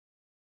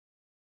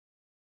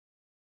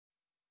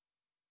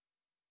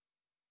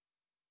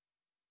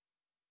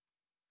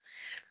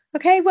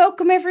Okay,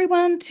 welcome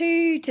everyone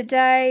to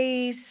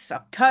today's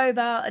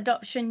October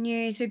Adoption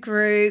User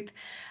Group.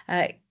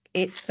 Uh,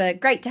 it's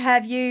great to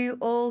have you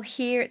all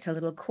here. It's a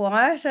little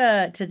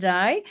quieter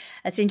today.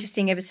 It's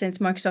interesting, ever since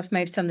Microsoft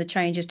made some of the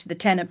changes to the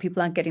tenant,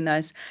 people aren't getting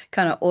those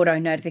kind of auto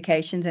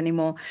notifications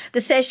anymore.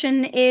 The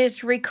session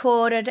is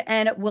recorded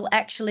and it will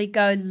actually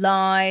go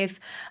live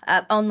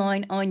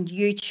online on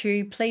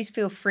YouTube. Please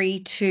feel free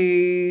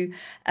to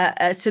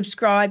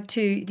subscribe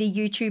to the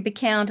YouTube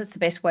account. It's the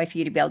best way for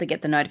you to be able to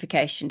get the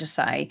notification to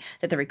say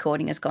that the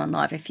recording has gone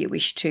live if you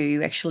wish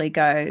to actually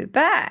go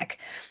back.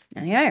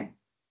 Okay.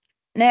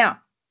 Now,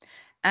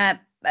 uh,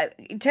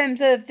 in terms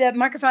of the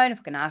microphone, if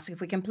I can ask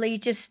if we can please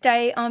just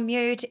stay on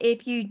mute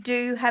if you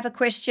do have a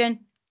question.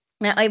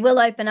 Now, I will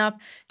open up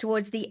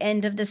towards the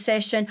end of the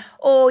session,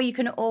 or you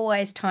can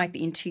always type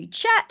into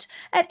chat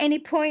at any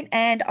point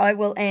and I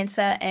will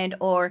answer, and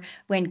or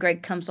when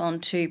Greg comes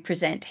on to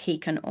present, he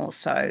can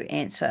also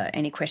answer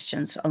any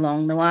questions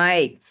along the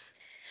way.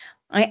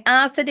 I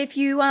ask that if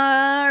you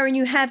are and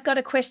you have got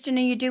a question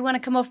and you do want to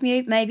come off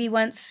mute, maybe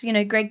once,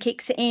 Greg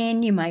kicks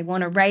in, you may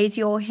want to raise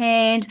your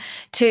hand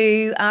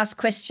to ask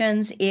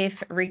questions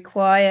if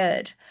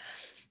required.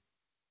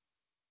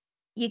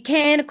 You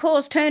can, of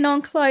course, turn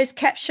on closed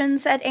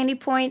captions at any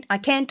point. I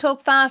can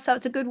talk fast, so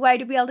it's a good way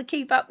to be able to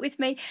keep up with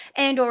me,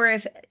 and or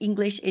if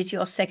English is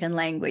your second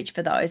language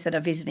for those that are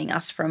visiting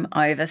us from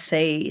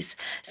overseas.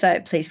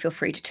 So please feel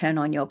free to turn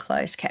on your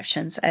closed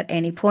captions at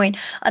any point.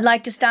 I'd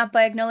like to start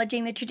by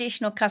acknowledging the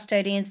traditional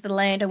custodians of the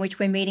land on which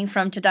we're meeting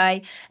from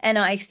today, and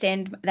I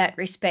extend that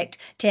respect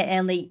to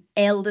the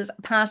elders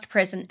past,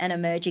 present and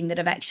emerging that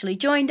have actually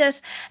joined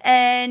us,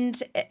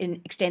 and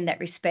extend that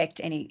respect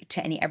to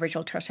any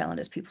Aboriginal Torres Strait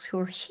Islanders peoples who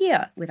are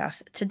here with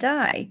us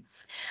today.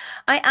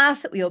 I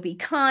ask that we all be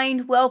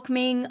kind,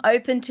 welcoming,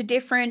 open to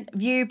different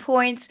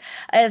viewpoints,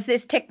 as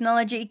this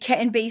technology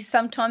can be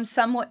sometimes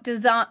somewhat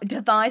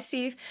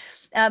divisive.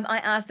 I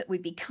ask that we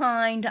be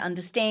kind,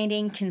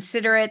 understanding,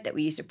 considerate, that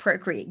we use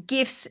appropriate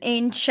GIFs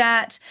in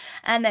chat,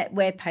 and that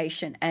we're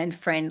patient and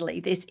friendly.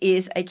 This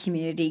is a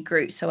community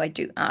group, so I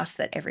do ask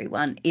that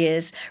everyone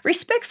is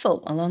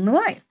respectful along the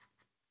way.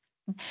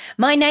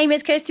 My name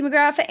is Kirsty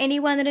McGrath for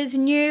anyone that is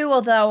new,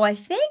 although I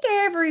think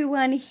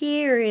everyone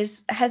here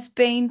has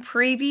been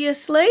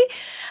previously.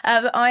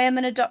 I am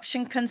an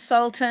adoption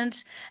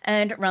consultant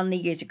and run the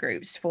user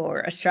groups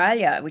for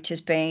Australia, which has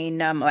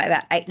been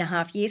about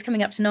 8.5 years,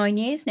 coming up to 9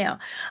 years now.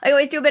 I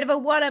always do a bit of a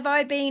what have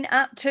I been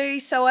up to,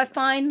 so I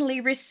finally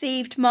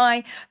received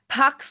my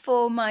puck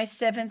for my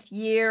 7th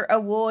year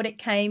award. It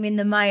came in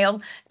the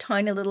mail,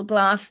 tiny little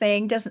glass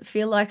thing, doesn't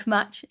feel like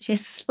much,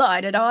 just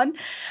slide it on.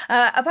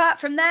 Apart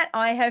from that,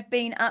 I have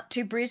been up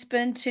to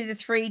Brisbane to the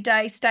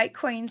 3-day State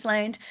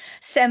Queensland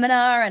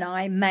seminar, and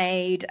I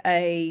made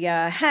a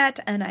hat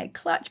and a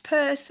clutch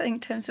purse in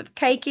terms of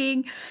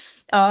caking.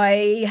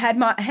 I had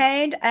my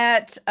hand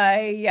at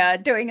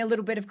doing a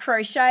little bit of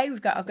crochet.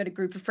 I've got a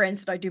group of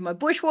friends that I do my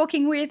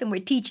bushwalking with, and we're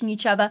teaching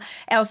each other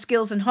our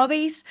skills and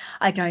hobbies.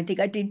 I don't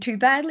think I did too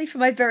badly for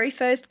my very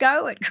first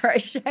go at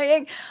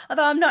crocheting,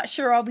 although I'm not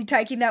sure I'll be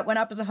taking that one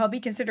up as a hobby,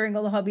 considering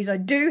all the hobbies I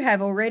do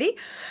have already.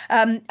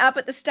 Up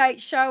at the state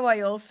show,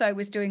 I also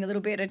was doing a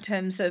little bit in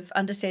terms of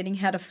understanding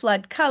how to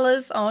flood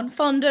colours on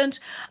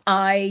fondant.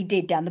 I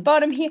did down the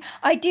bottom here.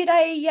 I did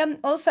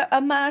also a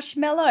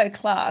marshmallow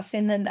class.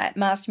 In that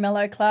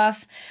marshmallow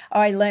class,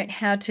 I learnt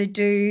how to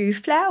do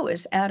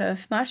flowers out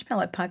of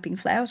marshmallow, piping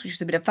flowers, which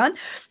was a bit of fun.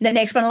 The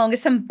next one along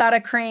is some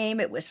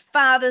buttercream. It was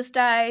Father's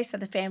Day, so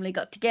the family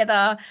got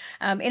together.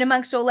 In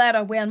amongst all that,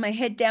 I wound my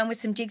head down with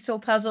some jigsaw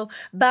puzzle.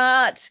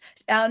 But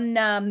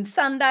on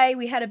Sunday,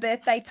 we had a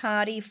birthday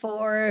party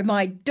for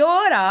my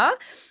daughter,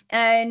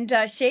 and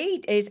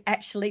she is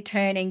actually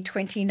turning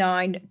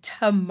 29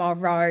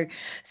 tomorrow.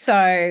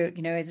 So,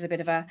 there's a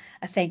bit of a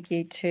thank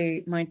you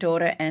to my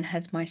daughter, and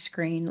has my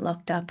screen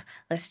locked up.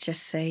 Let's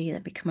just see.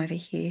 Let me come over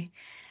here.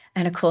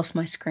 And of course,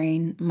 my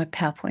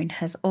PowerPoint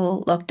has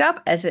all locked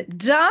up, as it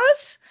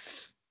does.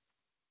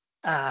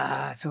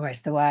 It's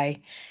always the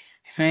way.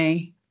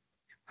 Hey,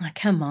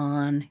 come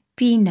on,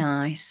 be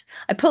nice.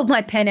 I pulled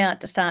my pen out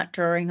to start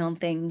drawing on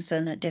things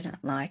and it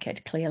didn't like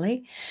it,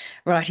 clearly.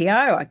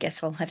 Rightio, I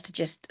guess I'll have to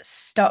just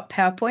stop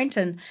PowerPoint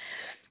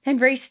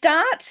and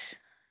restart.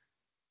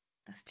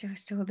 Let's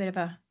do a bit of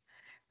a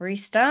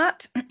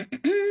restart.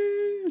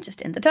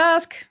 Just end the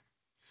task.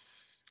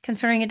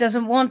 Considering it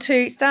doesn't want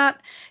to start.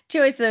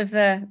 Joys of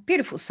the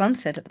beautiful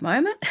sunset at the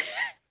moment.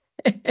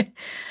 There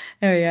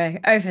we go.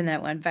 Open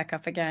that one back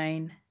up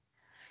again.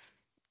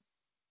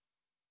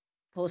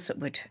 Of course it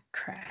would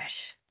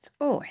crash. It's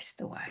always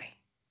the way.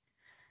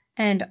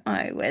 And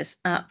I was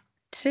up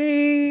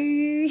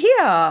to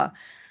here.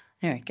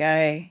 There we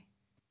go.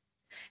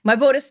 My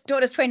daughter's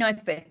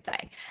 29th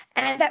birthday.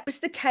 And that was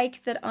the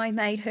cake that I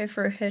made her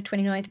for her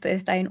 29th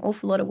birthday. An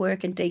awful lot of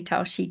work and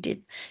detail. She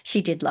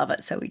did love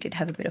it. So we did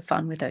have a bit of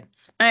fun with it.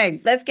 Hey,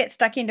 let's get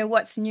stuck into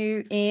what's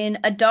new in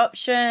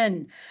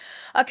adoption.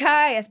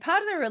 Okay, as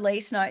part of the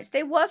release notes,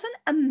 there wasn't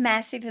a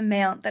massive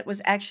amount that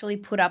was actually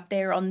put up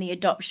there on the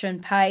adoption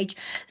page.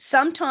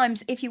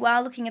 Sometimes if you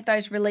are looking at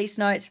those release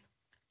notes,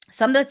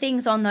 Some of the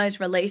things on those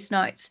release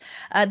notes,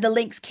 the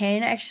links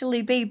can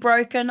actually be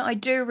broken. I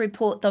do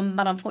report them,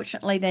 but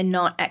unfortunately they're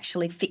not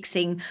actually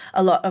fixing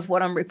a lot of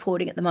what I'm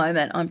reporting at the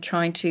moment. I'm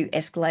trying to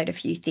escalate a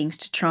few things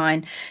to try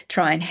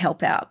and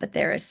help out, but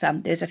there's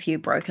a few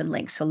broken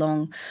links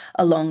along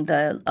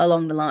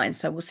the line.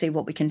 So we'll see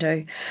what we can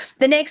do.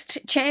 The next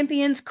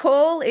Champions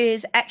Call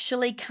is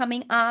actually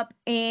coming up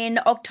in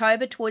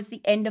October, towards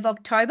the end of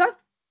October.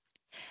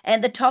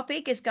 And the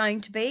topic is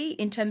going to be,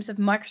 in terms of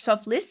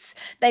Microsoft lists,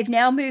 they've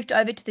now moved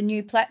over to the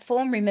new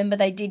platform. Remember,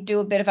 they did do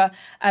a bit of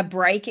a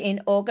break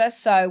in August,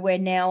 so we're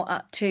now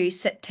up to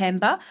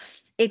September.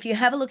 If you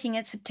have a looking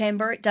at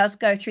September, it does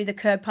go through the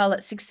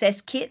Copilot Success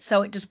Kit,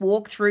 so it just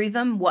walk through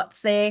them,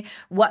 what's there,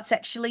 what's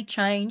actually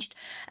changed.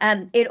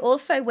 It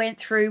also went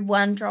through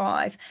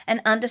OneDrive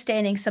and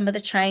understanding some of the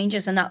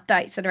changes and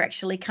updates that are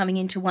actually coming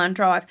into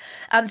OneDrive.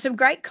 Some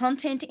great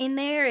content in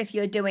there. If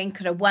you're doing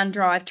kind of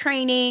OneDrive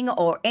training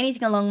or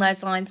anything along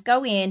those lines,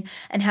 go in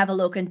and have a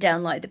look and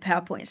download the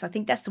PowerPoint. So I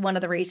think that's one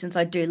of the reasons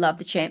I do love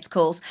the Champs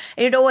calls.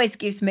 It always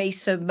gives me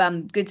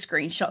some good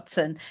screenshots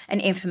and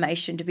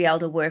information to be able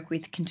to work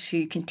with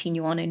to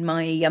continue on in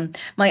my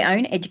my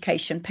own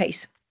education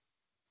piece.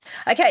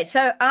 Okay,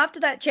 so after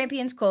that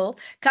Champions Call,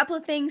 a couple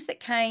of things that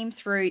came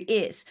through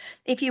is,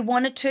 if you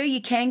wanted to,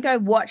 you can go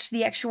watch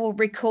the actual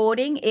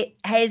recording. It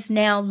has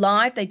now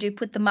live. They do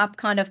put them up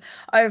kind of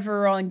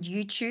over on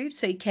YouTube,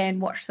 so you can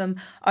watch them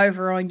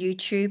over on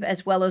YouTube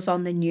as well as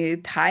on the new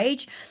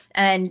page.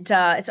 And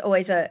it's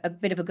always a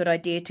bit of a good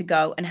idea to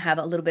go and have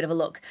a little bit of a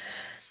look.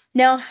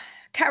 Now,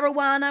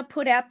 Caruana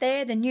put out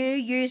there the new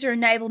user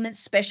enablement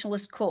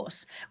specialist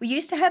course. We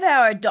used to have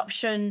our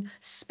adoption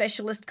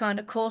specialist kind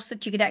of course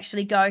that you could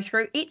actually go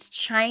through. It's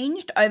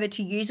changed over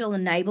to user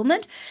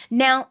enablement.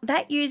 Now,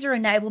 that user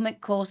enablement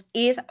course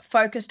is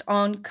focused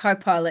on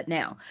Copilot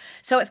now.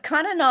 So it's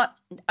kind of not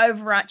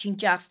overarching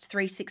just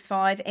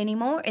 365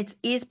 anymore. It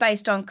is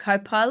based on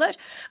Copilot,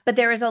 but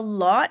there is a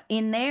lot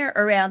in there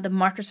around the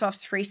Microsoft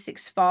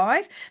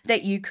 365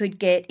 that you could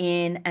get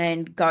in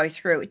and go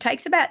through. It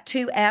takes about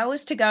 2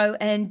 hours to go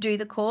and do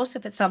the course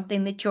if it's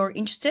something that you're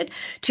interested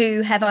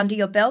to have under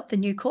your belt, the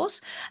new course.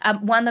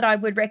 One that I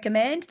would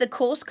recommend, the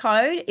course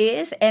code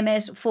is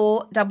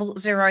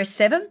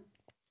MS4007.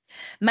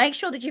 Make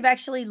sure that you've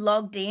actually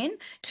logged in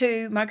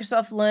to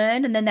Microsoft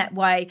Learn, and then that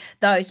way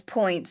those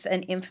points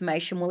and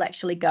information will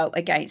actually go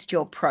against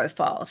your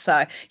profile.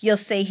 So you'll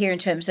see here in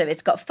terms of,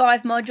 it's got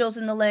 5 modules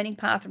in the learning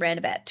path, around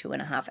about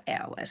 2.5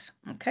 hours.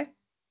 Okay.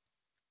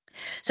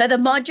 So the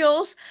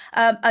modules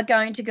are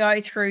going to go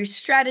through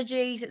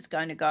strategies. It's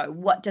going to go,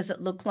 what does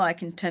it look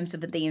like in terms of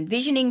the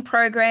envisioning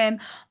program,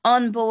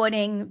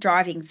 onboarding,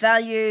 driving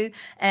value,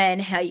 and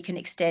how you can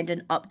extend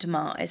and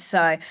optimize.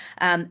 So,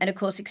 and of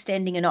course,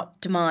 extending and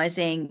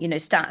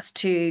optimizing, starts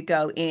to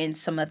go in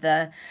some of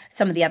the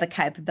other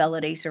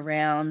capabilities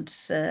around,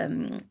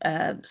 getting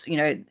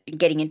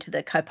into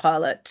the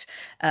Copilot.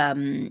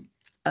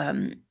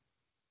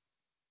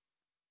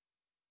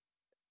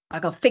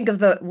 I'll think of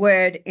the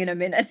word in a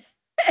minute.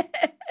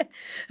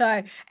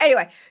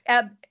 Anyway,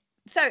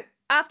 so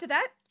after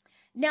that,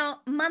 now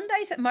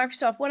Mondays at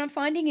Microsoft, what I'm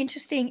finding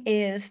interesting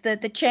is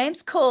that the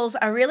Champs calls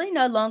are really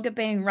no longer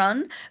being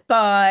run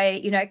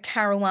by,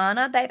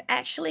 Caruana. They've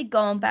actually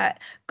gone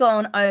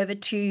over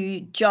to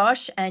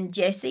Josh and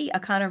Jesse are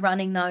kind of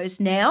running those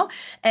now.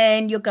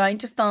 And you're going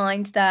to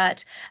find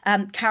that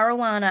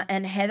Caruana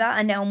and Heather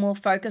are now more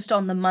focused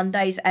on the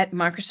Mondays at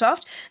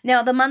Microsoft.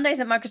 Now, the Mondays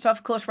at Microsoft,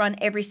 of course, run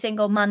every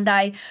single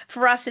Monday.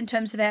 For us, in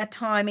terms of our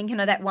timing,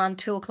 that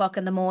 1-2 o'clock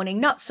in the morning,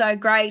 not so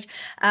great.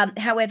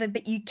 However,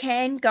 but you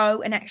can go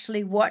and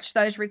actually watch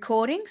those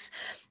recordings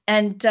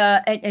and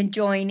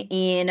join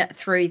in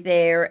through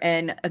there,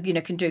 and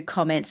can do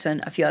comments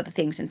and a few other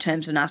things in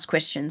terms of ask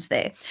questions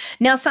there.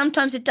 Now,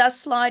 sometimes it does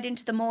slide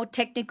into the more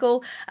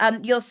technical.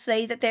 You'll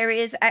see that there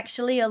is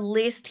actually a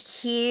list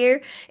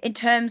here in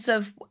terms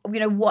of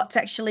what's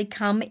actually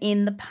come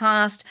in the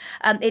past.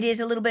 It is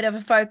a little bit of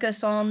a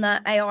focus on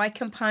the AI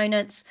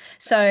components,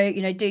 so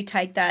do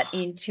take that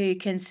into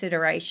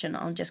consideration.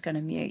 I'm just going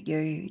to mute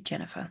you,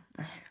 Jennifer.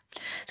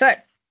 So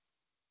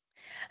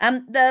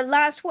the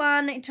last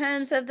one in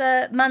terms of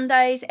the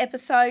Mondays,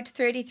 episode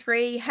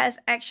 33 has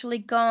actually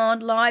gone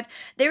live.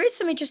 There is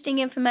some interesting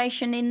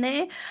information in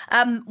there.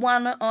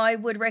 One I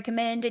would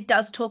recommend, it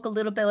does talk a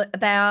little bit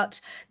about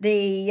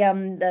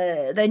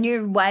the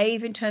new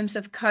wave in terms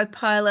of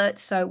Copilot.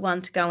 So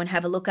one to go and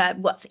have a look at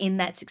what's in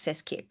that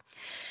success kit.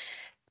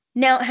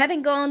 Now,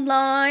 having gone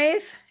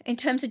live in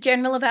terms of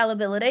general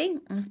availability,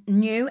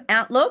 new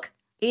Outlook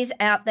is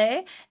out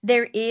there.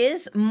 There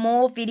is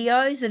more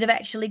videos that have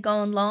actually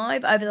gone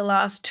live over the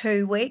last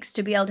 2 weeks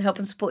to be able to help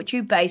and support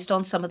you based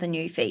on some of the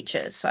new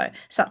features. So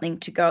something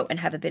to go and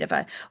have a bit of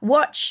a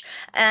watch.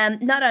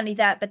 Not only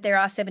that, but there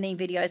are 17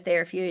 videos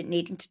there if you're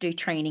needing to do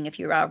training, if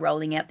you are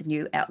rolling out the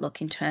new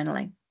Outlook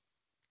internally.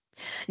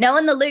 Now,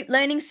 in the Loop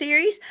Learning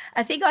series,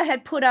 I think I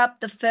had put up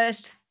the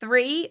first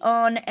 3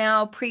 on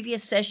our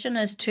previous session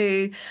as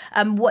to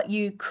what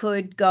you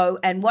could go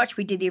and watch.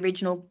 We did the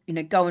original,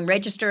 go and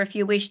register if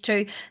you wish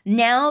to.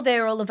 Now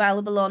they're all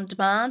available on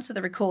demand, so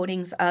the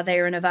recordings are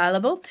there and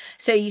available.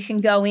 So you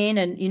can go in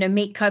and,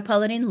 meet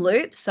Copilot in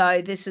Loop.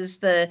 So this is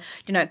the,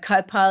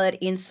 Copilot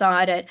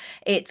inside it.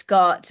 It's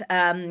got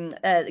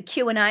the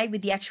Q&A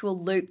with the actual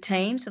Loop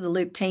team. So the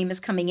Loop team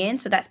is coming in.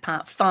 So that's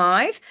part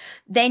 5.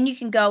 Then you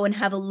can go and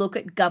have a look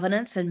at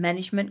governance and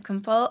management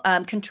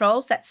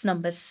controls. That's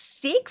number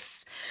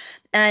 6.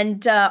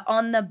 And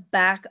on the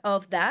back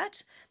of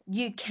that,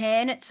 you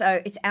can, it's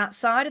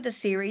outside of the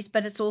series,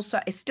 but it's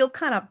still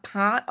kind of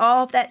part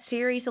of that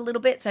series a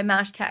little bit. So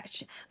Mark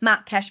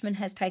Cashman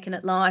has taken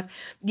it live.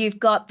 You've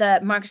got the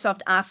Microsoft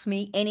Ask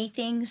Me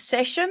Anything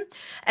session,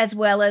 as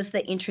well as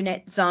the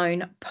Internet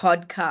Zone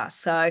podcast.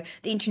 So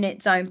the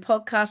Internet Zone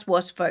podcast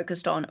was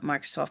focused on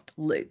Microsoft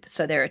Loop.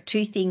 So there are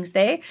 2 things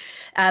there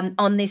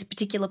on this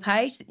particular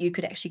page that you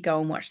could actually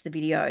go and watch the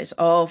videos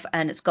of,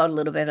 and it's got a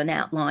little bit of an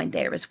outline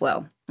there as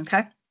well.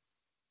 Okay.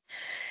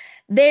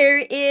 There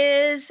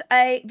is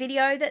a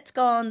video that's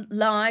gone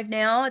live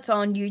now. It's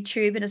on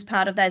YouTube and as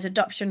part of those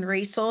adoption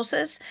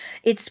resources.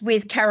 It's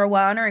with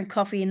Caruana and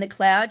Coffee in the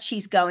Cloud.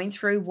 She's going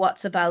through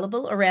what's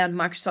available around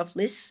Microsoft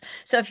lists.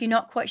 So if you're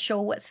not quite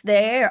sure what's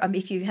there,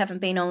 if you haven't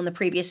been on the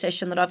previous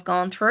session that I've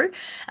gone through,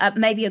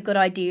 maybe a good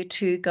idea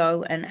to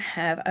go and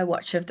have a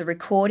watch of the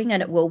recording,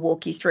 and it will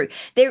walk you through.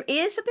 There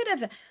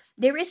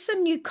is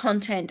some new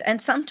content,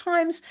 and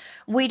sometimes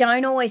we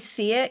don't always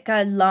see it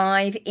go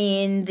live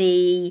in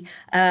the,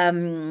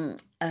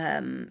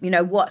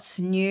 what's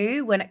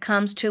new when it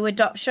comes to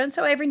adoption.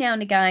 So every now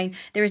and again,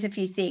 there is a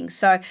few things.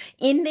 So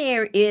in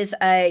there is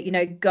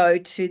a, go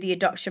to the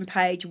adoption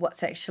page,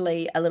 what's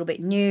actually a little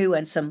bit new,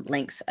 and some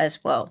links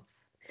as well.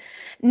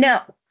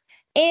 Now,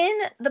 in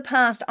the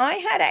past, I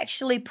had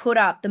actually put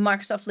up the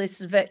Microsoft Lists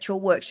virtual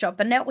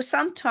workshop, and that was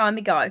some time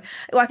ago.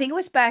 I think it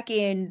was back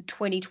in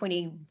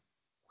 21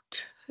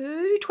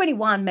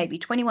 maybe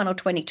 21 or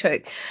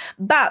 22,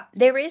 but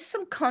there is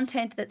some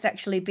content that's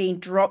actually been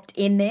dropped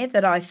in there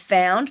that I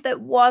found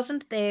that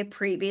wasn't there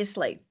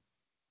previously.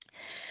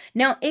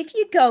 Now, if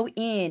you go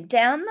in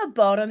down the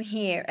bottom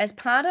here, as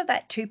part of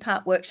that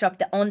 2-part workshop,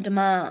 the on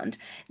demand,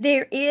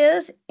 there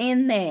is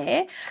in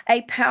there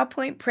a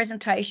PowerPoint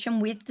presentation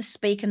with the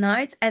speaker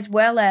notes, as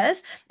well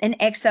as an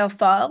Excel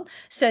file,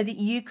 so that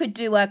you could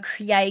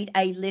create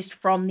a list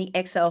from the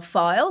Excel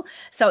file.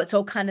 So it's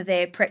all kind of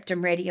there prepped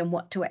and ready and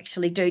what to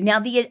actually do. Now,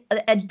 the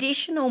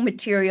additional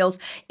materials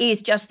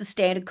is just the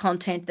standard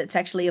content that's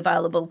actually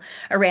available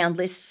around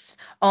lists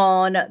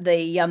on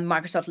the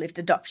Microsoft Lift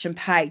adoption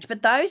page.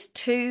 But those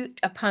 2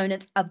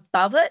 opponents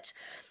above it,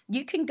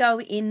 you can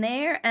go in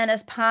there, and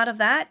as part of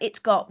that, it's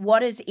got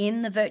what is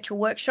in the virtual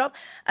workshop,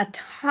 a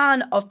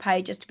ton of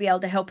pages to be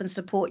able to help and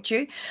support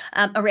you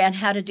around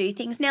how to do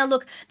things. Now,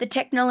 look, the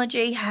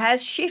technology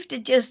has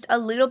shifted just a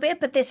little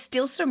bit, but there's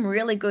still some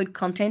really good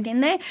content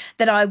in there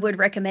that I would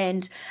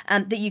recommend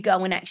that you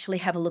go and actually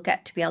have a look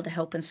at to be able to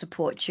help and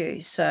support you.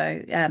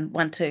 So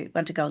one to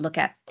go and look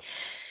at.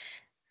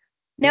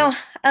 Now,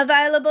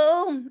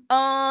 available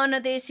on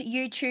this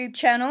YouTube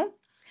channel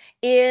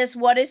is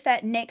what is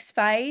that next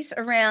phase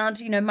around,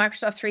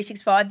 Microsoft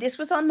 365. This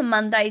was on the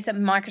Mondays at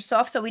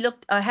Microsoft. So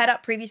I had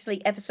up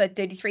previously episode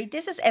 33.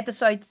 This is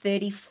episode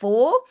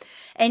 34.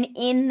 And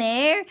in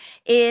there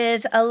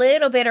is a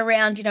little bit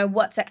around,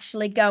 what's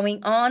actually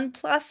going on,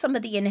 plus some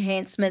of the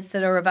enhancements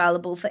that are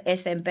available for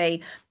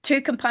SMB.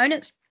 2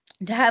 components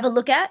to have a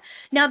look at.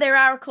 Now, there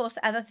are, of course,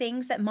 other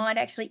things that might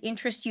actually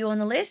interest you on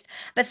the list,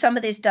 but some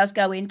of this does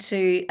go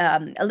into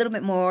a little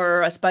bit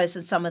more, I suppose,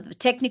 than some of the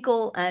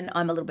technical, and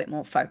I'm a little bit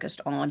more focused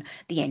on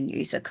the end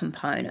user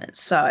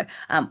components. So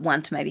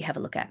one to maybe have a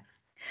look at.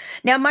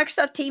 Now,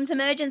 Microsoft Teams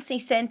Emergency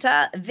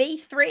Center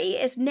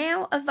V3 is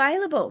now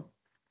available.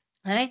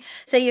 Okay,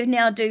 so you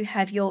now do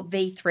have your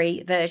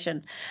V3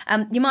 version.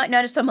 You might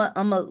notice I'm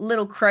a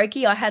little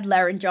croaky. I had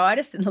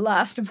laryngitis in the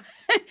last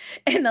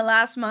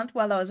month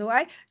while I was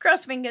away.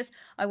 Cross fingers,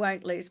 I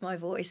won't lose my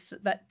voice,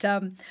 but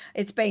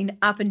it's been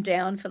up and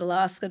down for the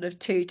last sort of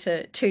 2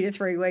 to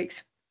 3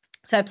 weeks.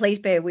 So please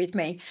bear with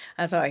me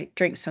as I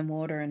drink some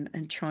water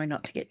and try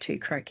not to get too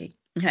croaky.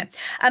 Okay,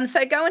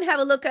 so go and have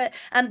a look at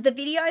the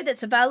video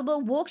that's available,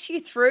 walks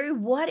you through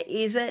what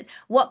is it,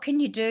 what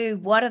can you do,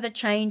 what are the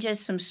changes,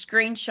 some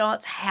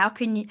screenshots, how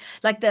can you,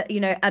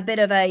 a bit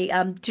of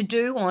a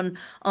to-do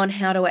on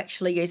how to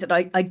actually use it.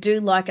 I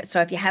do like it.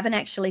 So if you haven't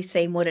actually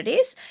seen what it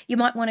is, you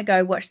might want to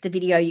go watch the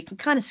video. You can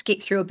kind of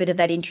skip through a bit of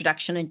that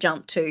introduction and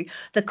jump to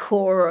the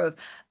core of,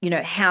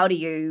 how do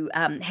you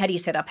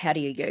set up, how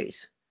do you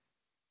use.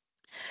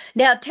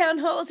 Now, town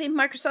halls in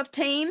Microsoft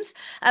Teams,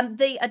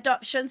 the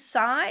adoption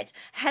site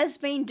has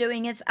been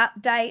doing its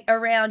update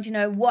around,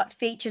 what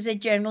features are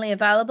generally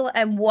available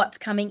and what's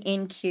coming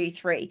in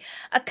Q3.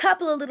 A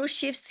couple of little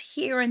shifts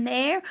here and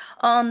there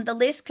on the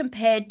list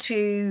compared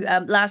to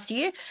last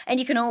year, and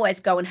you can always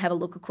go and have a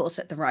look, of course,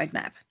 at the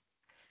roadmap.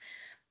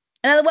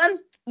 Another one,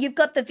 you've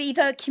got the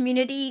Viva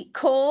community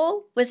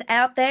call was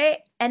out there.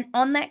 And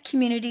on that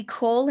community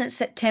call in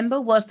September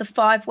was the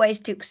 5 ways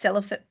to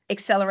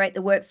accelerate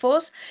the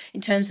workforce in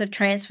terms of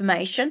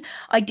transformation.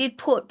 I did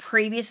put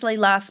previously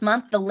last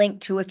month the link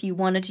to if you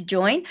wanted to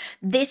join.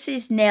 This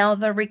is now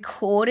the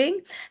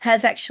recording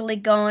has actually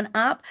gone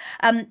up.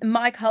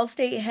 Mike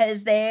Holsty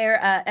has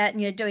there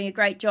doing a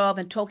great job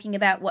and talking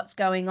about what's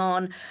going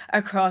on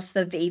across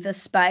the Viva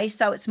space.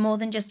 So it's more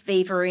than just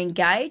Viva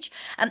Engage.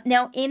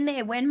 Now in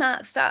there, when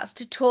Mark starts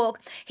to talk,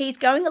 he's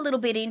going a little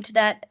bit into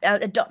that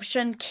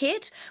adoption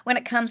kit when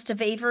it comes to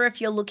Viva. If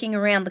you're looking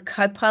around the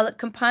Copilot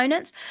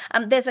components,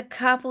 there's a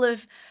couple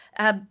of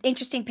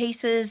interesting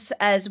pieces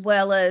as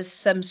well as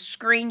some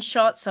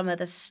screenshots, some of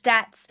the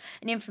stats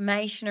and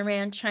information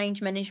around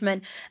change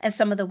management and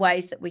some of the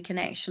ways that we can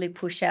actually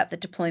push out the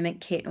deployment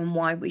kit and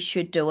why we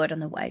should do it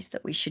and the ways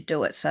that we should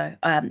do it. So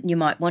you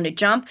might want to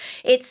jump.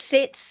 It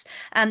sits,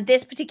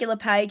 this particular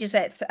page is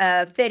at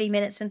 30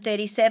 minutes and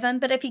 37,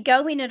 but if you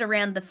go in at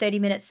around the 30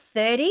 minutes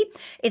 30,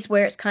 it's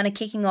where it's kind of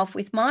kicking off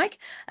with Mike.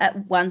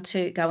 One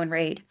to go and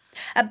read.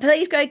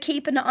 Please go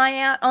keep an eye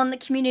out on the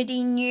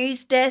community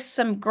news desk.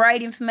 Some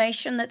great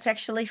information that's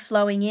actually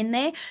flowing in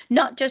there,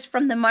 not just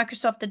from the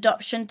Microsoft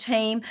adoption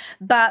team,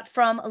 but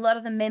from a lot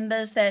of the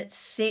members that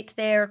sit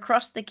there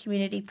across the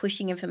community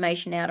pushing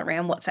information out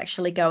around what's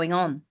actually going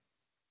on.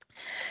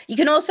 You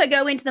can also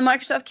go into the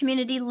Microsoft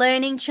Community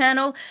Learning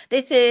channel.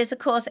 This is, of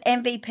course,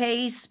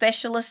 MVPs,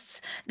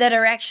 specialists that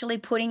are actually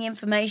putting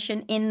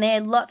information in there.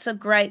 Lots of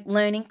great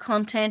learning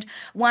content.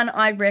 One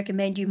I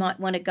recommend you might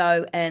want to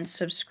go and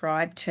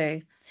subscribe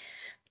to.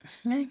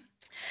 Okay.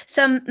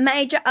 Some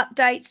major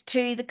updates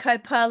to the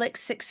Copilot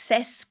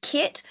Success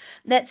Kit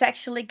that's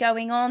actually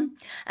going on.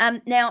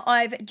 Now,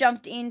 I've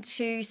jumped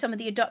into some of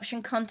the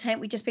adoption content.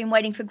 We've just been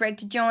waiting for Greg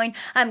to join.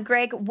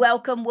 Greg,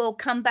 welcome. We'll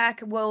come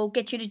back. We'll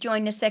get you to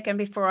join in a second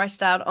before I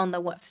start on the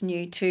what's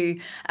new to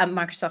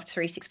Microsoft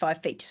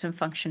 365 features and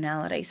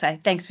functionality. So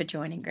thanks for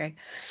joining, Greg.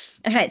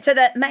 Okay, so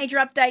the major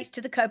updates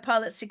to the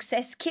Copilot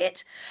Success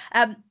Kit.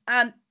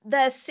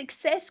 The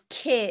Success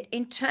Kit,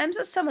 in terms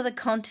of some of the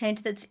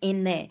content that's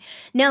in there.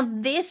 Now,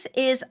 this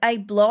is a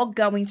blog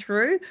going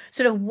through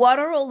sort of what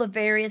are all the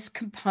various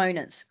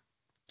components.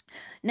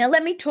 Now,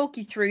 let me talk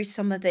you through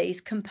some of these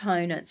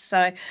components.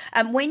 So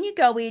when you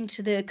go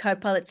into the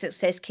Copilot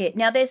Success Kit,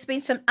 now there's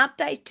been some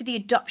updates to the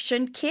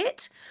Adoption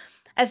Kit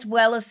as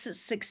well as the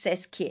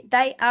Success Kit.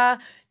 They are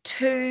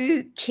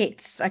 2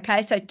 kits,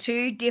 okay? So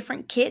 2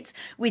 different kits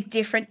with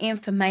different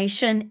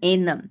information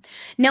in them.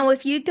 Now,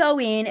 if you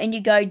go in and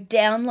you go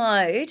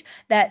download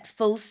that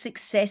full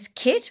Success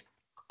Kit,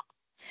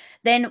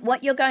 then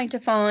what you're going to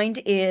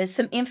find is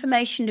some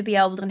information to be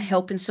able to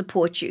help and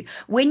support you.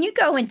 When you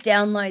go and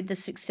download the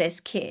Success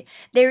Kit,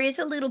 there is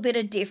a little bit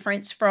of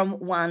difference from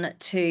one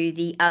to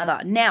the other.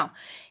 Now,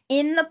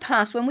 in the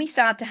past, when we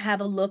start to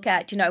have a look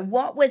at,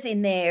 what was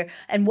in there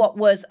and what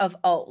was of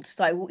old.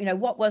 So,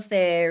 what was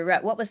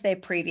there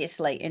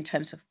previously in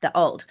terms of the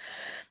old.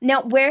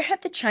 Now, where have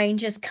the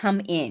changes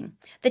come in?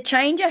 The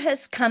change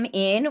has come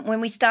in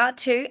when we start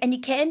to, and you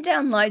can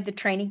download the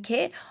training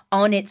kit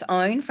on its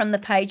own from the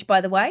page, by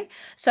the way.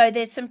 So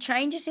there's some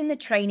changes in the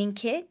training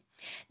kit.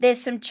 There's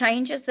some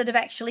changes that have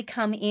actually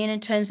come in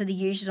terms of the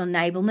user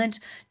enablement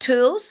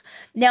tools.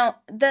 Now,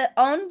 the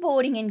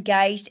onboarding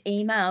engaged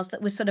emails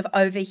that was sort of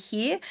over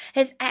here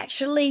has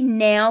actually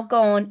now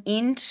gone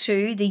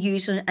into the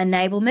user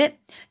enablement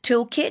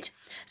toolkit.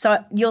 So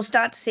you'll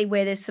start to see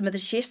where there's some of the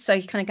shifts. So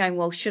you're kind of going,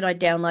 well, should I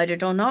download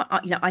it or not?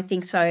 I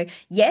think so,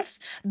 yes.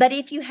 But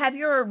if you have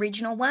your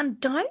original one,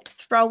 don't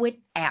throw it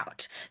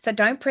out. So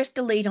don't press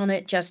delete on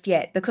it just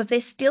yet, because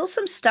there's still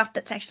some stuff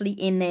that's actually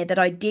in there that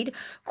I did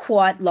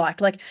quite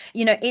like. Like,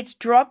 it's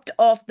dropped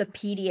off the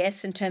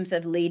PDFs in terms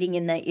of leading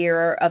in the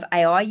era of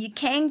AI. You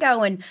can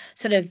go and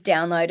sort of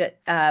download it,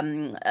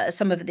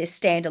 some of this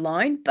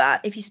standalone,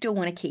 but if you still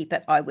want to keep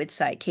it, I would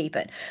say keep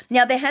it.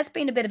 Now, there has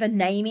been a bit of a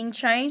naming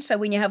change. So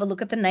when you have a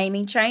look at the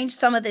naming change,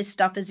 some of this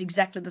stuff is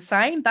exactly the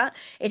same, but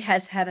it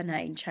has had a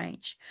name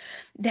change.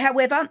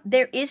 However,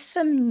 there is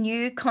some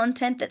new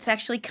content that's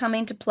actually come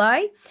into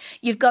play.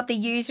 You've got the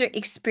user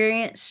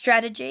experience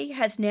strategy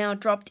has now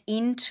dropped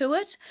into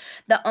it,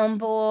 the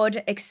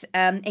onboard,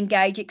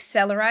 engage,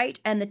 accelerate,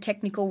 and the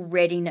technical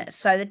readiness.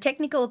 So the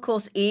technical, of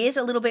course, is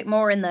a little bit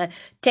more in the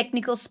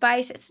technical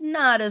space. It's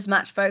not as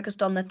much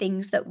focused on the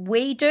things that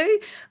we do,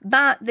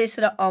 but this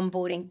sort of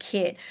onboarding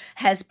kit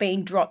has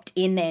been dropped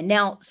in there.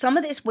 Now, some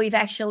of this we've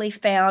actually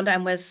found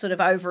and was sort of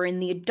over in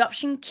the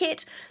adoption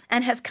kit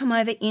and has come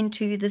over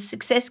into the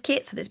success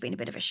kit. So there's been a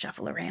bit of a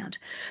shuffle around.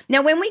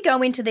 Now, when we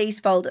go into these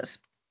folders,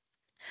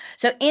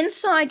 so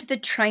inside the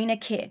trainer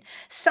kit,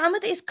 some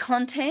of this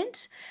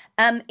content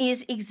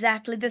is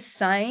exactly the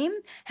same.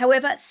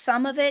 However,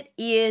 some of it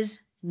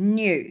is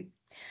new.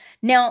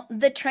 Now,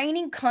 the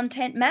training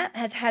content map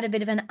has had a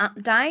bit of an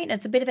update.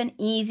 It's a bit of an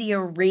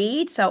easier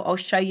read, so I'll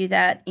show you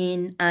that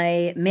in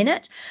a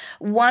minute.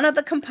 One of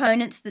the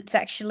components that's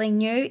actually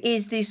new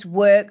is this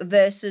work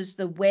versus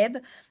the web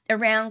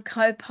around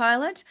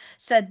Copilot.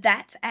 So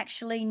that's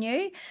actually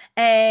new.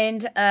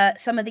 And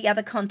some of the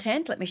other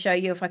content, let me show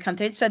you if I come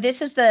through. So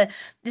this is the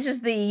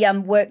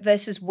work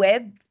versus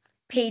web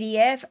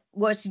PDF.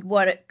 Was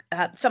what it,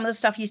 some of the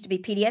stuff used to be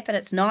PDF and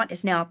it's not.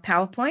 It's now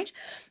PowerPoint.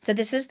 So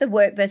this is the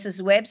work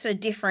versus web, so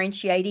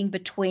differentiating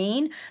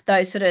between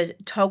those sort of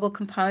toggle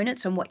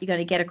components and what you're going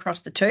to get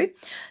across the two.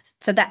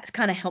 So that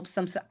kind of helps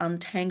them to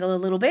untangle a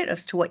little bit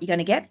as to what you're going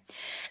to get.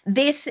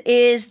 This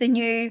is the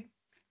new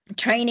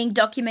training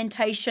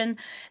documentation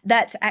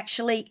that's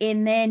actually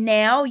in there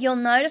now. You'll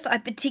notice I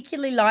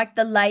particularly like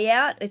the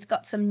layout. It's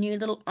got some new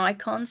little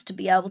icons to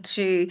be able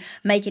to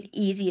make it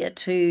easier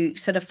to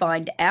sort of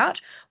find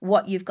out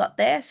what you've got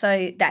there.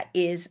 So that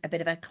is a bit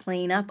of a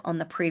cleanup on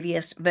the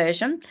previous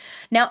version.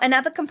 Now,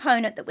 another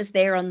component that was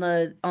there on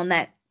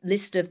that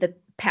list of the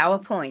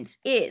PowerPoints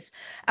is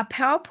a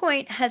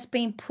PowerPoint has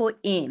been put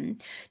in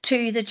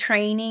to the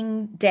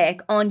training deck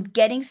on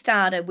getting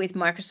started with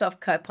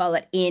Microsoft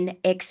Copilot in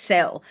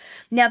Excel.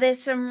 Now, there's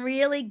some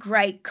really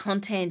great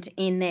content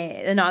in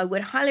there, and I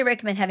would highly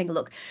recommend having a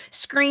look.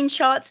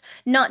 Screenshots,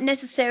 not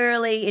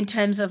necessarily in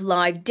terms of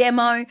live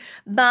demo,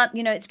 but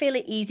it's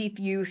fairly easy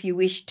for you if you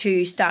wish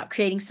to start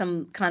creating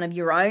some kind of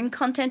your own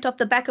content off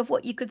the back of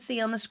what you could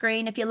see on the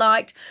screen. If you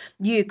liked,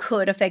 you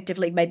could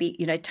effectively maybe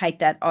take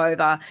that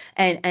over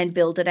and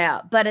build it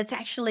out, but it's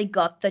actually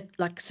got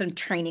some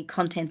training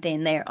content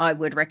in there I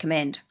would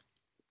recommend.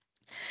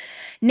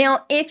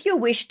 Now, if you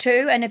wish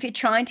to, and if you're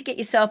trying to get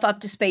yourself up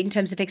to speed in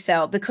terms of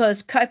Excel,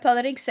 because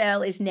Copilot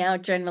Excel is now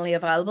generally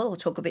available, we'll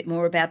talk a bit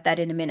more about that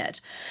in a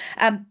minute.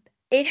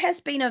 It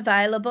has been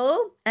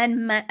available,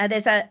 and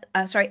there's a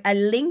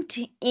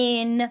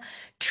LinkedIn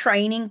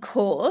training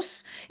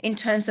course in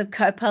terms of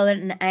Copilot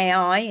and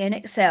AI in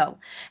Excel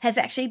has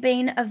actually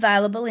been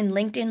available in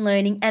LinkedIn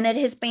Learning, and it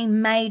has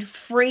been made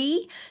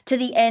free to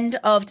the end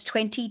of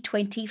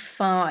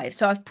 2025.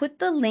 So I've put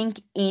the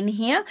link in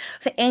here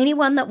for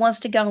anyone that wants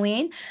to go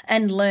in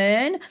and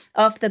learn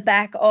off the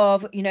back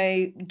of,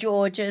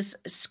 George's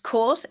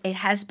course. It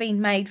has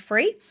been made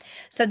free.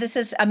 So this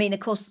is, of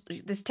course,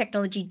 this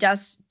technology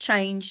does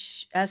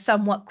change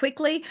somewhat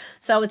quickly.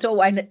 So it's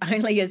always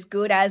only as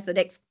good as the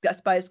next, I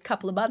suppose,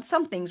 couple of months.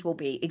 Some things will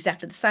be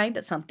exactly the same,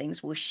 but some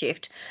things will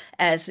shift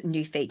as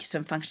new features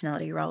and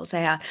functionality rolls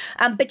out.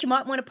 But you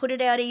might want to put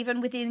it out even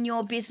within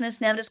your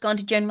business now that it's gone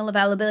to general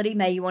availability.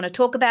 Maybe you want to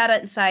talk about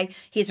it and say,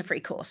 here's a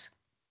free course.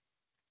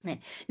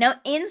 Now,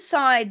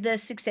 inside the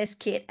Success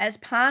Kit, as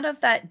part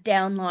of that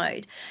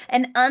download,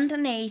 and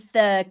underneath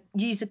the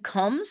user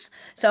comms,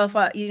 so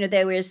if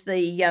there is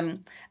the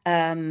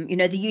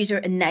the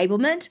user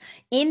enablement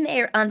in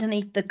there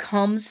underneath the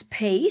comms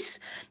piece.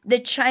 The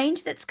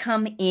change that's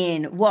come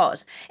in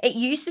was it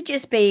used to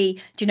just be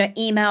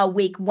email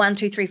week 1,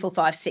 2, 3, 4,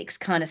 5, 6,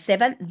 kind of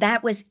 7.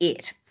 That was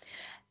it.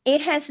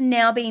 It has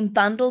now been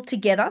bundled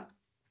together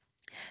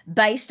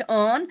based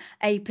on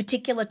a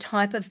particular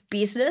type of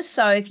business.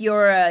 So if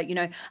you're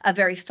a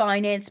very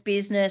finance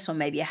business, or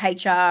maybe a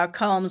HR,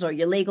 comms, or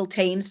your legal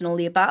teams and all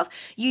the above,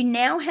 you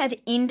now have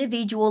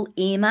individual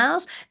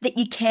emails that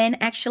you can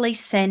actually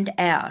send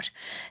out.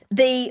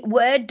 The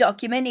Word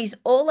document is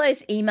all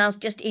those emails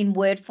just in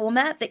Word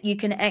format that you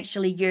can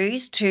actually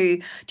use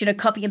to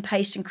copy and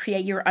paste and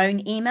create your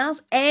own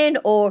emails, and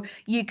or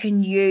you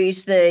can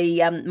use the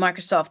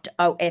Microsoft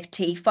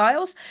OFT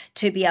files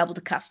to be able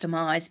to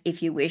customize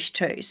if you wish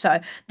to. So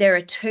there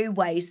are two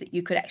ways that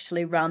you could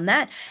actually run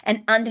that.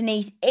 And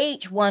underneath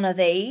each one of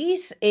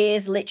these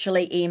is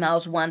literally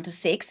emails 1 to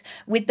 6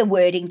 with the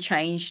wording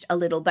changed a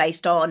little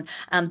based on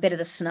bit of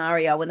the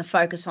scenario and the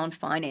focus on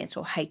finance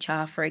or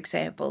HR, for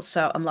example.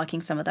 So I'm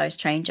liking some of those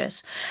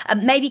changes.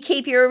 Maybe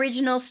keep your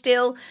original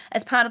still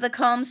as part of the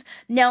comms.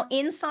 Now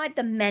inside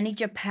the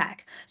manager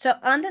pack. So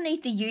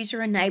underneath the user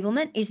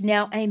enablement is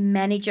now a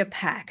manager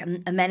pack,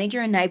 a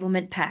manager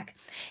enablement pack.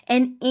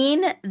 And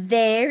in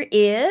there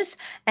is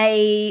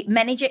a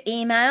manager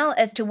email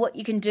as to what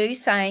you can do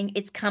saying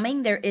it's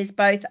coming. There is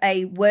both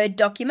a Word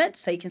document,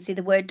 so you can see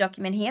the Word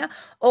document here,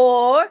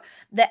 or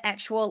the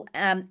actual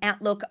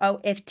Outlook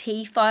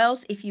OFT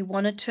files if you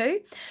wanted to,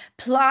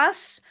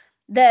 plus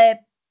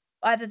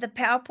either the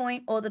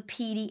PowerPoint or the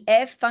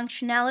PDF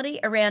functionality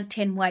around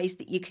 10 ways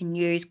that you can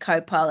use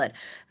Copilot.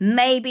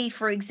 Maybe,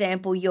 for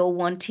example, you're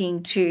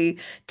wanting to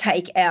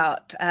take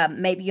out,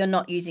 maybe you're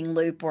not using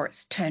Loop or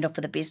it's turned off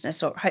for the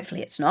business, or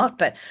hopefully it's not,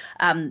 but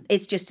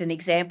it's just an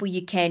example.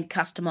 You can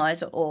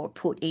customize or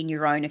put in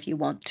your own if you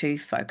want to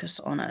focus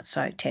on it.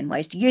 So 10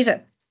 ways to use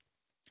it.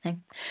 Okay.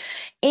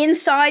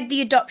 Inside the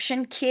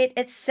adoption kit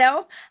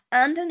itself,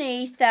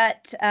 underneath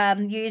that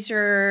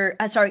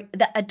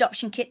the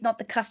adoption kit, not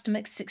the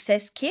customer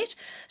success kit.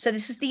 So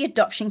this is the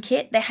adoption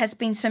kit. There has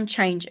been some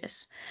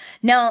changes.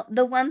 Now,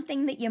 the one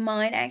thing that you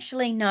might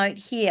actually note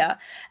here,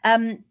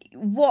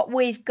 what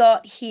we've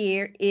got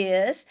here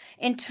is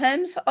in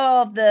terms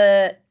of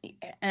the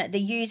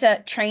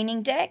user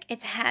training deck,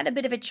 it's had a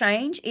bit of a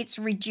change. It's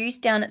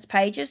reduced down its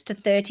pages to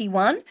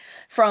 31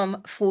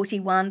 from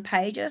 41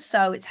 pages.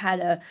 So it's had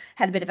a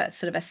bit of a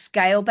sort of a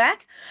scale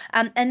back.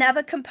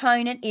 Another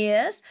component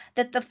is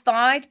that the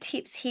 5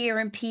 tips here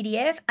in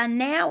PDF are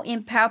now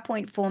in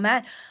PowerPoint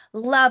format.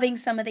 Loving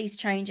some of these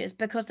changes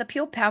because the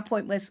pure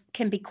PowerPoint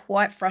can be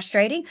quite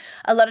frustrating.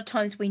 A lot of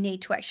times we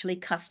need to actually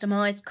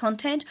customize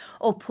content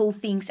or pull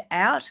things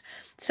out.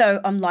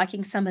 So I'm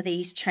liking some of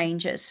these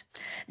changes.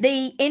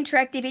 The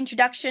interactive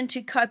introduction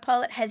to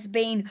Copilot has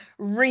been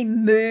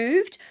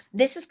removed.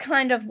 This is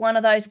kind of one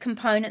of those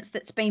components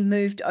that's been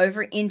moved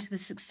over into the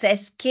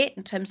success kit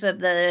in terms of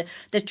the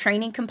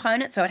training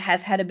component. So it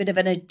has had a bit of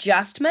an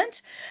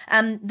adjustment.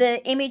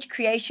 The image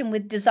creation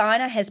with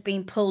Designer has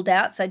been pulled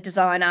out. So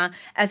Designer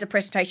as a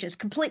presentation is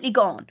completely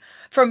gone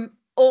from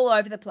all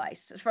over the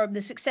place, from the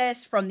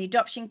success, from the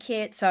adoption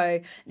kit. So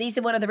these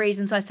are one of the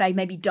reasons I say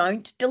maybe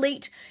don't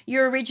delete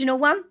your original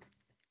one.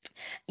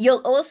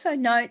 You'll also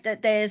note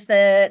that there's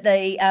the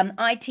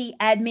IT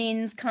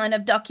admins kind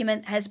of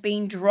document has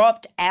been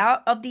dropped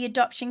out of the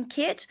adoption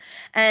kit,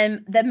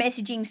 and the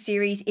messaging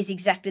series is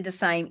exactly the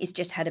same. It's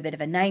just had a bit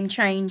of a name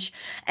change,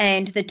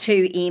 and the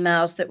 2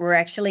 emails that were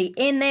actually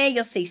in there,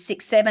 you'll see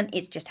 6, 7,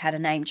 it's just had a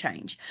name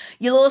change.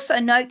 You'll also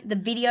note that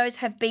the videos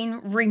have been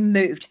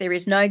removed. There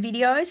is no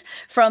videos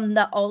from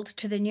the old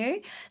to the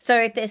new. So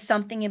if there's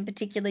something in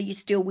particular you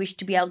still wish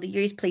to be able to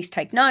use, please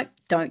take note.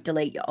 Don't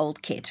delete your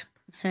old kit.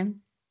 Okay.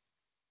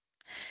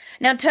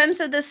 Now, in terms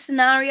of the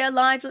scenario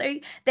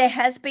library, there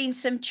has been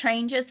some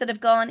changes that have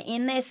gone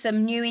in there,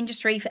 some new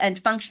industry and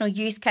functional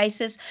use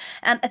cases.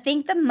 I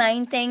think the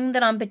main thing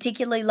that I'm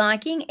particularly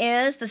liking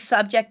is the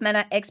subject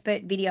matter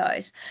expert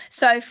videos.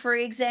 So, for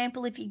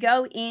example, if you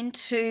go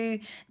into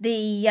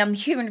the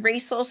human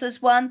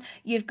resources one,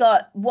 you've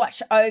got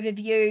watch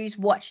overviews,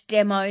 watch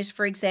demos,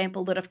 for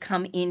example, that have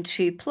come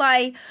into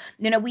play.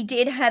 You know, we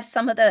did have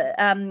some of the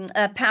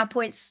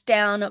PowerPoints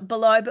down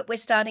below, but we're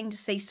starting to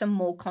see some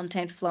more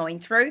content flowing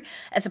through.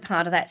 As a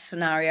part of that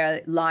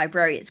scenario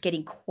library, it's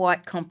getting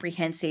quite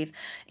comprehensive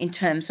in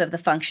terms of the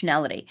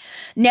functionality.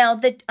 Now,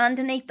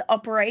 underneath the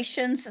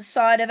operations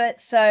side of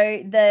it,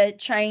 so the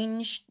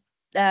change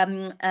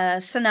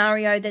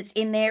scenario that's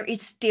in there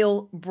is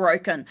still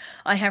broken.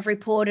 I have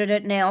reported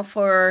it now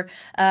for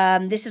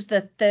this is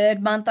the 3rd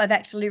month I've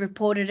actually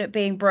reported it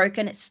being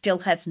broken. It still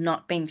has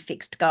not been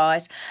fixed,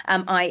 guys.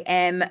 I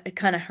am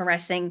kind of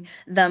harassing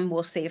them.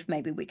 We'll see if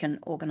maybe we can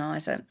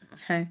organize it.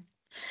 Okay.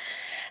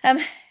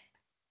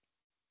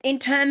 In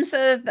terms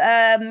of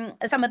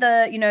some of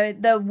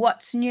the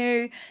what's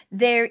new,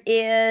 there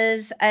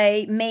is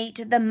a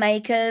meet the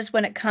makers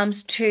when it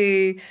comes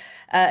to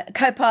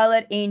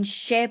Copilot in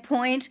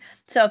SharePoint.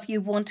 So if you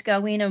want to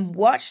go in and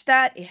watch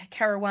that,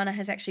 Caruana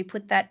has actually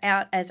put that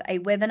out as a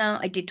webinar.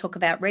 I did talk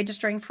about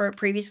registering for it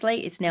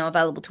previously. It's now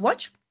available to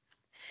watch.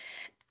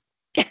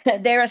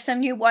 There are some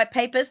new white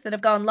papers that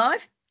have gone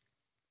live.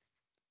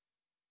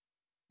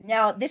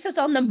 Now, this is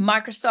on the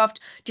Microsoft.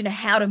 Do you know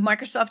how to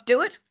Microsoft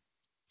do it?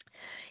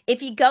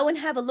 If you go and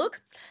have a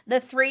look, the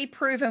 3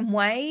 proven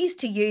ways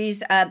to use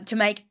to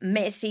make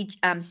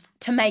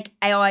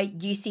AI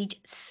usage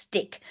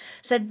stick.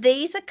 So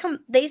these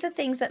are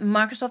things that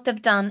Microsoft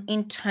have done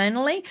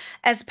internally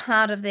as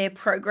part of their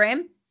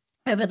program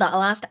over the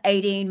last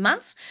 18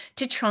 months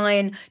to try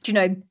and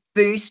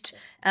boost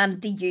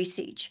the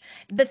usage.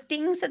 The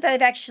things that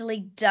they've actually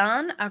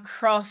done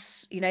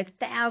across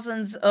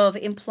thousands of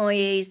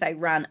employees, they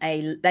ran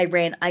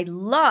a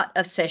lot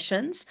of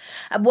sessions.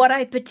 What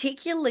I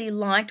particularly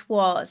liked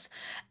was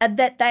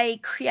that they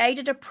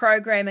created a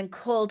program and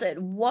called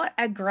it What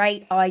a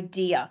Great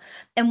Idea.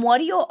 And what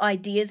are your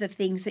ideas of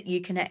things that you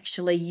can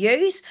actually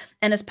use?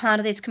 And as part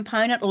of this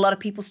component, a lot of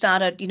people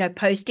started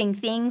posting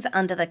things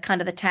under the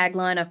kind of the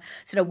tagline of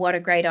sort of what a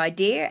great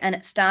idea, and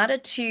it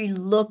started to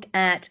look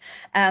at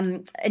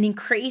an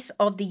increase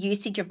of the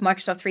usage of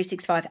Microsoft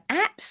 365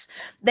 apps.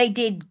 They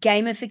did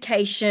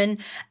gamification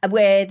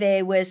where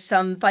there was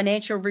some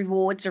financial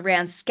rewards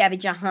around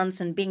scavenger hunts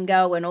and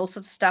bingo and all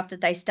sorts of stuff that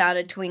they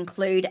started to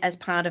include as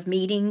part of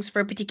meetings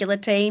for a particular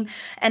team.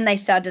 And they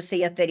started to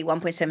see a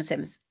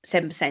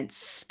 31.77%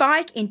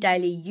 spike in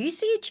daily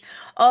usage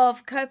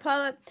of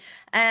Copilot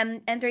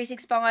and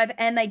 365,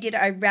 and they did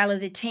a rally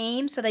the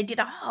team. So they did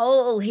a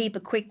whole heap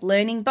of quick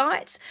learning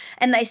bites,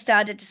 and they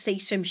started to see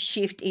some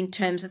shift in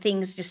terms of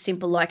things just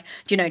simple like,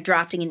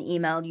 drafting an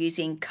email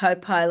using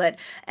Copilot,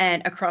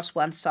 and across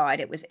one side,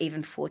 it was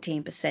even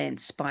 14%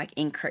 spike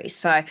increase.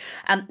 So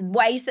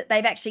ways that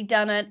they've actually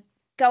done it,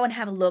 go and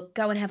have a look,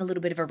 go and have a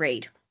little bit of a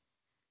read.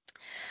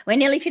 We're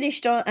nearly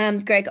finished,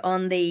 Greg,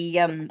 on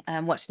the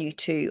what's new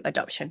to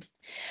adoption.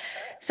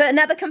 So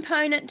another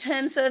component in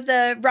terms of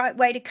the right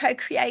way to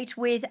co-create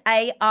with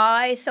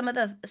AI, some of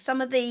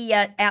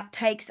the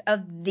outtakes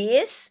of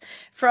this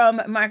from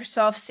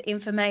Microsoft's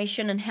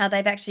information and how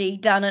they've actually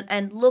done it,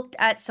 and looked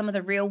at some of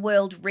the real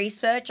world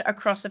research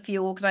across a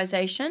few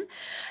organizations,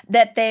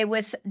 that there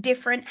was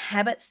different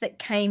habits that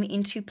came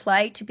into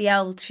play to be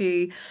able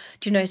to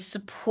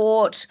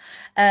support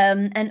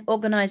an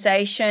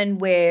organization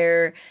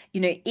where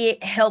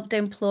it helped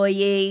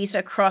employees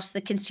across the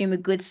consumer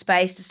goods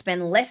space to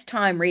spend less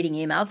time reading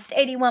email.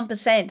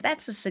 31%,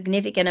 that's a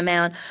significant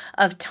amount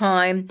of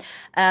time.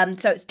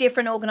 So it's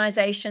different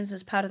organizations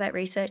as part of that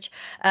research,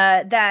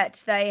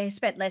 that they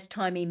spent less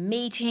time in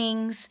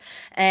meetings,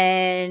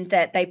 and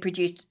that they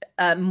produced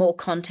more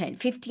content,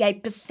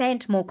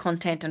 58% more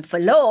content. And for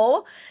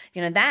law,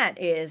 that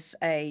is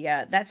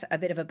that's a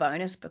bit of a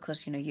bonus,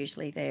 because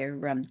usually they're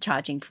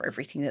charging for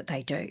everything that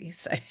they do.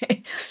 So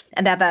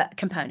another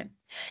component.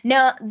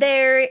 Now,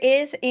 there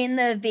is, in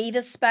the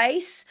Viva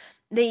space,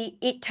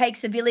 it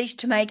takes a village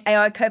to make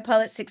AI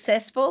Copilot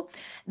successful.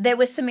 There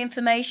was some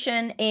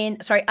information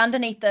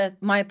underneath the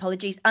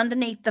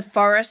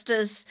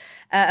Foresters.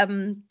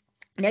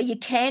 Now, you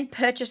can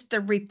purchase the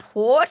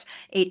report.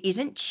 It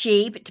isn't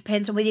cheap. It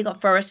depends on whether you've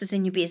got Foresters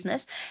in your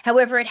business.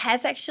 However, it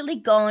has actually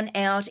gone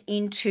out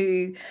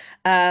into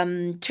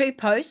 2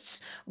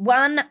 posts,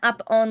 one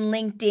up on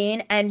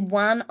LinkedIn and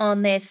one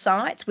on their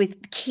sites,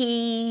 with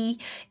key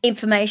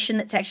information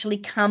that's actually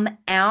come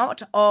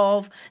out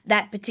of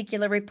that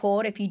particular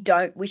report if you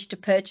don't wish to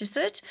purchase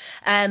it,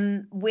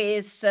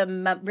 with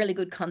some really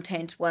good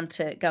content, one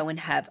to go and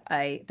have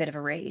a bit of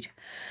a read.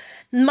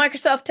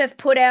 Microsoft have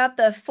put out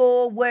the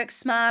 4 Work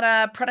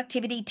Smarter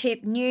productivity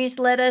tip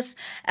newsletters.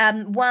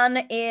 One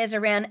is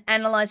around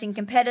analyzing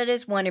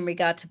competitors, one in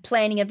regard to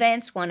planning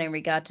events, one in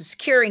regard to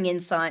securing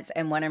insights,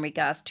 and one in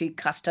regards to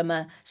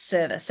customer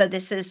service. So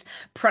this is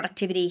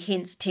productivity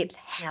hints, tips,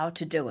 how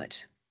to do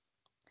it.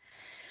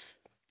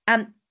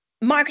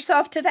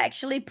 Microsoft have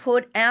actually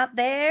put out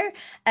there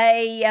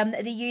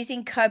they're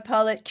using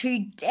Copilot to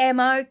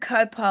demo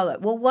Copilot.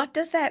 Well, what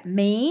does that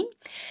mean?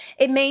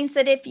 It means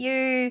that if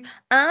you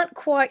aren't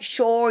quite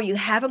sure, you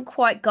haven't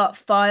quite got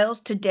files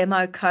to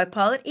demo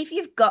Copilot, if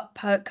you've got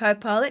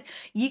Copilot,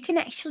 you can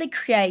actually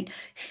create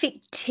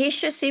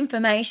fictitious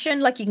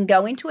information. Like, you can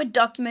go into a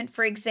document,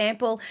 for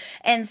example,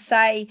 and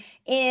say,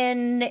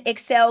 in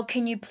Excel,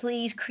 can you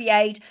please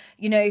create,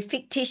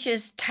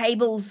 fictitious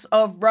tables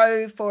of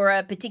row for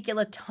a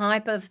particular type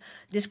of,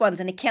 this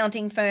one's an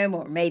accounting firm,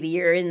 or maybe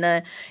you're in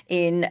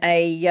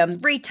a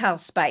retail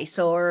space,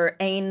 or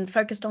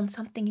focused on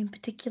something in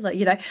particular,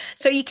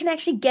 so you can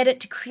actually get it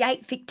to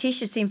create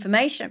fictitious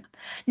information.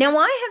 Now,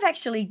 I have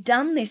actually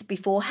done this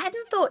before,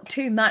 hadn't thought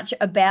too much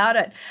about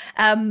it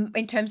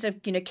in terms of,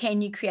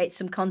 can you create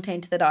some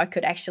content that I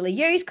could actually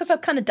use, because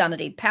I've kind of done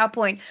it in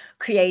PowerPoint,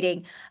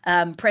 creating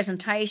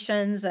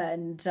presentations,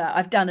 and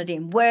I've done it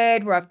in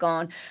Word, where I've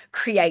gone,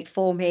 create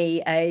for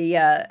me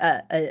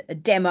a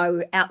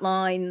demo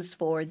outlines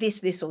for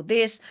this, or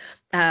this.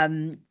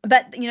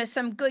 But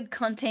some good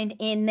content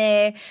in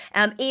there,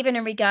 even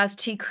in regards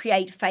to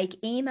create fake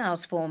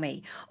emails for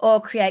me,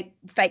 or create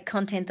fake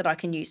content that I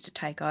can use to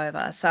take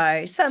over.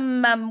 So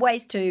some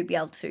ways to be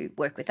able to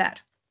work with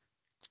that.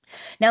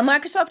 Now,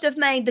 Microsoft have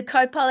made the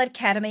Copilot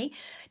Academy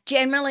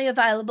generally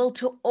available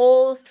to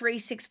all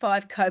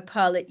 365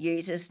 Copilot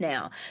users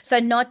now. So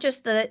not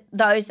just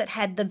those that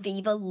had the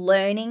Viva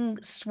Learning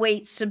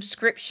Suite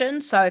subscription.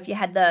 So if you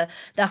had the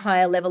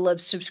higher level of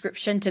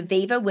subscription to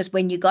Viva was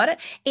when you got it.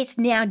 It's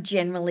now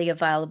generally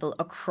available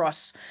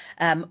across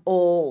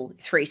all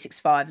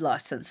 365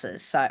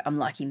 licenses. So I'm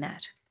liking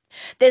that.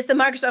 There's the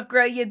Microsoft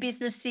Grow Your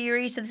Business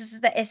series. So this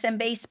is the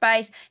SMB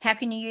space. How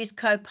can you use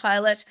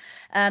Copilot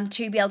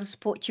to be able to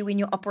support you in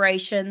your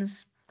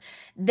operations?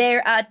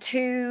 There are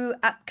 2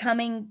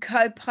 upcoming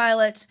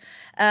Copilot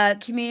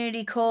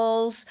community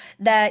calls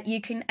that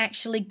you can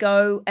actually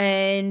go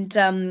and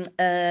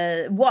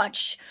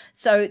watch.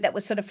 So that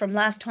was sort of from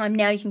last time.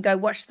 Now you can go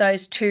watch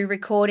those 2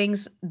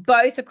 recordings,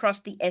 both across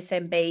the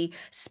SMB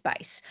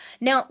space.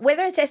 Now,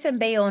 whether it's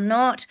SMB or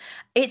not,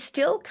 it's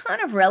still kind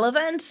of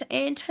relevant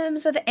in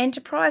terms of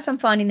enterprise. I'm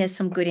finding there's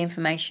some good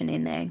information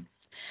in there.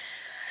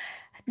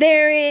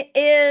 There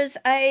is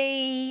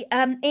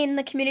in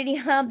the Community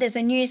Hub, there's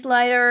a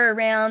newsletter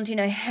around,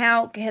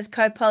 how has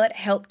Copilot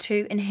helped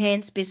to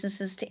enhance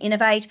businesses to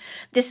innovate.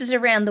 This is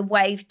around the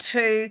Wave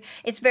 2.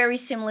 It's very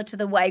similar to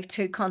the Wave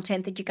 2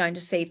 content that you're going to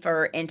see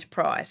for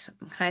enterprise.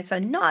 Okay, so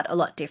not a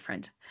lot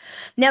different.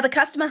 Now, the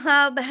Customer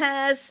Hub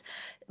has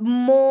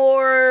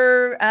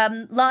more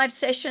live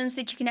sessions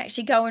that you can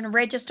actually go and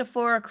register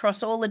for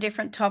across all the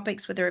different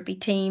topics, whether it be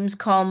Teams,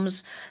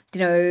 comms,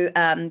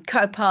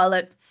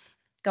 Copilot.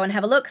 Go and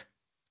have a look.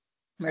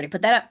 I've already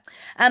put that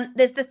up.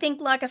 There's the Think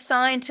Like a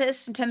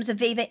Scientist in terms of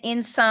Viva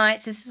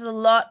Insights. This is a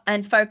lot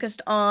and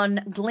focused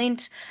on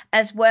Glint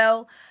as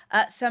well.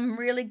 some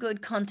really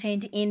good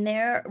content in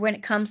there when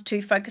it comes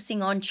to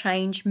focusing on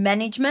change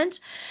management,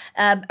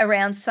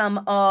 around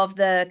some of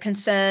the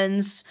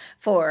concerns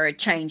for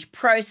change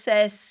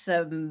process,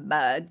 some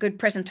good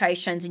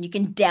presentations, and you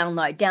can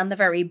download down the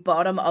very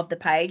bottom of the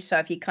page. So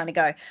if you kind of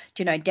go,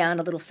 down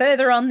a little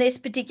further on this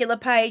particular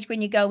page,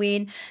 when you go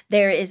in,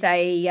 there is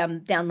a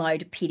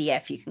download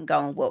PDF. You can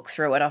go and walk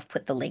through it. I've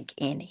put the link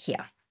in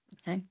here.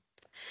 Okay.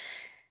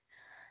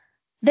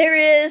 There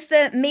is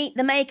the Meet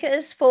the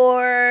Makers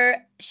for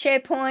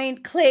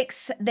SharePoint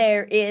clicks.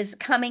 There is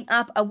coming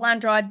up a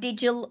OneDrive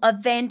digital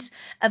event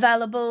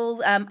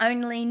available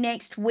only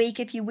next week.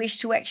 If you wish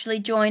to actually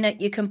join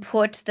it, you can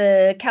put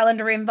the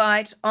calendar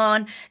invite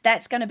on.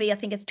 That's going to be, I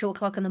think it's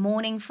 2:00 in the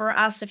morning for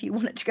us if you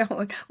wanted to go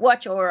and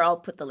watch, or I'll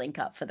put the link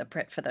up for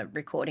the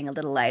recording a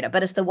little later.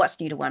 But it's the What's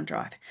New to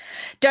OneDrive.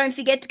 Don't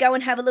forget to go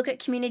and have a look at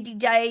Community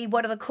Day.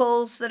 What are the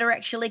calls that are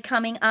actually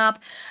coming up?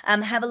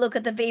 Have a look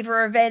at the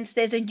Viva events.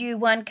 There's a new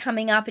one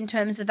coming up in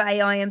terms of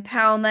AI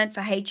empowerment for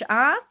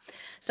HR.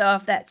 So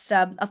if that's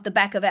off the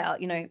back of our,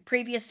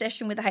 previous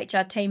session with the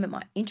HR team, it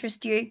might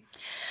interest you.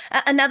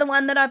 Another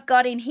one that I've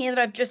got in here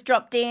that I've just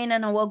dropped in,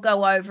 and I will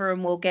go over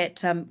and we'll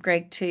get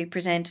Greg to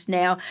present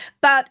now.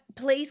 But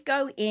please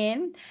go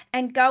in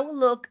and go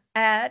look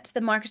at the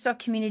Microsoft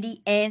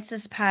Community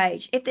Answers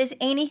page. If there's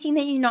anything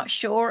that you're not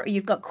sure or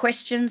you've got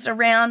questions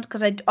around,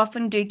 because I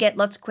often do get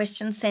lots of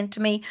questions sent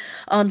to me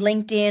on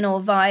LinkedIn or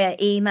via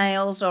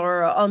emails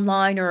or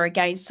online or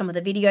against some of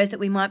the videos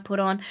that we might put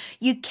on,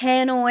 you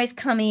can always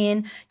come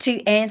in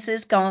to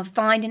Answers, go and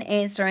find an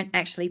answer and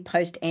actually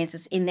post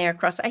answers in there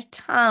across a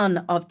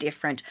ton of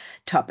different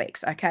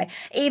topics, okay?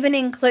 Even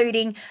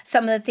including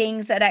some of the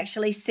things that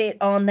actually sit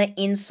on the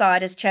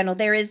Insiders channel.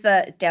 There is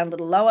the, down a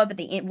little lower, but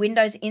the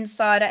Windows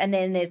Insider, and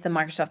then there's the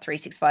Microsoft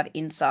 365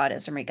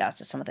 Insiders in regards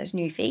to some of those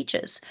new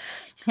features.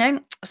 Okay,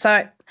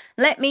 so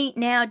let me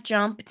now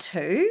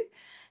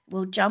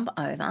we'll jump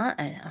over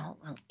and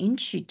I'll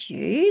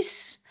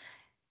introduce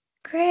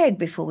Greg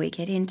before we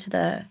get into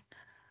the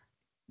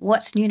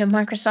What's New to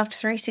Microsoft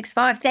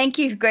 365. Thank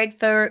you, Greg,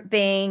 for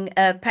being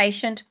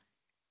patient.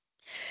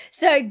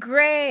 So,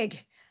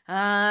 Greg,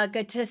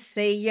 good to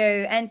see you,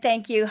 and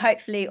thank you.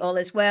 Hopefully all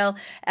is well.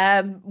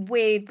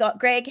 We've got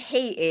Greg.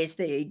 He is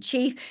the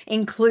Chief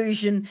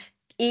Inclusion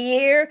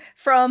Ear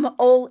from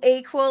All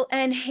Equal,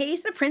 and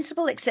he's the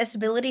Principal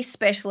Accessibility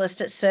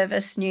Specialist at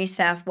Service New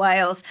South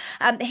Wales.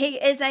 He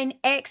is an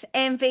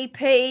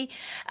ex-MVP.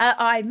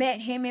 I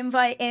met him in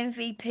my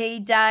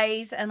MVP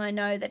days, and I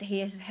know that he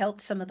has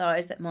helped some of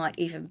those that might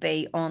even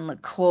be on the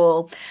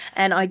call.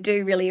 And I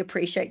do really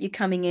appreciate you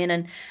coming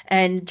in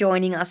and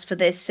joining us for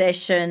this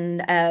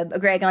session.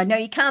 Greg, I know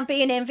you can't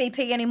be an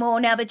MVP anymore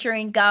now that you're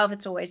in Gov.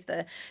 It's always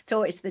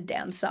the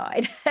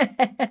downside.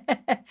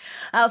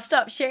 I'll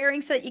stop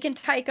sharing so that you can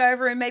take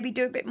over and maybe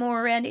do a bit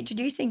more around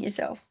introducing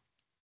yourself.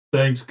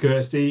 Thanks,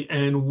 Kirsty,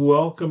 and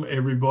welcome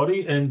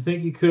everybody. And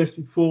thank you,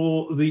 Kirsty,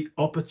 for the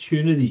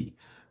opportunity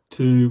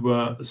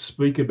to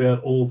speak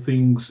about all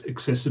things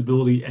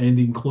accessibility and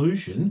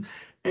inclusion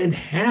and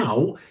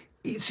how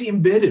it's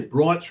embedded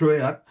right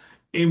throughout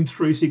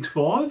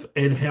M365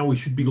 and how we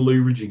should be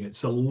leveraging it.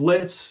 So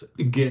let's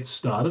get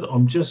started.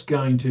 I'm just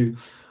going to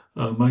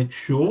make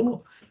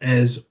sure,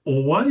 as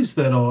always,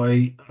 that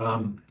I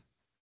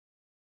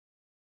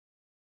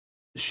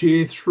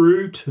share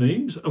through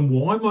Teams. And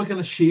why am I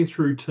going to share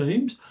through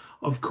Teams?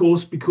 Of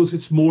course, because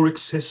it's more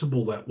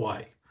accessible that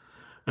way.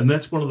 And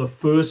that's one of the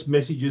first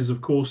messages, of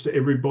course, to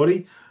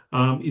everybody,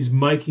 is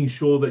making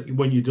sure that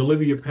when you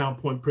deliver your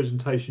PowerPoint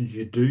presentations,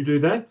 you do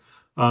that,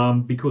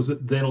 because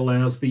it then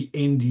allows the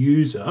end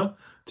user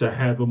to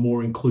have a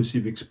more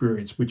inclusive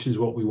experience, which is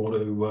what we want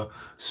to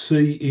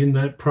see in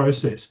that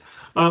process.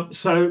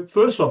 So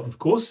first off, of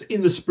course,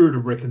 in the spirit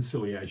of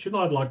reconciliation,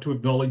 I'd like to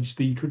acknowledge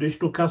the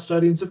traditional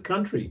custodians of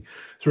country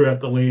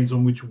throughout the lands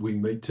on which we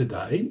meet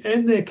today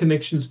and their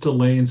connections to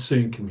land,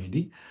 sea and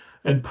community,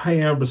 and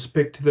pay our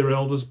respect to their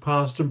elders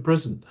past and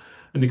present,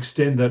 and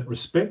extend that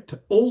respect to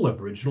all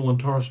Aboriginal and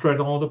Torres Strait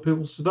Islander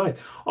peoples today.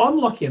 I'm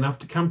lucky enough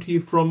to come to you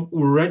from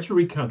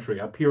Wiradjuri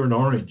country up here in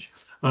Orange,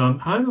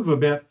 home of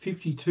about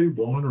 52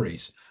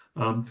 wineries.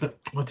 But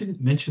I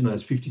didn't mention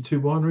those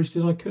 52 wineries,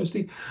 did I,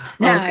 Kirsty?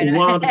 No.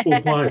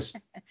 Wonderful place.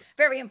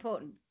 Very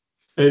important.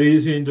 It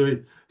is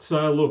indeed.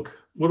 So look,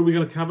 what are we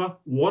going to cover?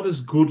 What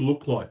does good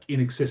look like in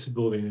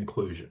accessibility and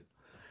inclusion?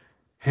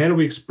 How do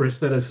we express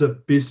that as a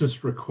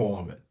business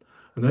requirement?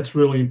 And that's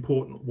really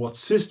important. What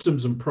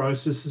systems and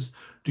processes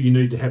do you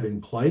need to have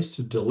in place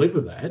to deliver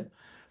that?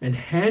 And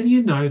how do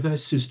you know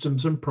those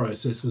systems and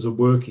processes are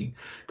working?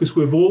 Because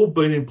we've all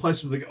been in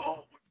places where they go,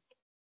 oh,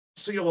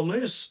 see on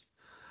this,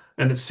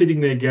 and it's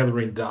sitting there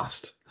gathering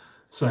dust.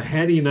 So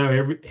how do you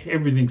know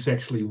everything's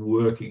actually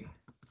working?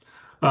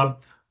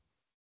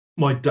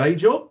 My day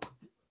job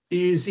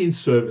is in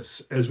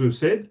service, as we've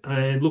said.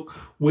 And look,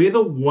 we're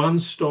the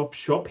one-stop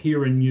shop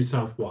here in New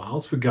South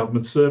Wales for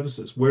government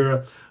services.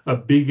 We're a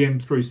big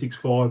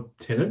M365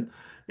 tenant,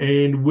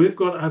 And we've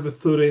got over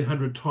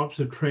 1,300 types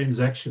of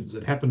transactions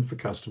that happen for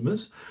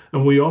customers.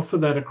 And we offer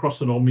that across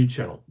an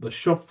omni-channel, the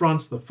shop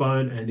fronts, the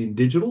phone, and in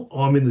digital.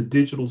 I'm in the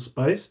digital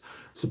space,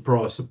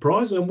 surprise,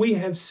 surprise. And we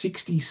have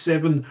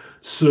 67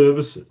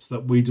 services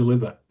that we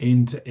deliver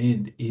end to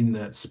end in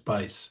that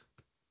space.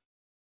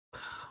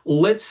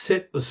 Let's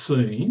set the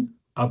scene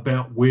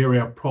about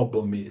where our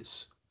problem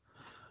is.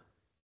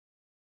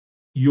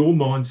 Your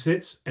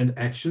mindsets and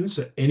actions,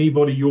 so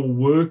anybody you're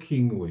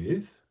working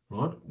with,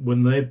 right,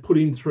 when they put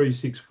in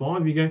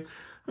 365, you go,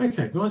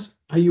 okay, guys,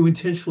 are you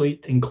intentionally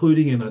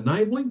including and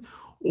enabling,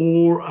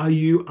 or are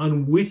you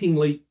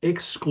unwittingly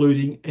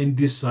excluding and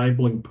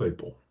disabling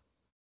people?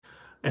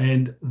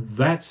 And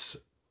that's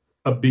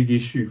a big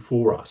issue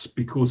for us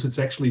because it's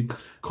actually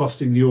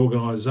costing the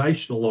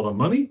organisation a lot of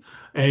money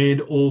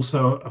and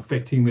also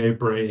affecting their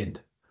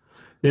brand.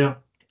 Now,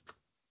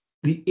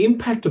 the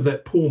impact of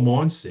that poor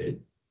mindset,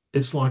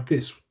 it's like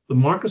this. The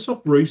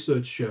Microsoft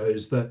research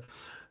shows that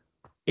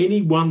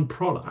any one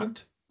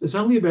product, there's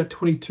only about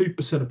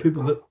 22% of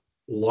people that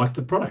like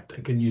the product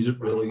and can use it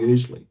really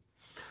easily.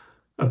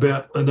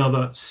 About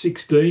another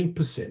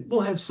 16%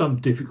 will have some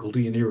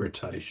difficulty and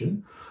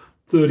irritation.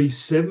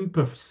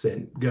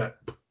 37%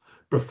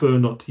 prefer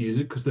not to use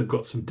it because they've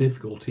got some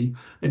difficulty,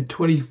 and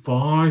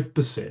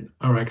 25%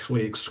 are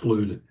actually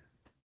excluded.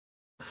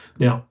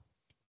 Now,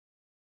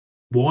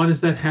 why does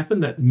that happen,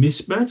 that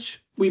mismatch?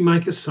 We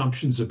make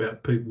assumptions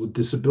about people with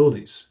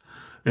disabilities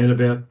and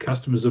about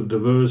customers of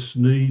diverse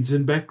needs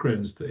and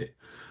backgrounds there.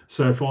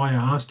 So if I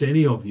asked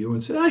any of you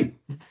and said, hey,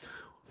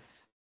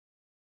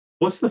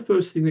 what's the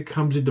first thing that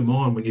comes into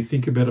mind when you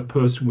think about a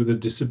person with a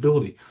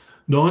disability?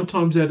 9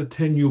 times out of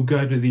 10, you'll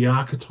go to the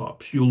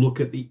archetypes. You'll look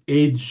at the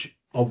edge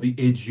of the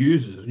edge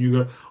users and you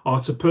go, oh,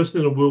 it's a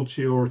person in a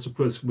wheelchair or it's a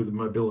person with a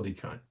mobility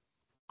cane.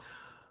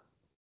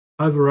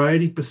 Over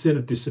 80%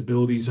 of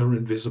disabilities are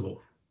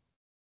invisible.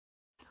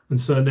 And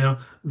so now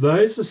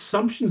those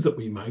assumptions that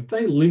we make,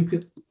 they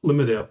limit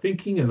our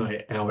thinking and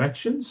our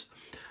actions.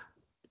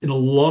 In a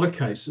lot of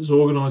cases,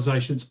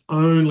 organisations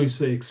only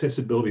see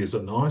accessibility as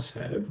a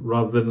nice-have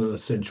rather than an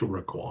essential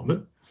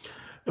requirement.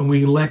 And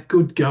we lack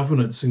good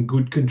governance and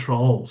good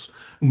controls.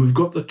 And we've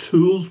got the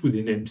tools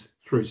within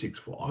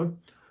M365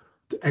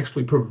 to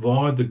actually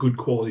provide the good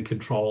quality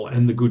control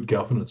and the good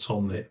governance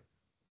on there.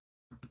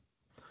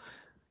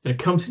 And it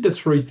comes into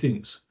 3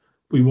 things.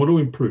 We want to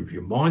improve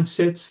your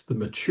mindsets, the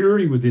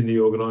maturity within the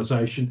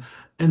organisation,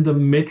 and the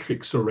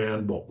metrics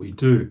around what we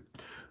do.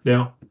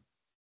 Now,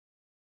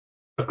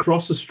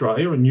 across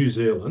Australia and New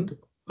Zealand,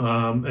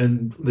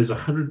 and there's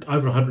over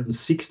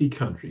 160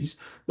 countries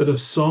that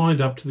have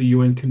signed up to the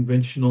UN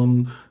Convention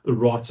on the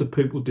Rights of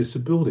People with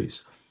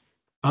Disabilities.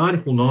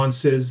 Article 9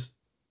 says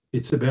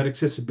it's about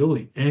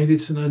accessibility and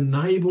it's an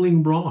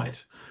enabling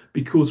right,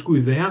 because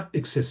without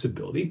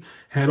accessibility,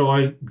 how do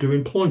I do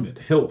employment,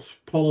 health,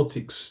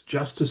 politics,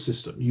 justice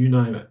system, you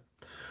name it.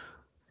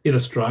 In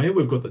Australia,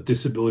 we've got the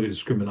Disability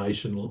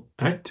Discrimination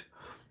Act,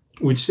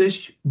 which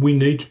says we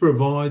need to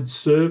provide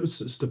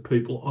services to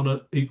people on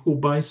an equal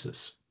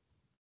basis.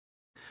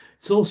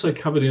 It's also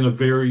covered in a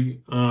very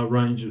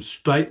range of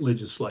state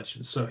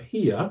legislation. So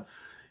here,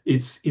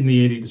 it's in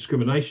the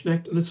Anti-Discrimination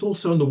Act and it's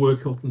also in the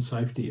Work Health and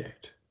Safety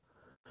Act.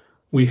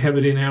 We have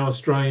it in our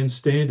Australian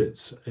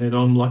standards, and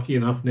I'm lucky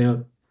enough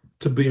now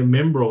to be a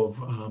member of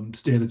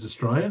Standards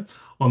Australia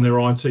on their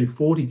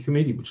IT40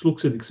 committee, which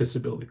looks at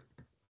accessibility.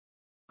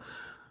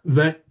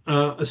 That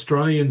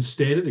Australian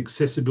standard,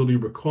 accessibility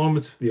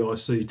requirements for the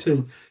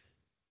ICT,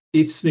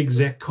 it's an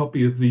exact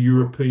copy of the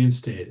European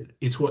standard.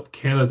 It's what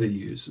Canada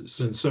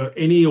uses. And so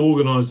any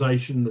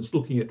organisation that's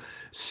looking at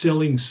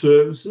selling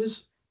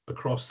services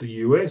across the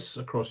US,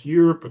 across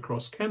Europe,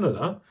 across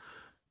Canada,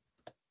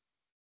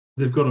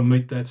 they've got to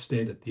meet that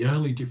standard. The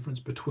only difference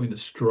between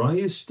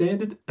Australia's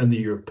standard and the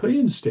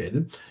European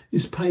standard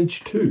is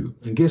page 2.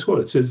 And guess what?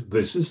 It says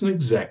this is an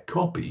exact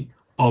copy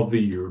of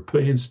the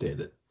European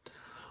standard.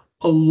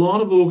 A lot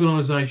of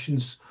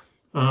organisations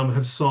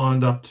have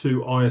signed up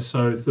to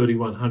ISO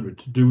 3100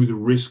 to do with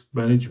risk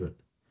management.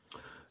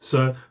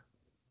 So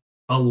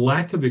a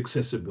lack of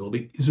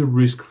accessibility is a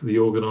risk for the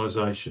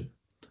organisation.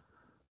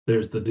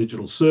 There's the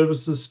digital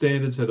services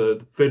standards at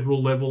a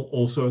federal level,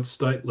 also at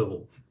state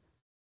level.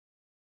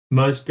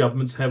 Most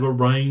governments have a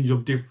range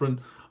of different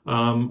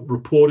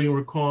reporting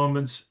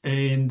requirements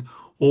and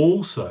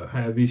also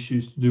have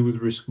issues to do with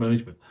risk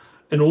management.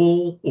 And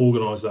all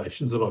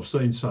organisations that I've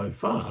seen so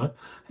far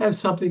have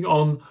something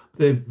on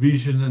their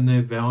vision and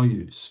their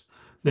values.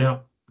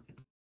 Now,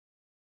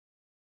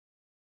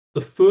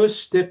 the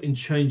first step in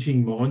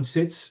changing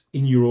mindsets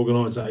in your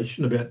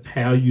organisation about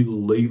how you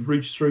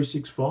leverage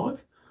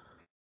 365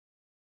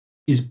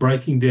 is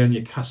breaking down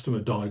your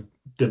customer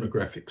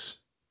demographics.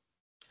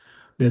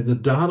 Now, the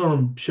data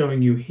I'm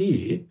showing you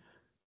here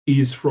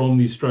is from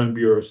the Australian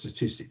Bureau of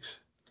Statistics.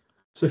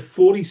 So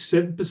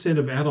 47%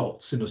 of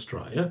adults in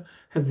Australia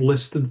have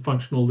less than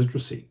functional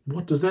literacy.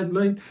 What does that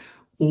mean?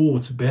 Oh,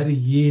 it's about a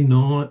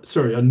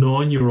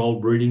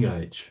 9-year-old reading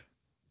age.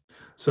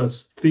 So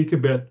think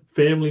about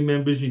family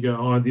members. You go,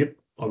 oh, yep,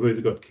 I've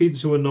either got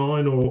kids who are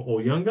 9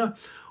 or younger,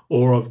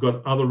 or I've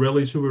got other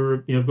relatives who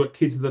are, I've got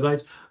kids of that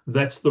age.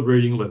 That's the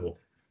reading level.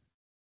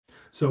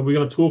 So we're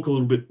going to talk a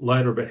little bit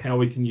later about how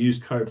we can use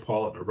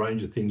Copilot and a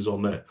range of things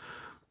on that.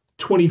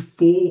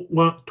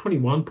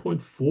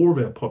 21.4 of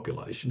our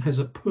population has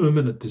a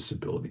permanent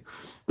disability.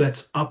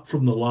 That's up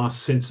from the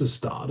last census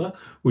data,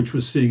 which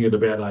was sitting at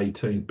about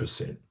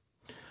 18%.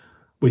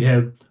 We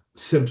have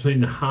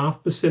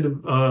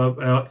 17.5% of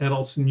our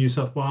adults in New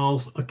South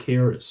Wales are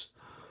carers.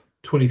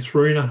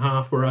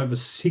 23.5 are over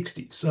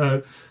 60.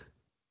 So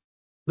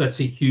that's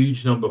a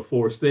huge number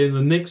for us there.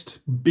 The next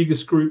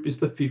biggest group is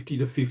the 50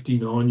 to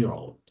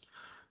 59-year-old.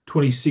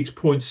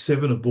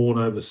 26.7 are born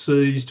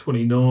overseas.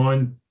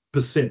 29%,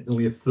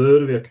 nearly a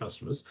third of our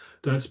customers,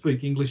 don't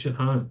speak English at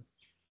home.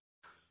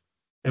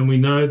 And we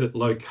know that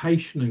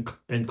location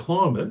and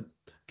climate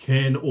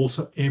can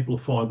also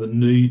amplify the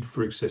need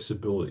for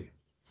accessibility.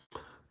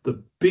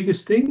 The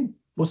biggest thing,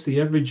 what's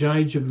the average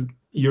age of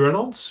your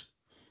adults?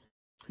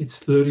 It's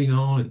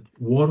 39.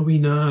 What do we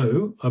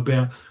know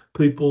about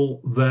people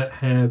that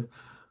have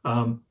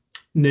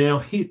now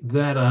hit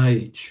that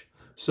age?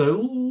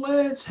 So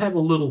let's have a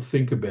little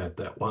think about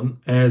that one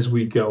as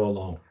we go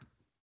along.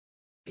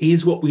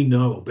 Here's what we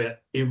know about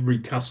every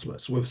customer.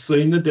 So we've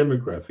seen the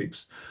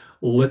demographics.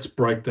 Let's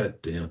break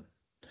that down.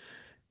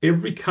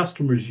 Every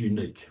customer is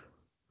unique.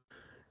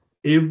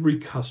 Every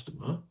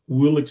customer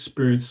will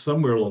experience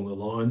somewhere along the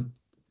line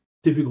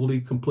difficulty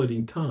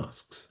completing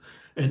tasks.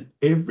 And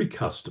every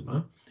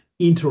customer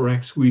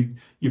interacts with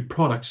your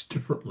products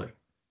differently.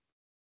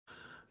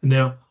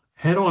 Now,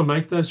 how do I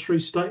make those three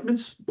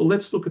statements? Well,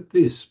 let's look at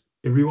this.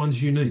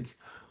 Everyone's unique.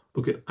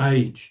 Look at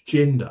age,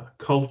 gender,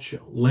 culture,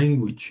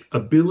 language,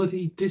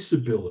 ability,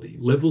 disability,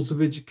 levels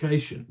of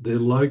education, their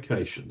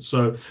location.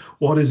 So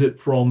what is it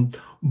from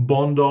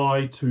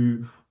Bondi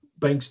to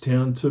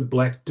Bankstown to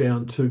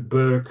Blackdown to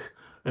Burke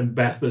and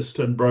Bathurst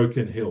and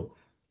Broken Hill?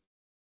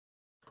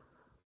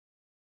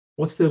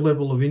 What's their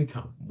level of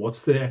income?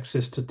 What's their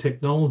access to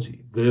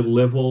technology? Their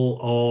level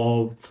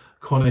of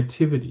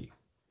connectivity?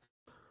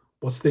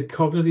 What's their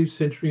cognitive,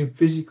 sensory, and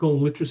physical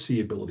literacy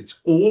abilities?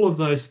 All of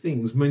those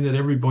things mean that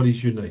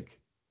everybody's unique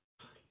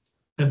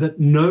and that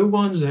no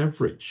one's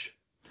average.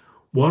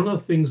 One of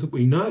the things that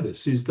we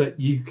notice is that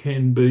you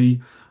can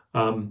be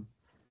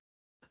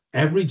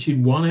average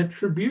in one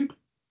attribute,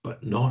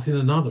 but not in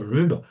another.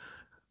 Remember,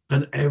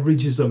 an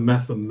average is a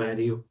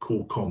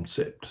mathematical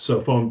concept. So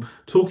if I'm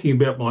talking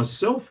about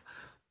myself,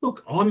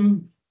 look,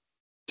 I'm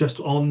just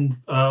on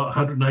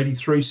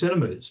 183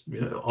 centimetres.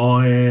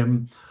 I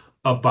am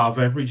above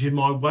average in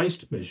my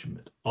waist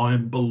measurement. I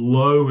am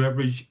below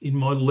average in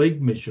my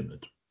leg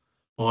measurement.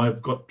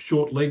 I've got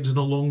short legs and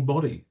a long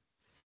body.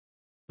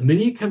 And then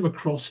you come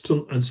across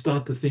to and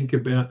start to think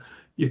about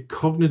your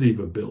cognitive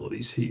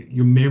abilities here,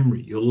 your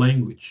memory, your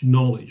language,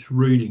 knowledge,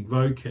 reading,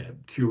 vocab,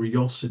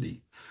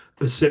 curiosity,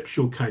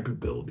 perceptual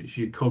capabilities,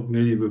 your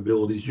cognitive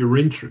abilities, your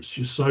interests,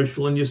 your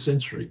social and your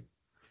sensory.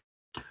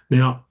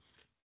 Now,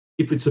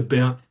 if it's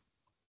about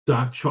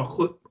dark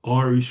chocolate,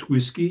 Irish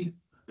whiskey,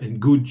 and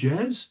good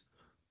jazz,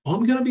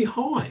 I'm going to be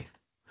high.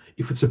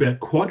 If it's about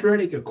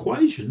quadratic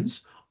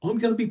equations, I'm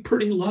going to be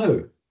pretty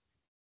low.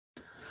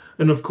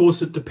 And of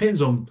course, it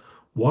depends on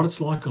what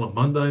it's like on a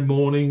Monday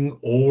morning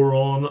or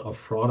on a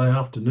Friday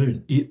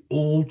afternoon. It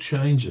all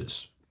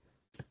changes.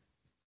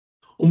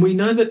 And we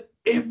know that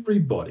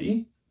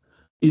everybody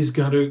is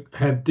going to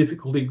have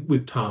difficulty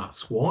with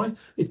tasks. Why?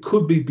 It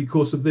could be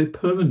because of their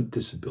permanent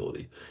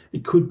disability.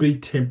 It could be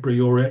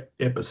temporary or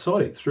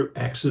episodic through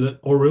accident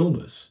or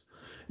illness.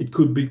 It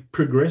could be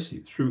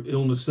progressive through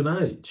illness and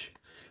age.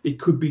 It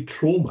could be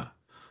trauma,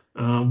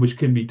 which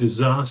can be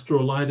disaster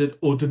related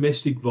or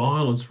domestic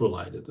violence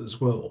related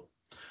as well.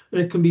 And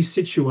it can be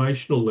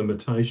situational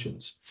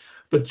limitations.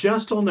 But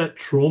just on that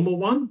trauma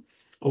one,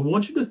 I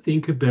want you to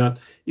think about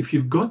if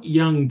you've got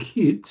young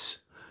kids,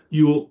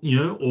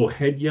 or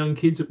had young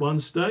kids at one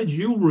stage,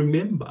 you'll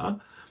remember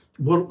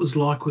what it was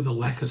like with a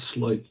lack of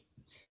sleep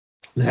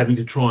and having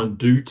to try and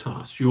do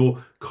tasks.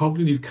 Your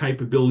cognitive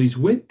capabilities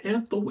went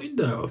out the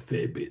window a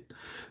fair bit.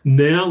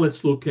 Now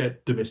let's look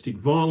at domestic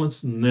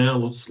violence. Now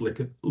let's look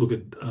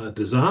at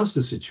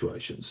disaster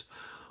situations.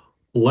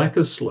 Lack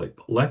of sleep,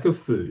 lack of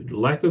food,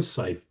 lack of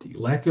safety,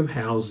 lack of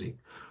housing,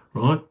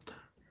 right?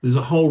 There's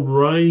a whole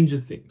range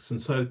of things.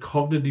 And so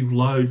cognitive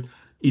load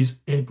is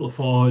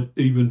amplified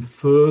even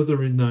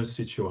further in those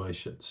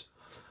situations.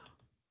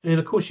 And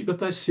of course, you've got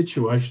those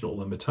situational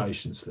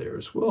limitations there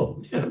as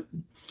well. Yeah,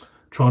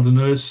 trying to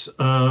nurse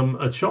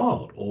a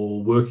child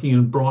or working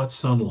in bright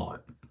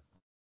sunlight.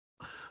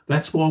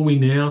 That's why we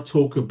now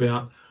talk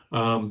about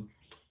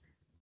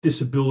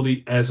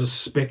disability as a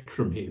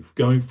spectrum here,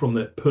 going from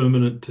that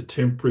permanent to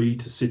temporary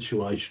to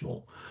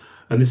situational.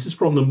 And this is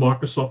from the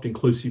Microsoft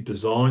Inclusive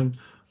Design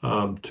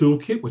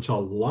Toolkit, which I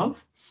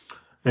love.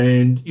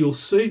 And you'll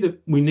see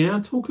that we now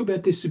talk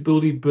about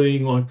disability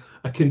being like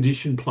a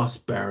condition plus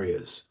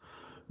barriers.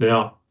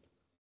 Now,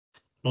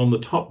 on the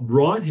top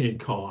right-hand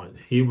column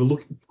here, we're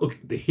looking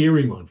at the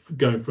hearing one,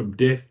 going from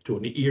deaf to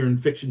an ear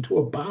infection to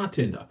a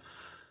bartender.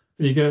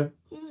 And you go,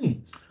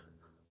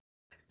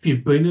 If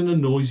you've been in a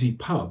noisy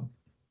pub,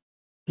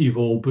 you've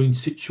all been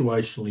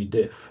situationally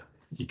deaf.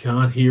 You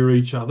can't hear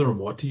each other, and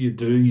what do?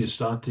 You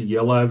start to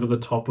yell over the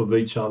top of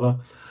each other,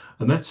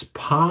 and that's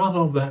part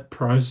of that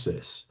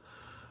process.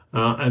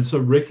 And so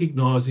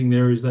recognizing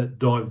there is that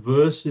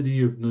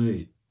diversity of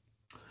need.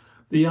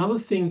 The other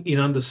thing in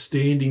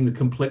understanding the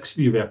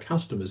complexity of our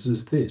customers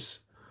is this.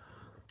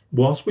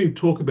 Whilst we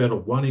talk about a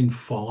 1 in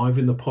 5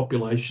 in the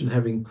population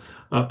having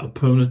a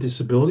permanent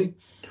disability,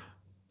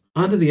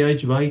 under the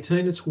age of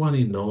 18, it's 1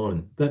 in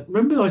 9.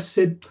 Remember I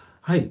said,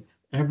 hey,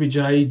 average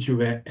age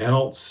of our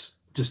adults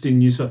just in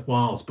New South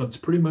Wales, but it's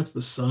pretty much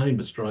the same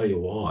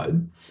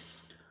Australia-wide.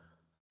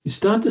 You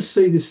start to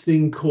see this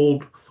thing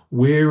called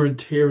wear and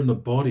tear in the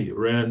body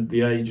around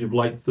the age of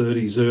late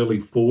 30s, early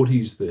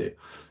 40s there.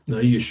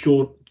 Your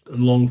short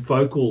and long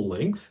focal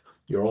length,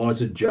 your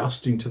eyes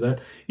adjusting to that,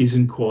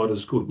 isn't quite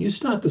as good. You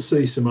start to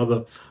see some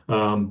other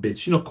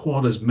bits. You're not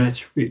quite as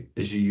match fit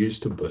as you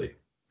used to be.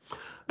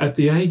 At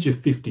the age of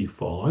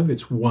 55,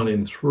 it's 1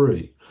 in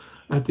 3.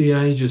 At the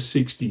age of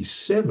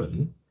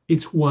 67,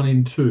 it's 1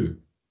 in 2.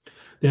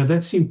 Now,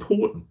 that's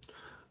important.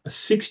 A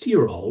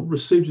 60-year-old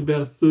receives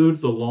about a third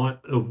of the light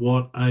of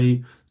what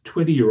a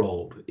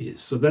 20-year-old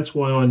is. So that's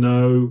why I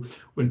know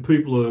when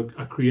people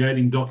are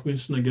creating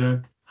documents and they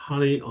go,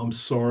 honey, I'm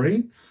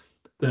sorry,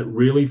 that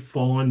really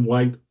fine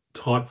weight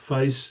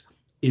typeface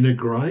in a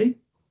grey,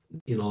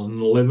 an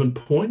 11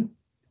 point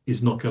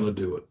is not going to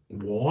do it.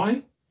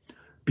 Why?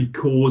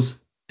 Because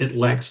it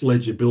lacks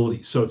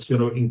legibility. So it's going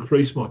to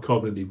increase my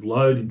cognitive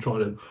load in trying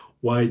to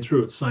wade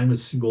through it, same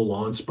as single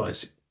line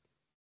spacing.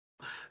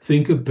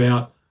 Think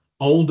about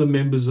older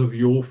members of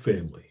your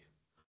family.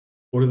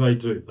 What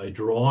do? They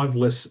drive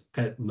less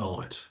at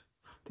night.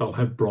 They'll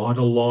have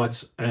brighter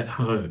lights at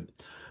home.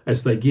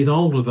 As they get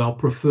older, they'll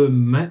prefer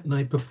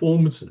matinee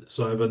performances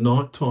over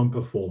nighttime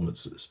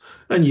performances.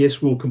 And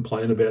yes, we'll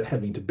complain about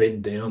having to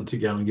bend down to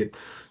go and get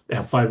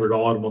our favourite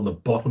item on the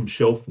bottom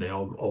shelf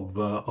now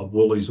of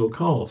Woolies or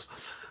Coles.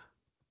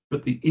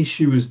 But the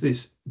issue is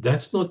this,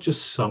 that's not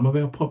just some of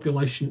our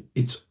population,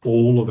 it's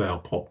all of our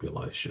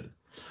population.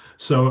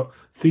 So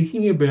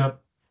thinking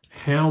about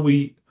how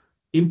we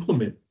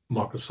implement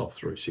Microsoft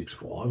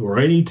 365 or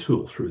any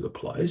tool through the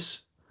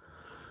place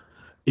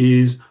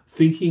is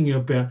thinking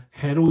about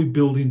how do we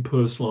build in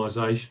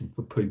personalization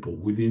for people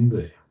within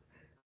there.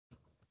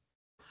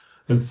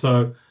 And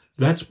so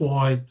that's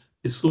why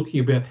it's looking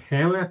about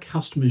how our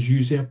customers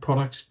use our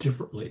products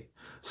differently.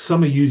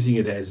 Some are using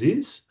it as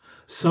is,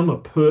 some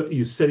are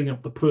you're setting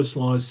up the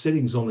personalized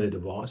settings on their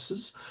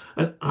devices,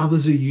 and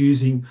others are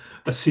using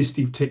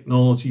assistive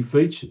technology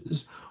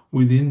features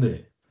within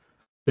there.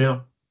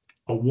 Now,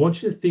 I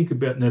want you to think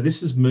about, now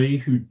this is me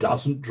who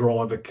doesn't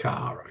drive a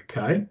car,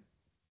 okay?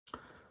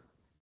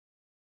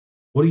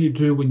 What do you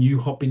do when you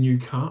hop in your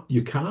car?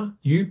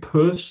 You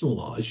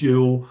personalize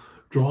your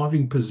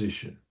driving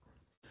position,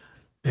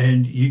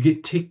 and you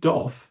get ticked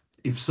off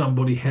if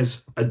somebody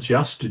has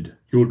adjusted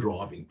your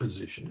driving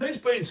position. Who's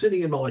been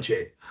sitting in my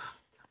chair?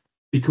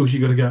 Because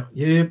you've got to go,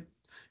 yeah,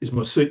 is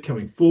my seat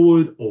coming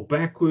forward or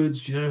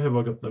backwards? Have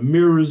I got the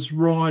mirrors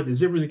right?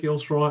 Is everything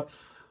else right?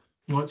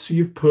 Right, so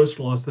you've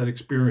personalized that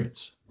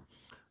experience.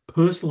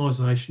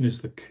 Personalization is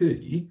the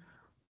key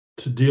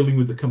to dealing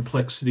with the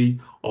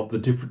complexity of the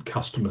different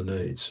customer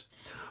needs.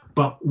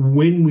 But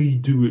when we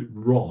do it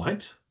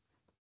right,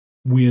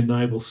 we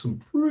enable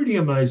some pretty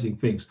amazing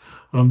things.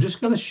 And I'm just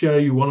going to show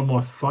you one of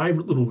my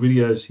favorite little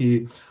videos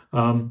here.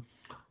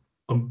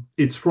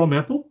 It's from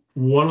Apple.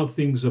 One of the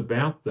things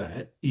about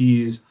that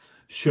is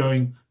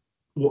showing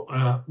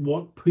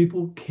what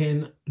people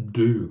can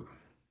do.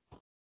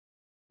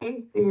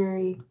 Hey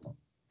Siri,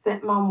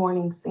 set my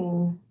morning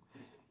scene.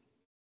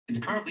 It's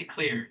currently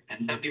clear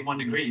and 71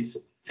 degrees.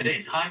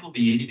 Today's high will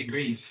be 80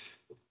 degrees.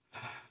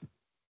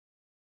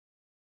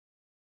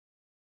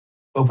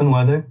 Open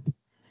weather,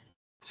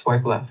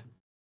 swipe left.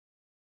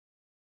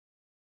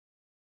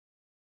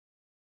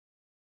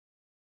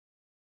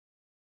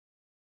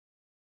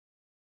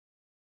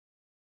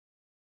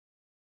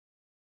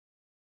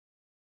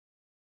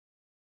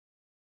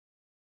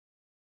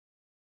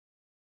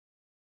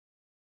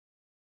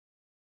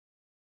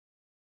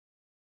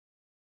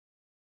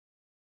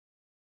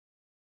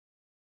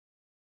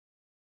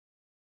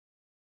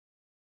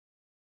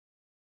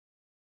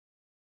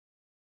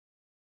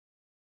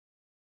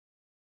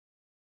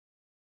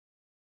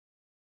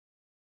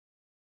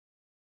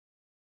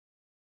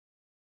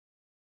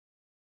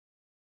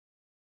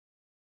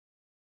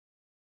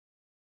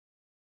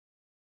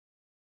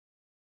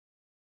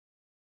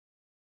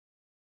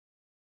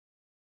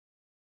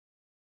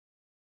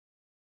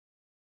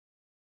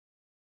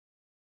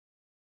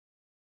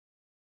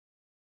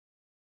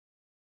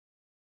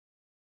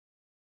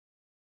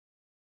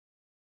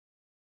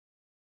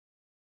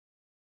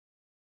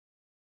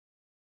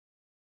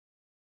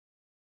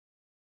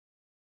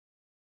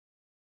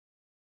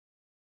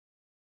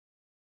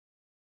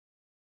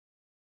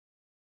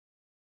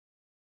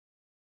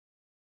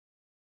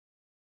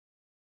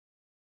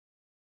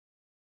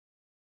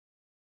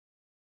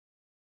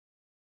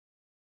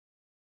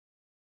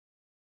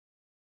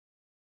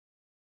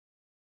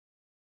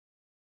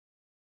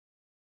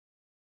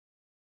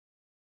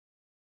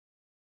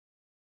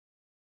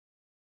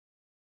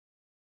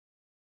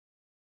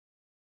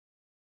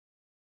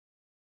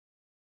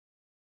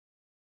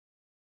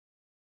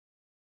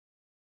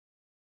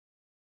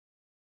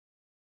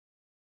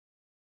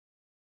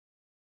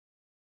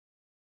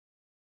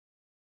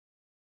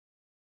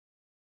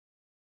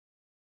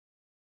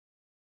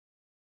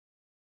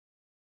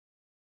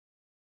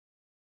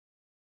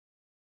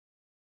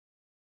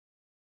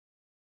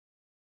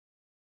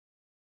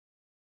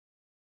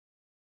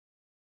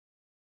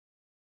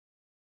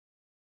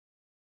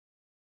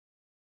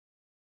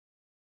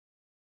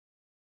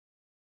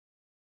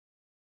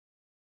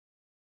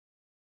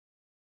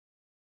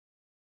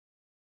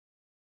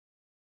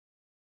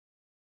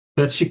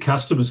 That's your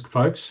customers,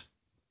 folks.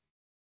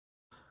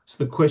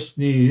 So the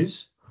question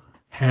is,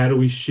 how do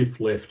we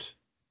shift left?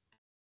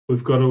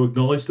 We've got to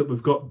acknowledge that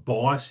we've got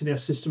bias in our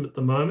system at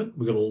the moment.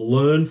 We've got to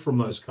learn from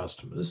those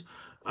customers,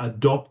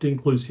 adopt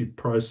inclusive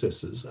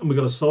processes, and we've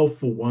got to solve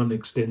for one,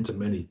 extend to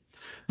many.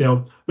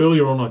 Now,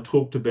 earlier on, I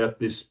talked about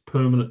this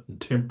permanent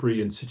and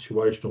temporary and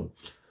situational.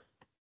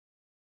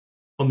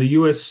 On the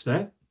US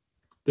stat,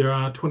 there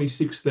are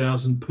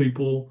 26,000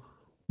 people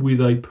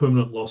with a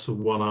permanent loss of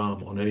one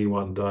arm on any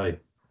one day.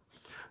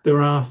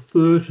 There are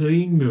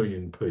 13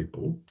 million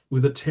people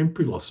with a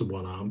temporary loss of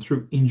one arm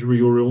through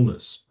injury or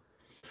illness.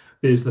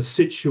 There's the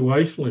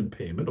situational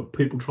impairment of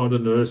people trying to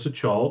nurse a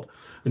child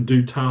and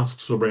do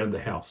tasks around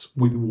the house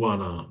with one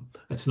arm.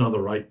 That's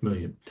another 8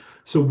 million.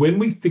 So when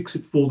we fix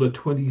it for the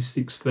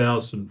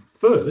 26,000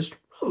 first,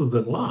 rather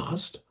than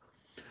last,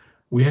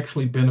 we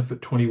actually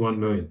benefit 21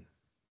 million.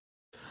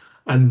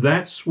 And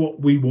that's what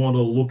we want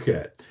to look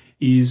at,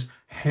 is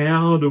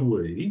how do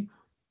we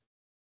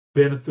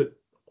benefit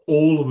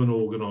all of an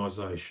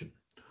organisation,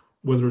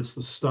 whether it's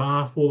the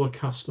staff or the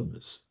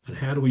customers, and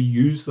how do we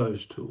use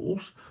those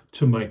tools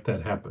to make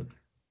that happen?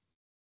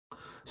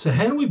 So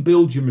how do we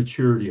build your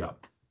maturity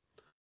up?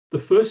 The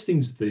first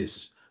thing's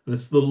this, and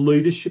it's the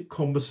leadership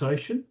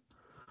conversation,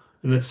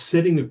 and it's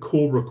setting a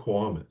core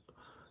requirement.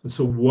 And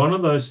so one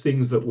of those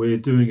things that we're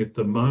doing at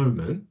the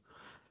moment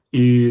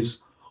is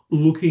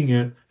looking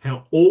at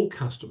how all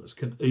customers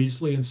can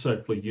easily and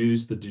safely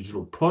use the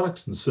digital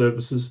products and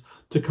services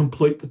to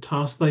complete the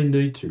tasks they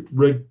need to,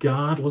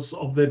 regardless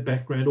of their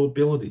background or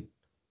ability.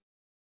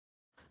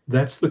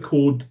 That's the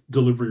core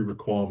delivery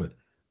requirement.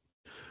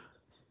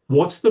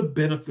 What's the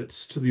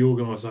benefits to the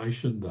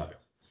organisation, though?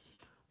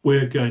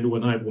 We're going to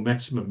enable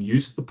maximum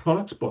use of the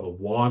products by the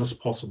widest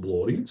possible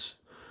audience.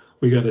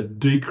 We're going to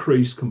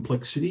decrease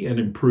complexity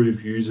and improve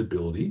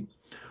usability.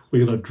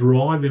 We're going to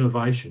drive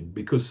innovation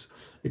because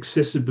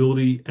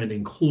accessibility and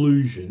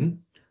inclusion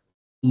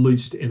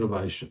leads to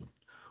innovation.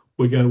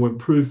 We're going to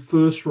improve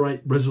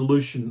first-time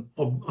resolution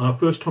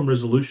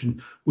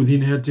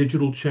within our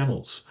digital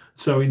channels.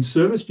 So in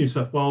Service New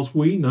South Wales,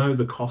 we know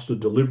the cost of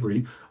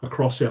delivery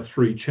across our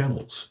 3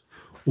 channels.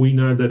 We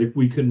know that if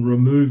we can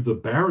remove the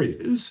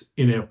barriers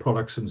in our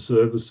products and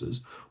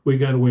services, we're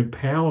going to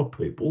empower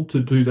people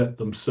to do that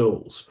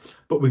themselves,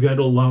 but we're going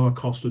to lower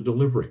cost of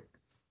delivery.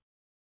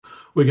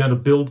 We're going to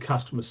build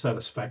customer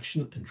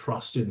satisfaction and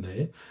trust in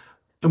there.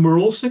 And we're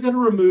also going to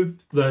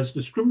remove those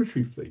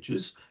discriminatory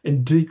features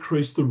and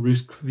decrease the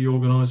risk for the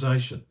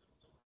organisation.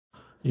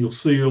 You'll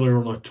see earlier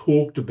on I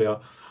talked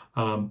about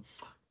the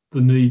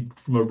need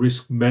from a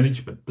risk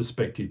management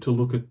perspective to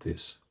look at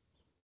this.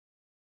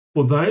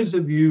 For those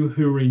of you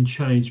who are in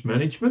change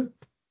management,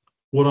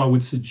 what I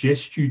would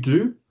suggest you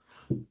do,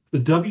 the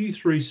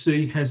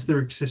W3C has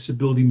their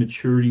accessibility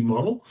maturity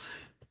model.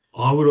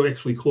 I would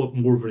actually call it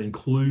more of an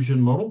inclusion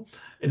model.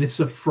 And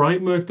it's a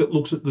framework that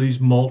looks at these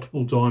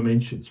multiple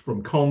dimensions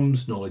from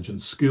comms, knowledge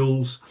and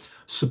skills,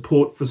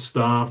 support for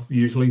staff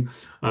usually,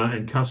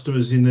 and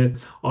customers in there,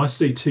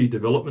 ICT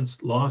developments,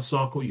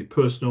 lifecycle, your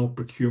personnel,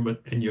 procurement,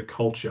 and your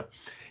culture.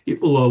 It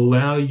will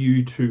allow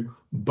you to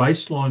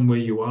baseline where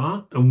you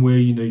are and where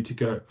you need to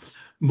go.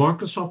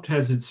 Microsoft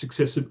has its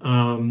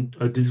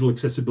a digital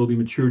accessibility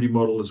maturity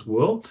model as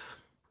well.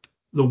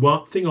 The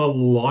one thing I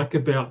like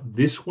about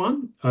this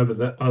one over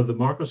the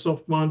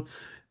Microsoft one,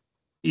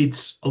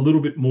 it's a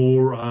little bit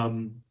more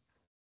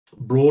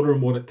broader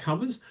in what it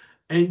covers,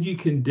 and you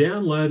can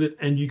download it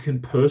and you can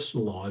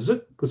personalize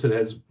it because it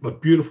has a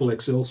beautiful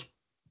Excel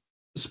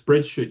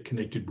spreadsheet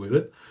connected with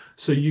it.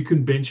 So you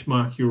can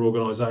benchmark your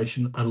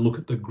organisation and look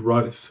at the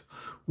growth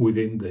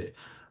within there.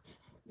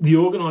 The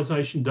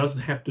organisation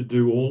doesn't have to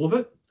do all of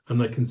it, and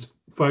they can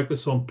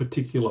focus on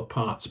particular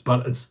parts,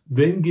 but it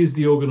then gives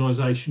the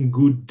organisation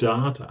good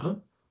data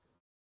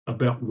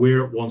about where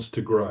it wants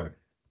to grow.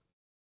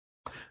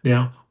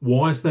 Now,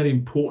 why is that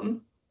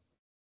important?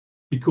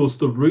 Because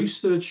the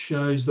research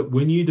shows that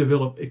when you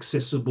develop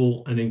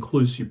accessible and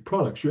inclusive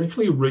products, you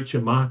actually reach a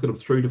market of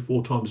 3 to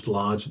 4 times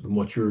larger than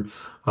what you're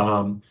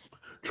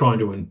trying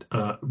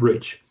to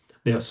reach.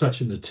 Now,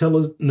 Satya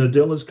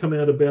Nadella's come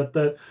out about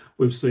that.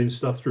 We've seen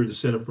stuff through the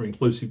Centre for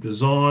Inclusive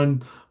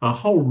Design, a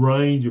whole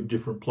range of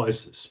different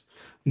places.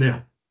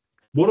 Now,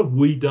 what have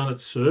we done at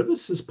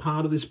Service as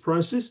part of this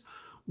process?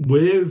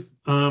 We've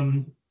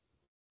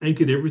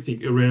anchored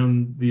everything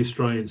around the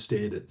Australian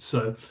standard.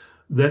 So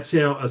that's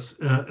our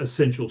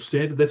essential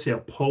standard. That's our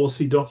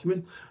policy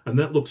document, and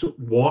that looks at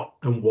what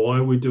and why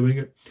we're doing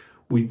it.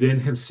 We then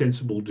have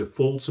sensible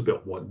defaults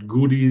about what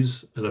good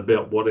is and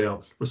about what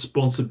our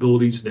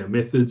responsibilities and our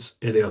methods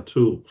and our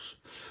tools.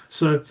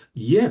 So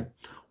yeah,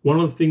 one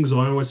of the things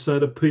I always say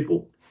to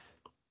people,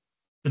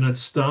 and it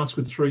starts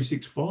with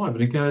 365,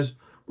 and it goes,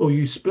 well,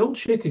 you spell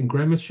check and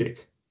grammar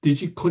check.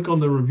 Did you click on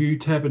the review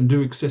tab and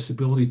do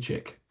accessibility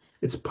check?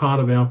 It's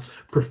part of our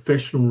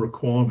professional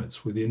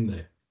requirements within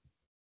there.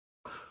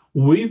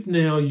 We've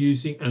now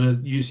using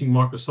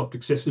Microsoft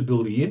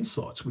Accessibility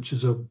Insights, which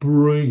is a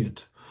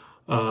brilliant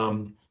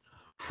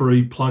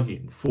free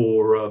plugin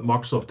for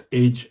Microsoft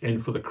Edge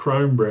and for the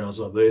Chrome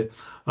browser there.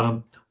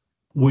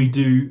 we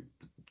do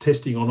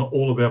testing on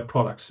all of our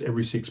products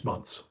every 6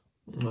 months.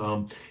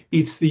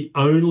 It's the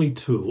only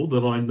tool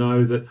that I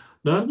know that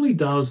not only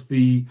does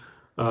the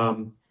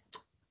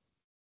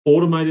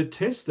automated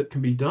tests that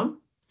can be done,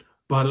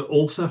 but it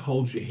also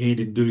holds your hand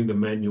in doing the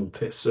manual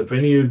tests. So if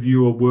any of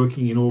you are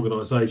working in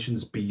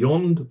organisations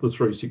beyond the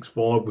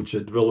 365, which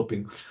are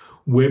developing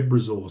web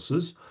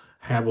resources,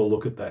 have a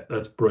look at that.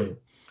 That's brilliant.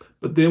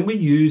 But then we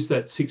use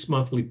that 6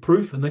 monthly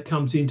proof, and that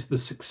comes into the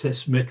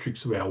success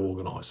metrics of our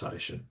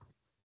organisation.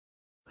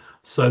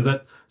 So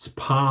that's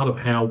part of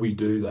how we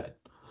do that.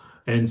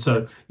 And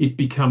so it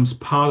becomes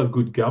part of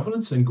good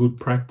governance and good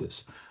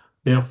practice.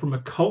 Now, from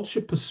a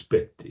culture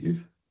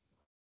perspective,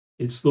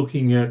 it's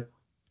looking at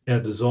our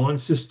design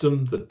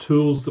system, the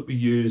tools that we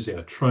use,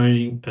 our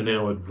training, and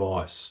our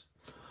advice.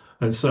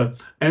 And so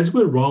as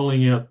we're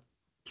rolling out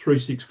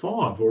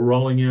 365 or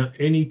rolling out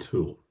any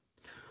tool,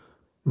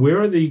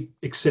 where are the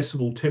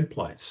accessible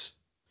templates?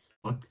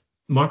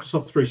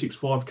 Microsoft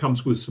 365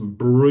 comes with some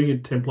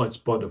brilliant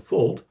templates by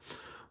default,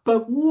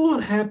 but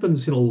what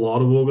happens in a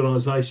lot of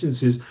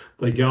organizations is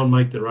they go and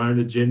make their own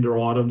agenda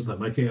items, they're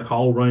making a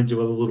whole range of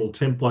other little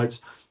templates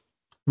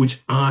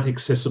which aren't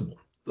accessible.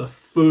 The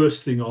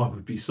first thing I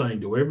would be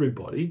saying to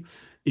everybody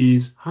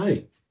is,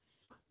 hey,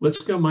 let's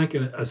go make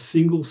a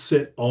single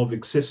set of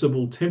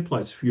accessible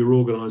templates for your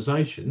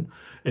organization.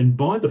 And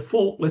by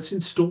default, let's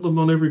install them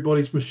on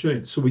everybody's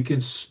machine so we can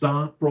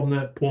start from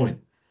that point.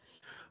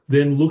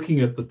 Then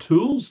looking at the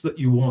tools that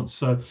you want.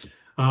 So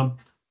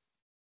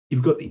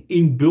you've got the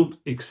inbuilt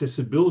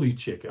accessibility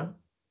checker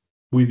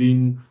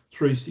within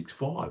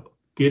 365,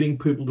 getting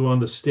people to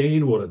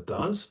understand what it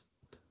does,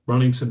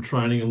 running some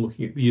training and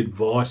looking at the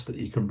advice that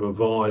you can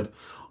provide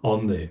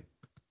on there.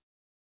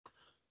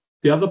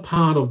 The other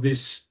part of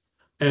this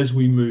as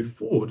we move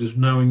forward is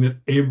knowing that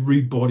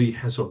everybody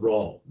has a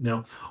role.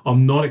 Now,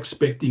 I'm not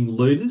expecting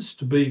leaders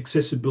to be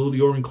accessibility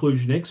or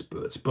inclusion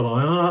experts, but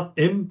I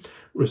am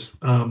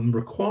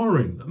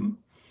requiring them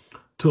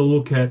to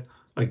look at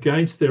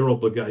against their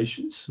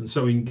obligations. And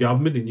so in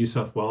government in New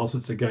South Wales,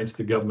 it's against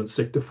the Government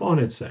Sector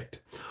Finance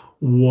Act.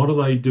 What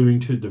are they doing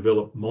to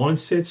develop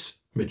mindsets,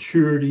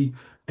 maturity,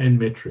 and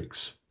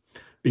metrics?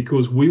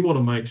 Because we want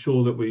to make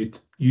sure that we're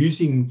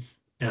using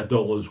our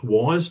dollars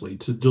wisely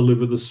to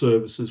deliver the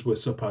services we're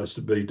supposed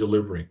to be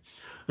delivering.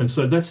 And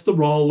so that's the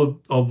role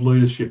of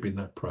leadership in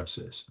that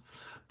process.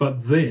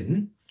 But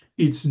then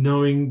it's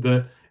knowing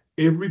that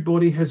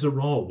everybody has a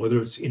role,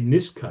 whether it's in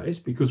this case,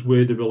 because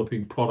we're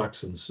developing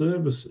products and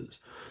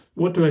services.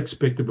 What do I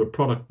expect of a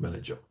product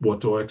manager?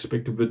 What do I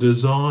expect of a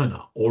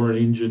designer or an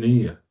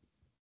engineer?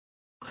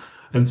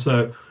 And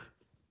so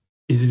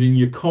is it in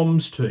your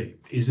comms team?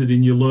 Is it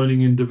in your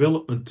learning and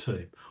development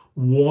team?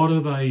 What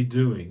are they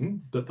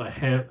doing that they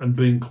have, and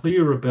being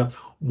clear about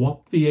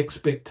what the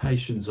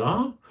expectations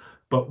are,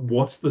 but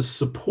what's the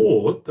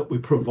support that we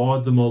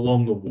provide them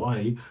along the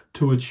way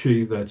to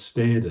achieve that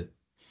standard?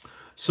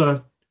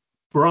 So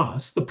for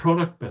us, the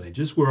product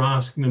managers, we're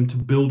asking them to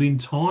build in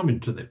time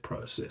into their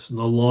process and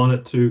align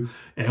it to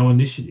our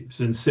initiatives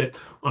and set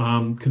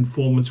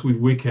conformance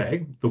with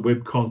WCAG, the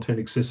Web Content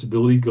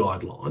Accessibility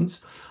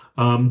Guidelines,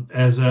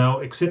 as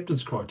our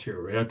acceptance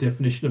criteria, our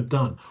definition of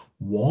done.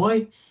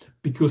 Why?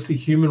 Because the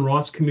Human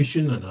Rights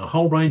Commission and a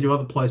whole range of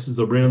other places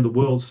around the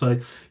world say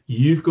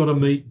you've got to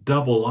meet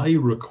AA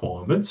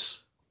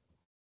requirements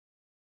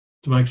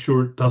to make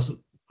sure it doesn't,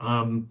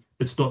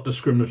 it's not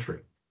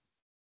discriminatory.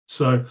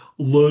 So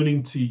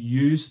learning to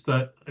use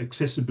that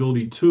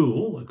accessibility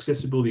tool,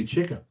 accessibility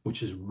checker,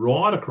 which is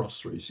right across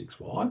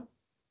 365,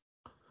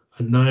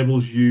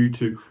 enables you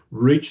to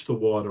reach the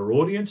wider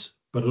audience,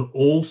 but it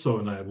also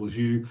enables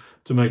you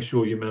to make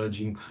sure you're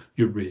managing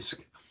your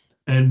risk.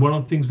 And one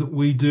of the things that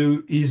we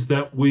do is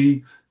that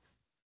we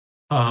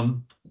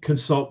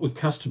consult with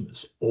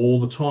customers all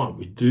the time.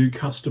 We do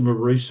customer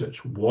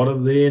research. What are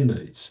their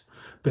needs?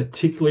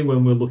 Particularly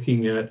when we're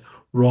looking at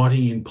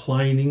writing in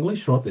plain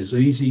English, right? There's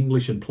easy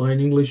English and plain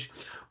English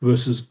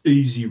versus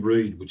easy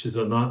read, which is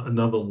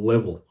another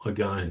level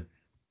again,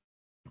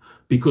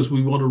 because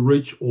we want to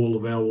reach all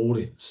of our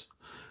audience.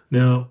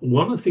 Now,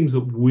 one of the things that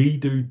we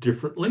do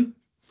differently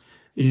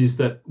is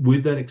that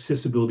with that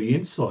accessibility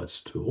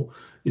insights tool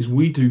is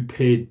we do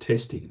paired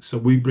testing. So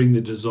we bring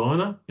the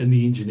designer and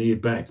the engineer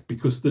back,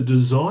 because the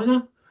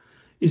designer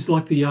is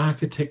like the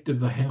architect of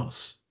the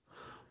house.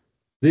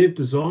 They've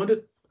designed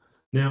it.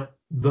 Now,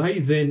 they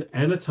then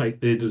annotate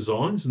their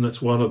designs, and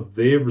that's one of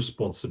their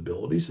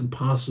responsibilities, and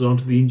pass it on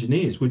to the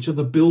engineers, which are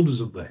the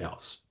builders of the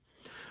house.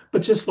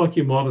 But just like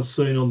you might have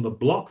seen on the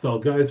block, they'll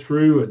go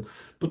through and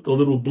put the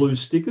little blue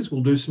stickers.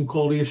 We'll do some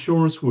quality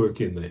assurance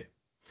work in there.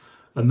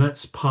 And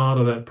that's part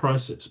of that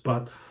process.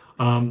 But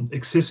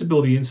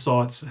Accessibility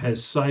Insights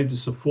has saved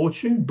us a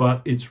fortune,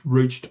 but it's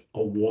reached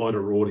a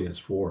wider audience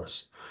for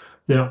us.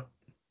 Now,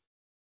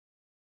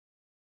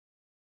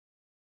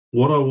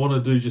 what I want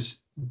to do just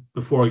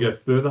before I go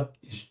further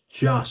is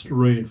just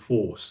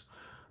reinforce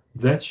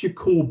that's your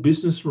core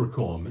business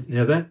requirement.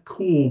 Now, that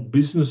core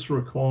business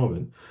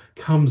requirement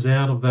comes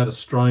out of that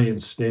Australian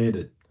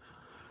standard.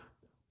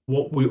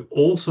 What we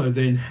also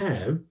then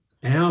have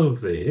out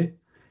of there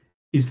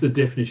is the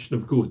definition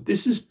of good.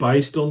 This is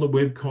based on the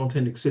Web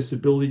Content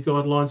Accessibility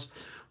Guidelines.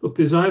 Look,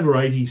 there's over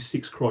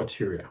 86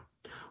 criteria,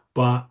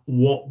 but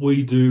what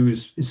we do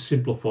is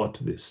simplify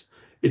to this.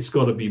 It's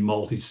got to be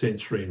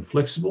multi-sensory and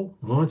flexible,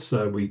 right?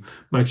 So we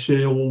make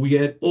sure we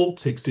add alt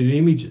text in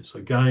images.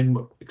 Again,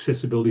 what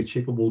Accessibility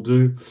Checker will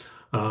do,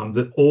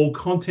 that all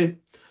content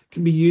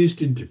can be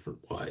used in different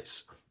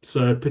ways.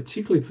 So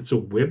particularly if it's a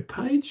web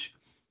page,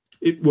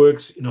 it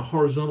works in a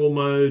horizontal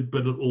mode,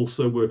 but it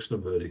also works in a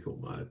vertical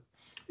mode.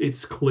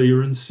 It's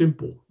clear and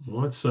simple,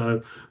 right?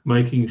 So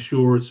making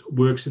sure it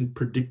works in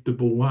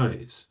predictable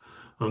ways,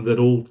 that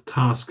all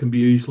tasks can be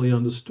easily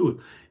understood.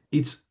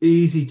 It's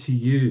easy to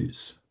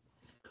use.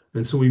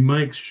 And so we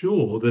make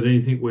sure that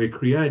anything we're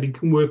creating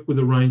can work with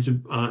a range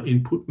of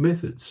input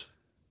methods,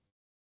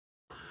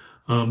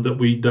 that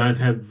we don't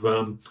have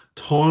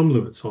time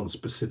limits on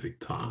specific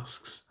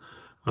tasks.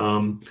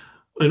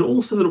 And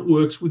also that it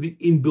works with the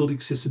inbuilt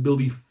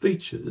accessibility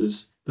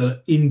features that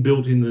are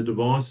inbuilt in the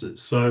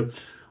devices. So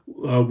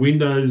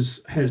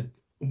Windows has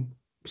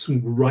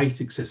some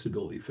great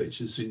accessibility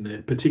features in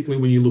there,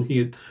 particularly when you're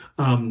looking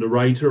at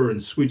narrator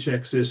and switch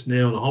access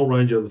now and a whole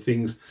range of other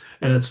things.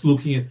 And it's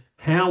looking at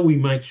how we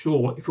make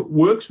sure if it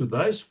works with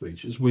those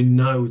features, we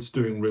know it's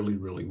doing really,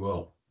 really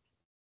well.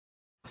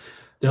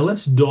 Now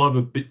let's dive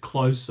a bit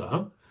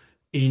closer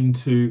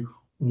into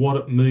what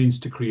it means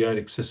to create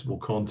accessible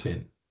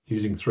content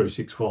using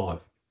 365.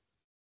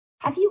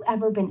 Have you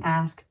ever been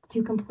asked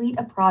to complete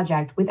a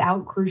project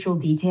without crucial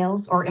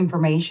details or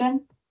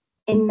information?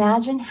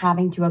 Imagine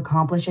having to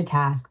accomplish a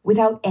task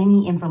without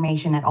any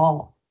information at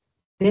all.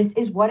 This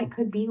is what it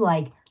could be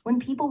like when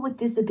people with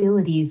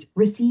disabilities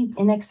receive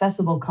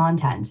inaccessible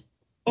content.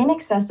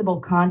 Inaccessible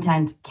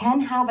content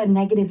can have a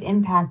negative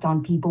impact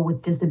on people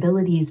with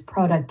disabilities'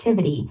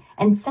 productivity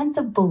and sense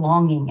of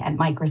belonging at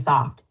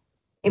Microsoft.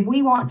 If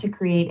we want to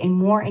create a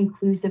more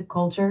inclusive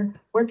culture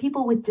where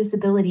people with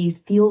disabilities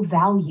feel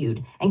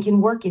valued and can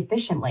work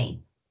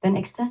efficiently, then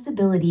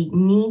accessibility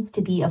needs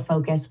to be a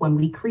focus when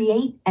we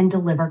create and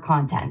deliver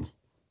content.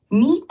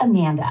 Meet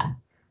Amanda.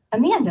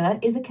 Amanda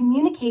is a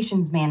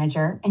communications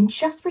manager and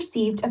just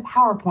received a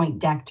PowerPoint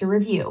deck to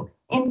review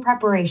in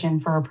preparation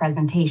for a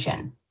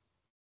presentation.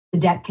 The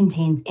deck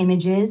contains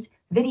images,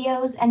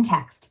 videos, and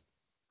text.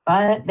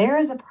 But there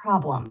is a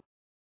problem.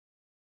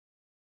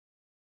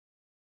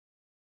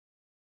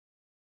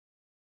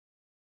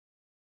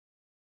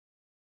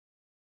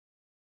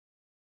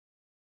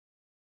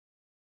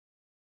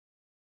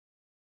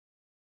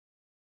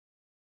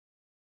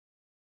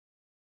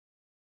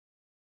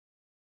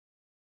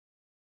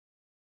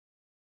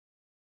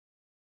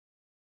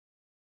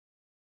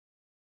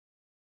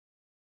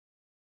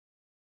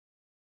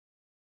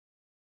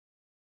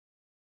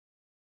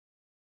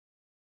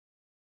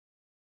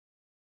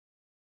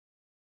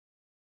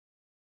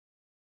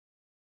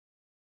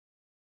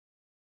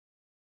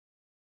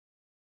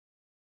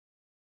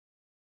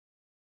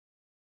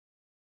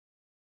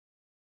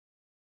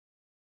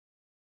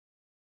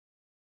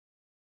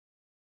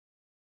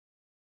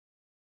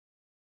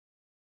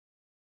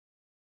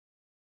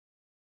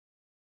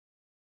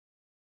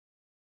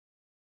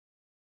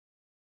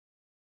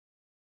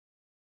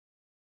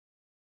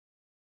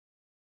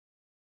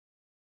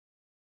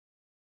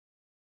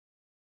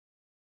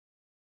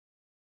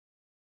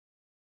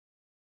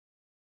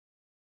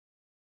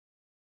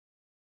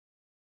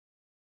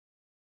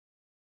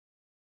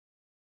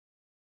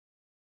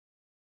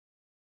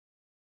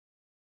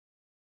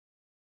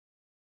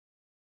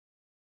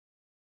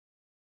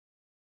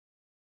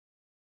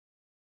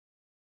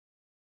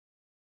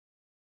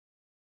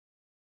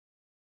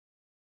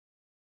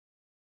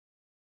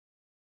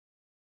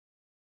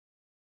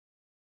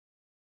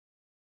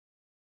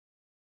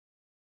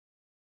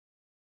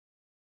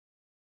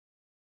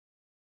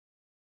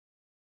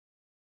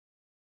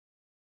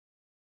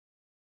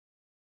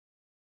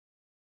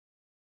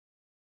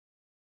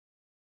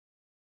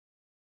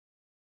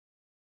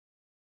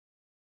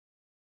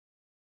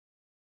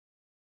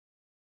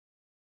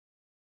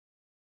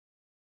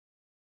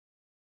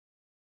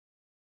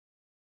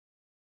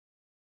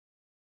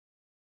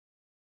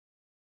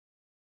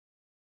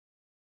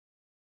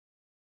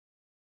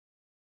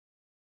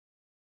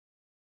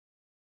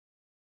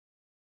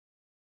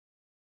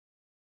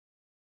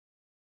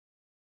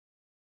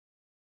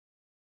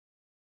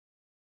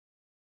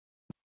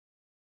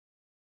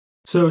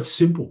 So it's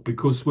simple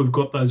because we've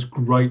got those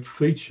great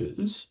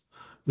features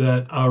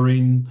that are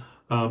in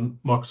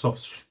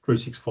Microsoft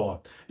 365.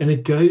 And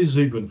it goes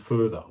even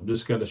further. I'm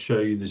just going to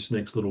show you this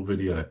next little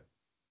video.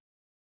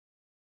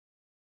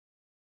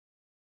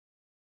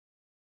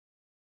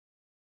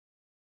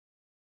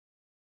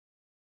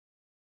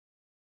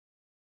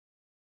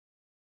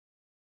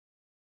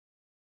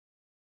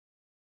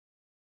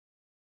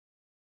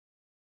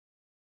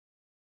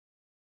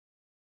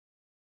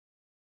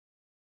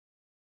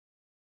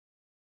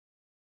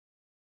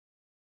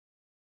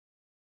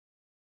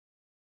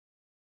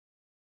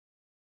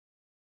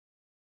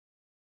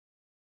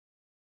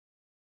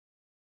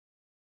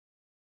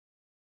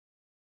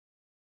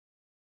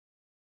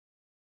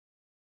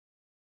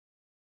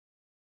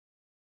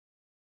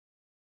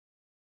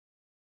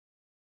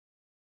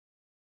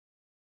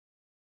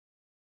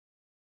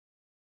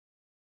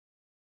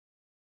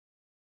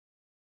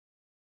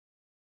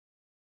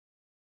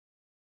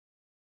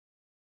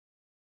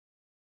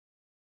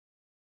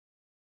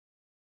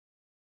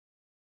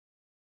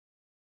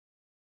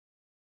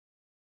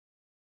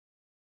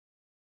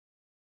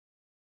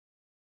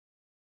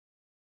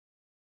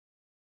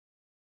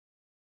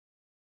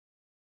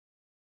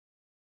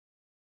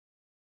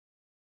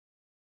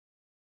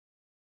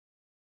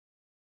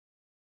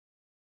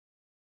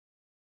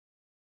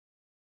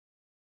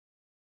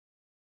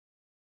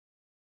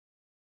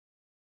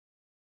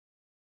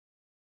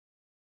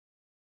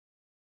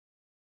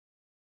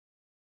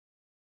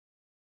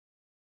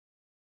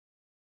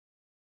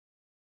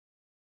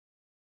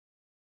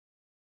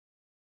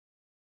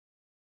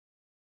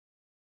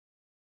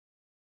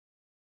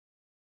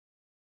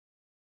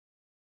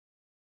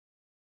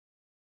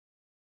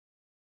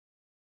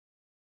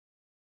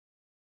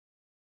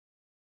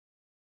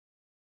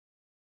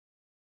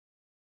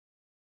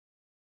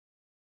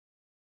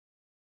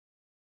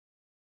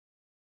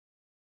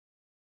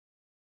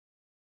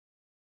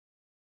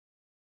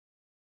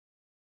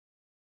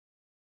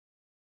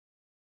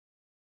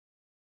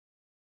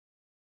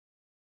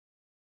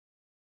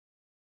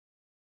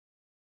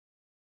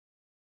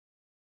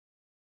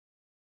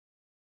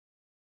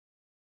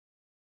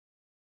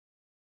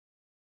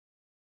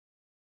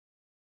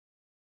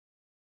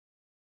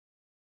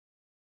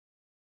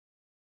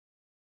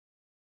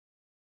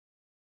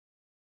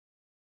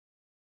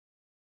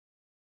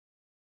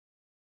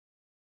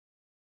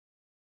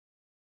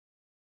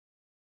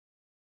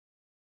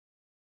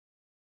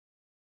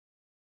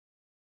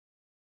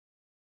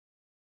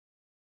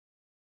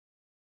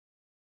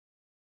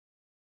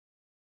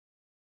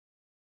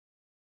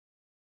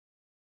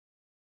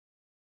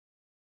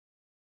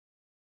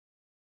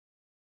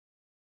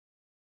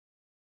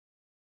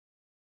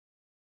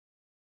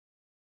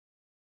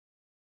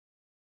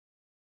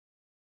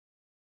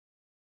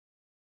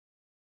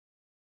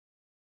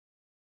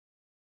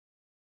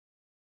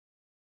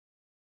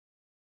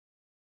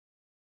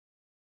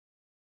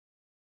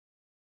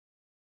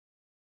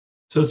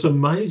 So it's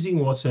amazing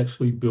what's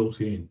actually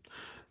built in.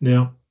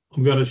 Now,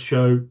 I'm going to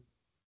show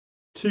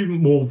two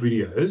more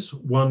videos,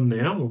 one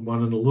now and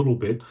one in a little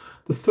bit.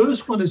 The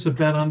first one is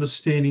about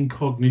understanding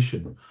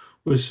cognition.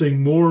 We're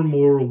seeing more and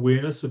more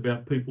awareness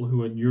about people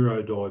who are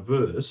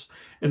neurodiverse,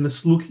 and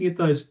it's looking at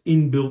those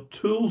inbuilt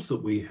tools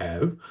that we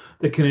have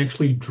that can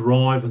actually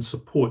drive and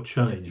support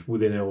change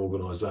within our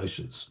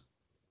organisations.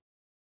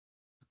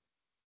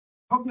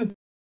 Cognitive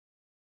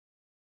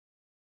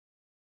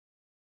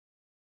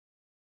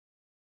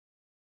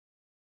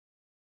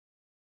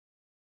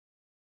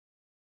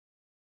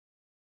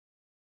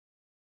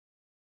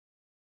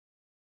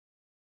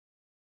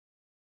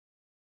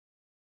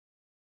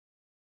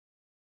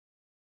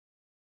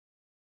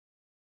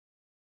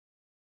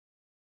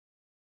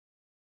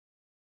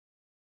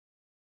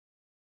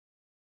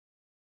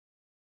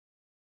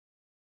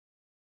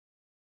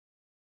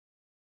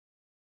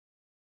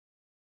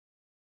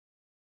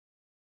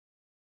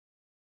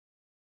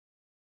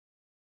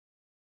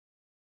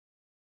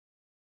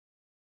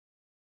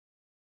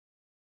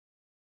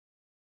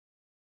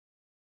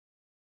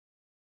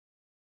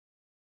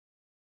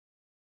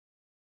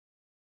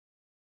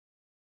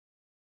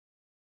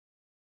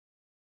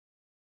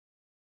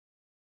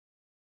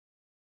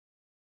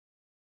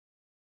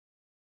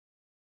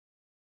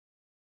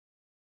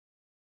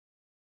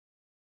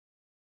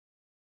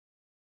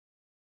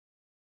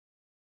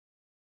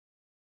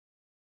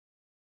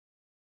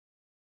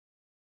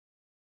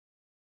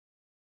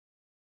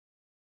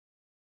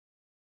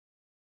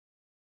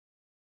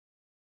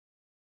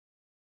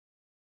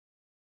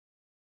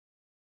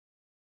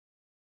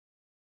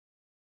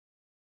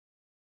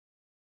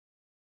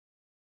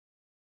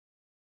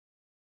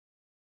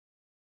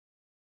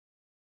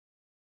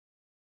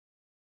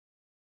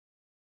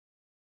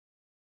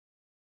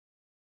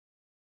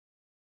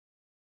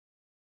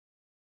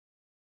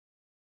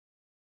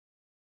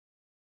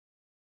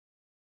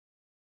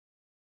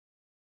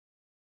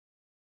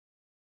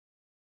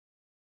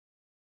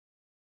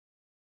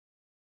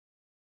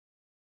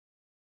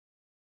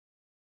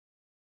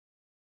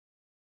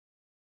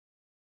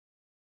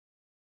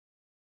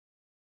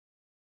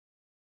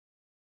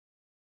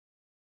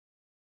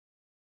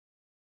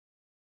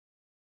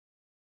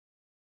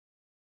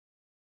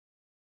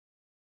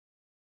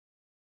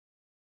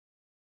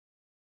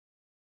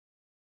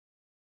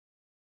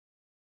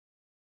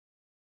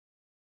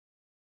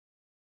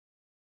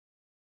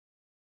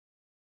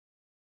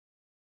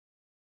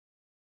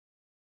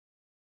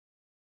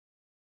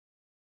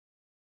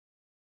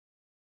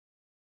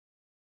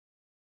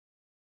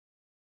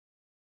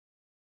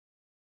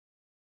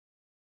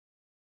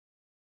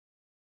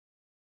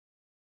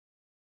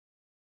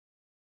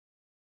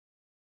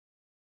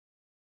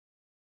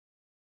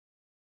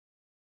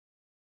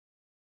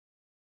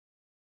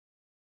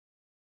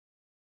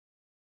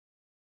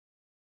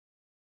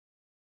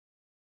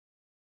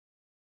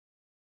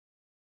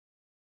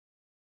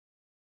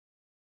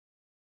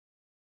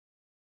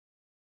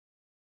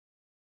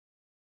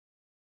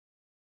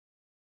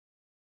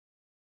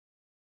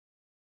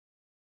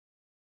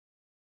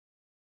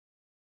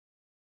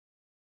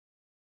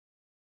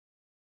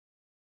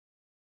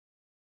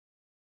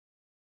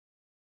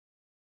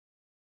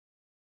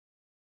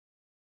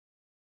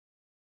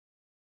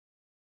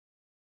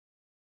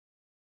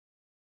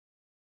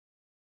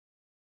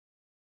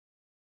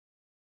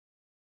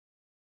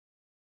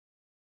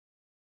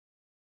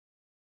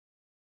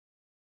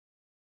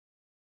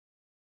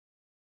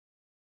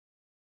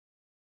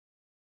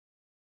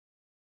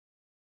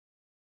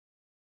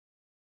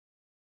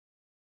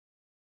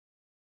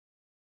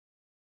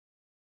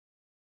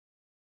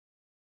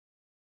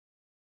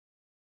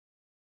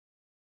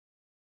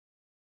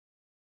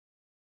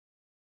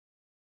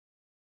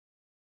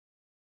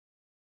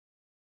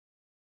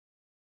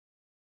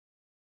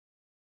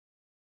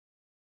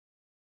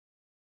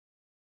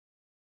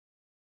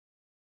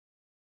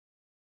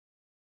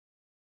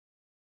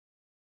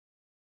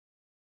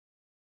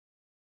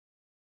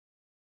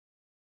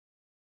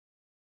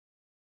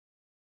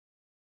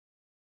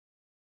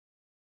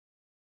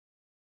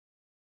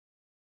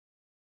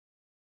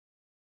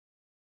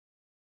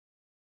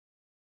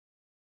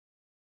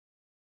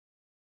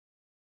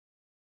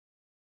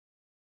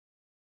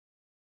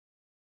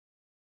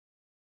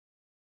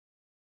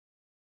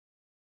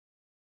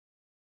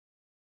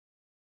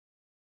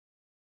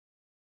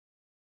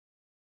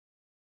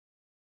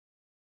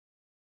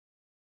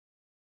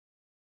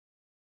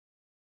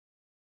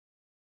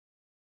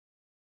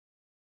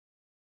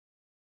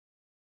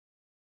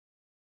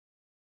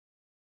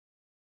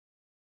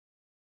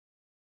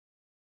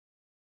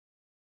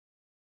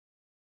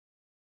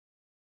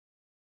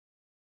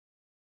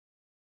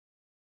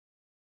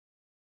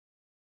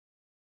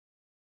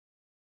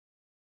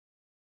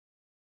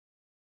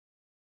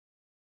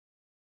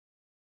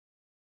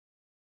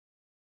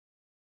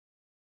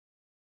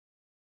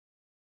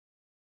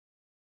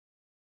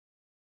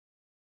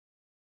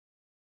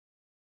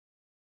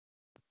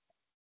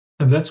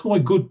And that's why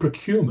good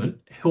procurement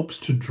helps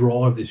to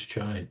drive this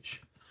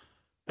change.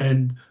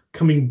 And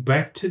coming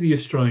back to the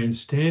Australian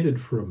standard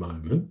for a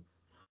moment,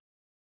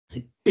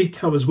 It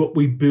covers what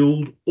we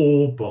build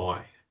or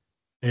buy,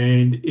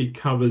 and it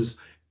covers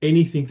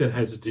anything that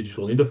has a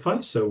digital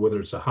interface, so whether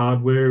it's a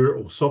hardware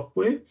or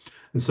software,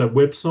 and so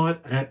website,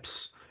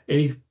 apps,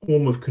 any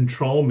form of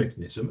control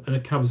mechanism, and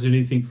it covers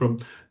anything from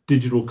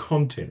digital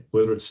content,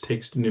 whether it's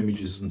text and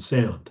images and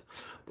sound.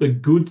 The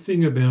good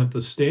thing about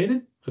the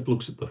standard, it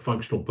looks at the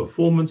functional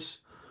performance,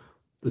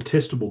 the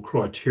testable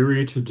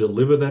criteria to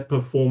deliver that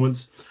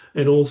performance,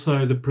 and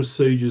also the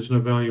procedures and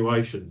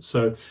evaluation.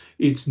 So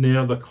it's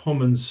now the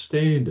common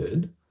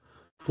standard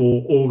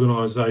for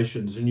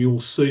organisations, and you'll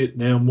see it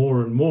now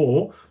more and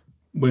more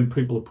when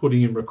people are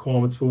putting in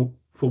requirements for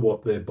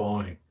what they're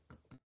buying.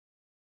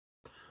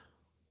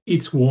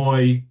 It's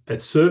why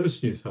at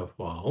Service New South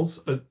Wales,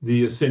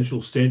 the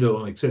essential standard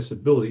on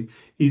accessibility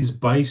is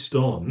based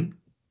on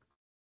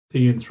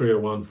EN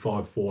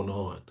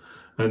 301-549.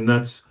 And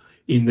that's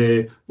in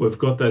there, we've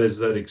got that as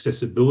that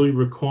accessibility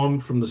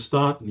requirement from the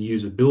start and the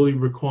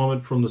usability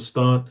requirement from the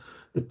start,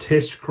 the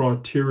test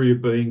criteria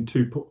being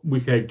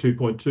WCAG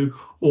 2.2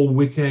 or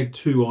WCAG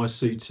 2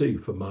 ICT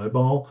for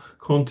mobile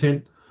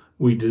content.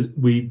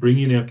 We bring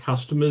in our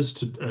customers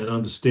and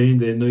understand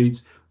their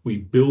needs. We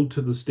build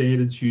to the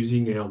standards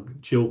using our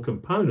gel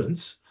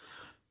components,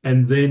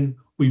 and then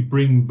we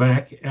bring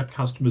back our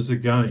customers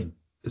again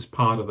as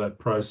part of that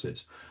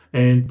process.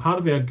 And part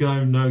of our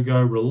go,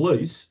 no-go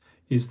release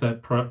is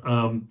that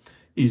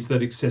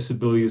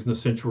accessibility is an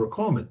essential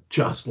requirement,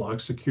 just like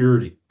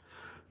security.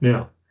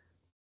 Now,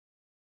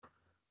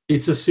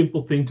 it's a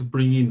simple thing to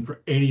bring in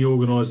for any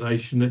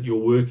organisation that you're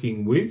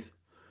working with.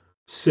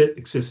 Set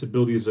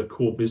accessibility as a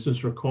core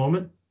business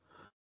requirement.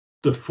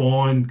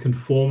 Define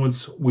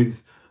conformance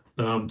with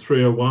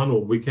 301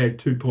 or WCAG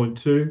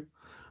 2.2.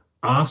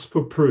 Ask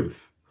for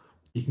proof.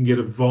 You can get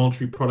a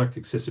voluntary product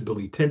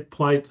accessibility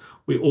template.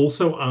 We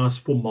also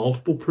ask for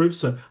multiple proofs.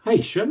 So,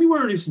 hey, show me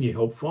where it is in your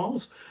help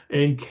files,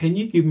 and can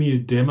you give me a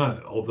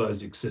demo of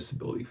those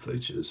accessibility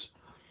features?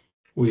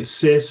 We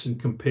assess and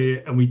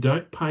compare, and we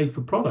don't pay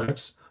for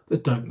products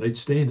that don't meet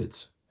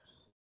standards.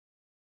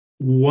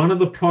 One of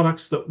the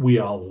products that we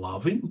are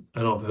loving,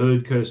 and I've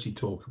heard Kirsty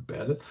talk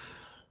about it,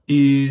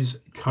 is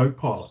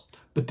Copilot.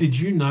 But did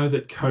you know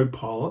that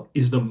Copilot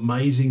is an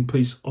amazing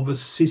piece of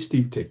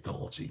assistive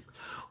technology?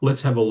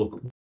 Let's have a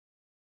look.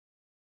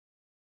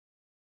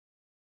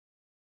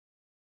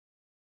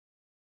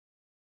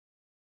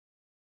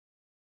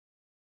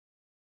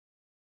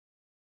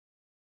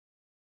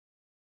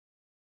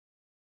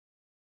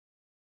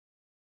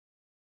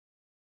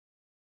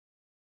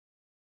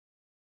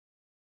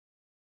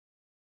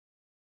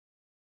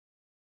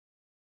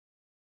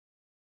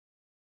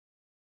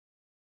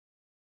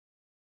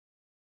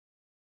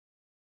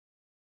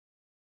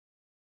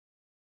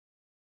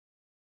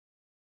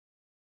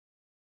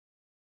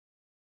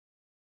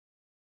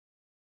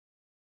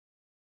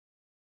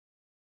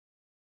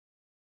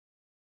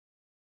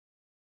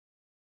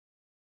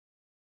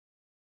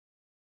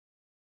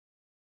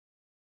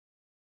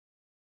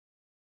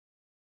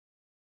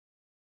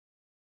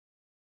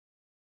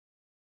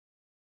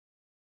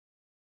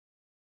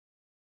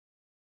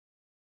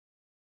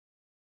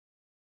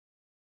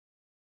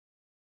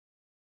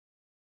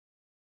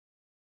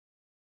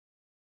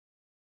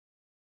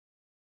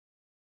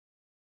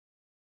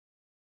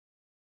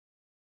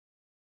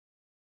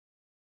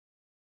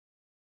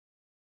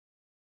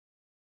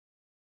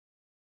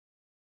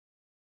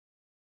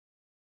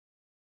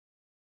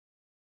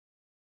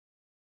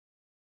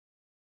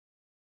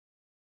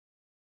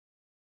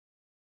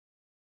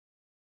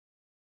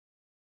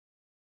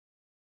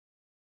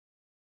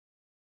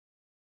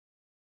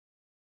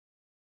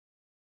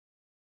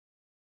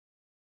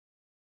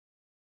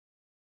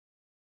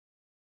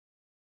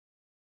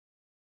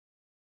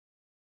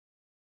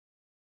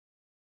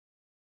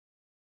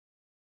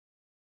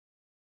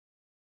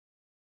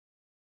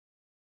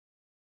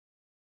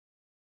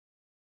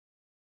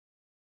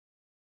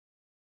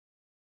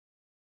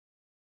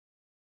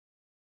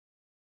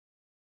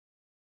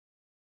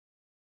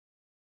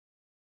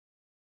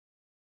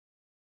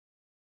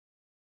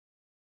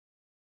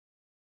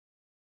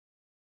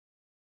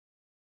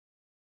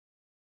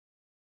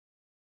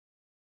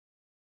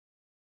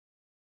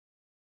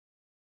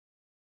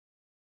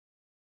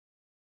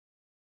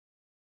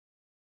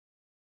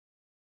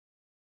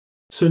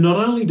 So not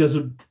only does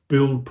it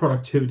build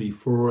productivity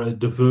for a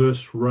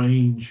diverse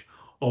range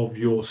of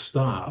your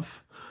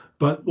staff,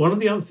 but one of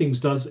the other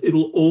things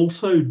it'll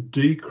also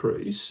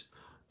decrease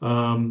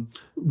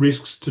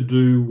risks to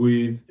do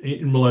with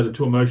related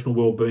to emotional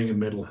well-being and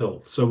mental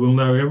health. So we'll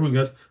know everyone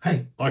goes,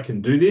 hey, I can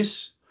do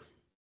this.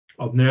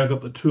 I've now got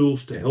the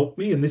tools to help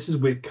me. And this is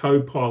where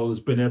Copilot has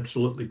been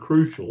absolutely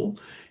crucial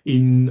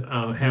in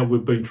how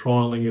we've been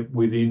trialling it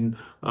within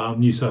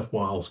New South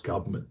Wales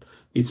government.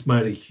 It's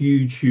made a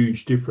huge,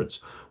 huge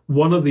difference.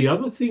 One of the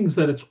other things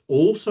that it's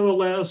also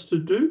allowed us to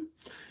do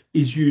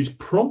is use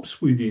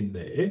prompts within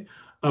there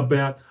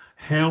about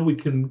how we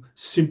can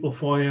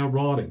simplify our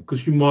writing.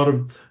 Because you might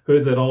have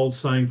heard that old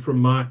saying from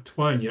Mark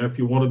Twain, if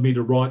you wanted me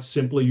to write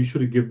simply, you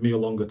should have given me a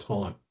longer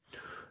time.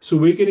 So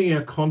we're getting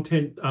our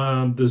content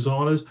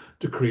designers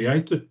to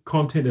create the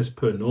content as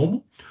per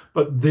normal,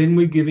 but then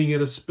we're giving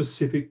it a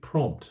specific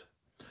prompt.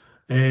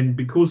 And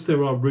because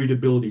there are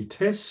readability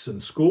tests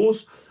and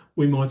scores,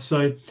 we might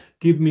say,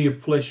 give me a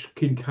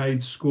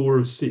Flesch-Kincaid score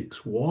of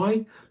 6.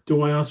 Why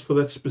do I ask for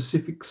that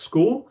specific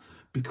score?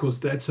 Because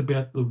that's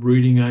about the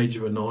reading age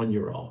of a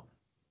 9-year-old.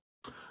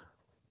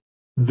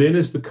 Then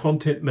as the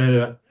content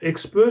matter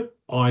expert,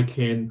 I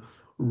can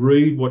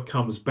read what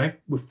comes back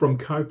from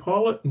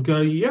Copilot and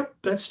go, yep,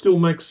 that still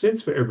makes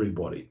sense for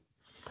everybody.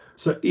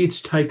 So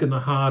it's taken the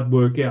hard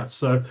work out.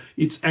 So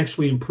it's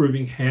actually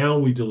improving how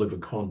we deliver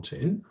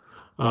content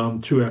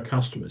to our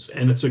customers.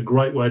 And it's a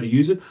great way to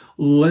use it,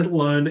 let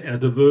alone our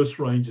diverse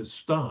range of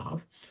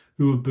staff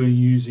who have been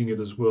using it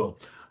as well.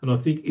 And I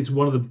think it's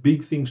one of the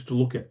big things to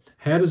look at.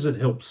 How does it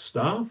help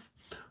staff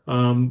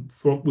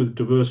with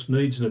diverse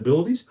needs and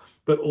abilities,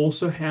 but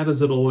also how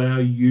does it allow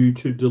you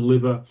to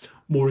deliver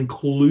more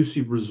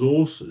inclusive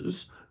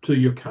resources to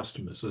your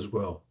customers as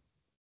well?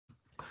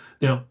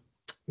 Now,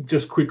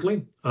 just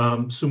quickly,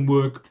 some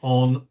work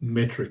on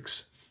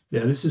metrics.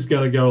 Now, this is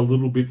going to go a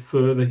little bit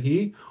further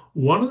here.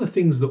 One of the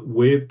things that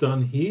we've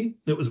done here,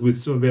 that was with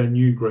some of our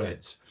new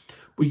grads,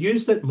 we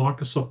used that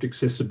Microsoft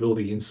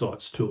Accessibility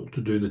Insights tool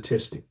to do the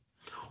testing,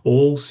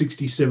 all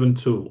 67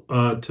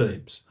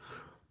 teams.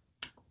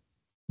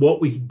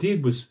 What we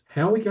did was,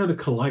 how are we going to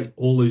collate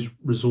all these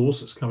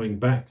resources coming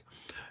back?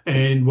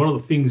 And one of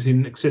the things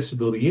in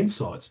Accessibility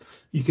Insights,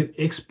 you can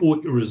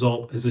export your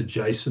result as a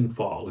JSON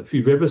file. If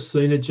you've ever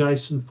seen a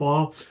JSON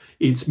file,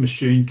 it's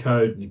machine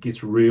code and it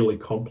gets really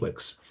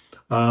complex.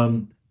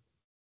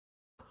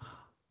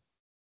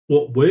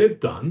 What we've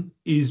done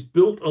is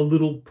built a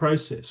little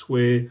process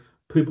where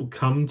people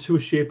come to a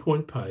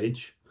SharePoint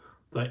page,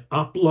 they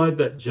upload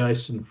that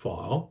JSON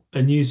file,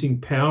 and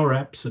using Power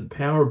Apps and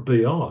Power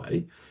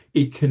BI,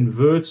 it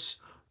converts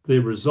the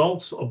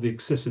results of the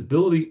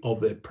accessibility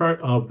of their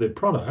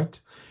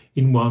product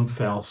in one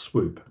foul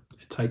swoop.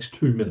 It takes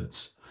 2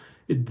 minutes.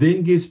 It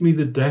then gives me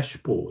the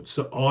dashboard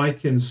so I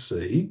can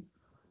see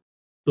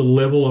the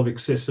level of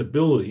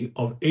accessibility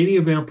of any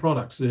of our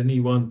products at any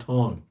one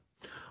time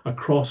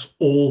across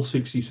all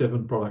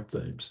 67 product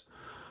teams.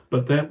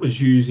 But that was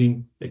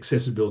using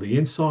Accessibility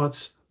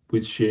Insights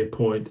with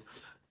SharePoint,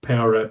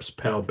 Power Apps,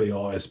 Power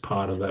BI as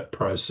part of that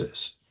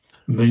process.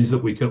 It means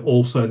that we can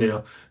also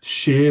now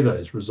share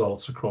those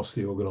results across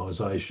the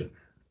organisation.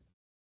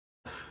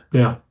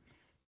 Now,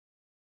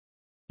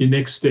 your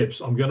next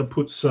steps, I'm going to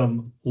put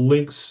some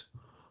links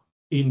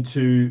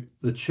into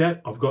the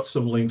chat. I've got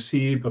some links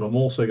here, but I'm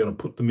also going to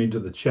put them into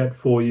the chat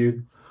for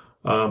you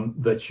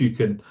that you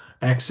can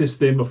access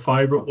them, a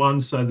favourite one.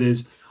 So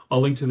there's a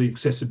link to the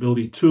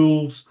accessibility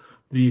tools,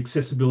 the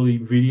accessibility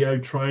video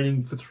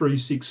training for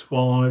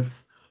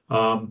 365.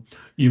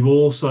 You've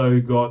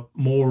also got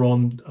more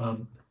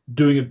on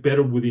doing it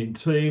better within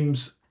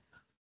Teams,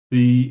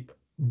 the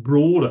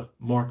broader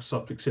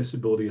Microsoft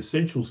Accessibility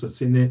Essentials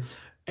that's in there,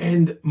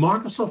 and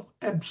Microsoft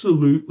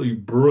absolutely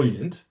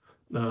brilliant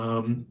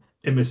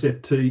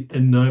MSFT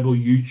Enable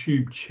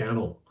YouTube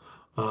channel.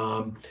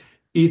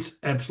 It's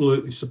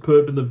absolutely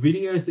superb, and the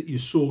videos that you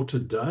saw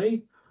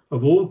today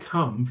have all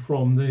come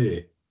from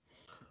there.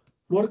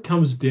 What it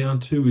comes down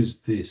to is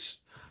this: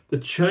 the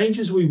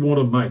changes we want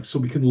to make so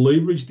we can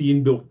leverage the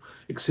inbuilt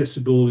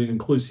accessibility and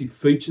inclusive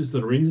features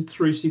that are in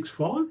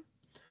 365.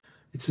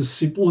 It's as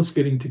simple as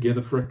getting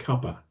together for a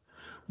cuppa.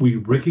 We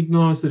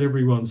recognise that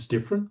everyone's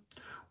different.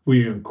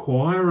 We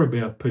inquire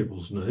about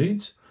people's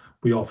needs.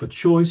 We offer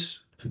choice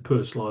and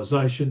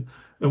personalisation,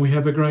 and we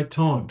have a great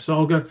time. So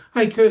I'll go,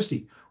 hey,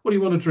 Kirsty, what do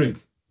you want to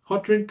drink?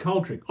 Hot drink,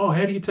 cold drink? Oh,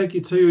 how do you take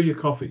your tea or your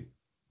coffee?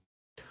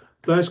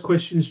 Those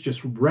questions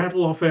just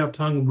rattle off our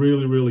tongue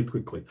really, really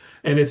quickly.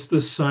 And it's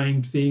the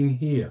same thing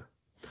here.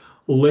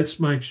 Let's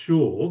make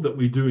sure that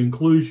we do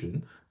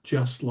inclusion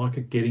just like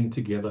a getting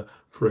together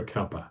for a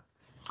cuppa.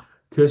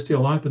 Kirsty,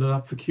 I'll open it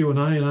up for Q&A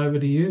and over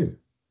to you.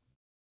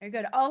 Very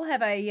good. I'll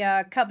have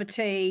a cup of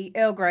tea,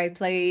 Earl Grey,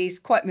 please,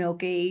 quite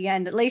milky,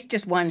 and at least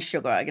just one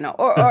sugar, you know,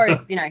 or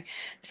you know,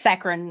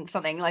 saccharin,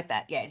 something like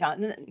that. Yeah,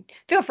 no,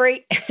 feel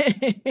free.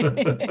 If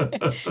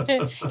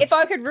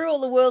I could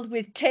rule the world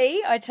with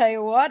tea, I tell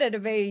you what,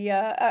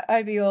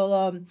 I'd be all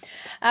on.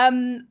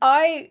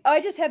 I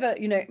just have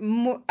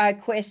a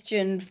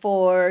question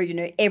for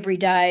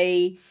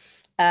everyday,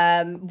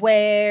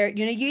 where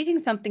using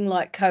something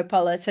like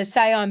Copilot. So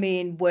say I'm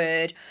in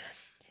Word,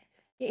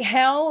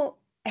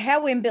 how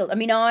inbuilt? I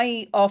mean,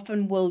 I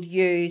often will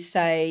use,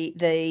 say,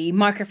 the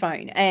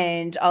microphone,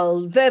 and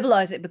I'll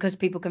verbalize it because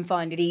people can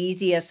find it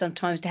easier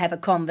sometimes to have a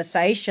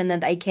conversation than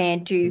they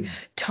can to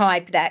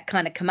type that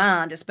kind of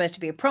command. It's supposed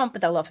to be a prompt,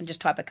 but they'll often just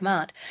type a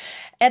command.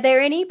 Are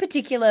there any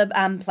particular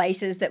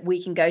places that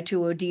we can go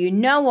to, or do you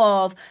know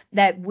of,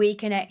 that we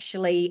can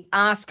actually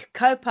ask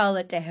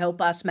Copilot to help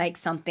us make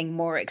something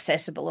more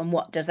accessible? And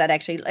what does that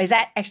actually, is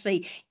that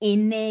actually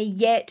in there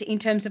yet in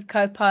terms of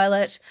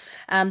Copilot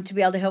to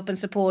be able to help and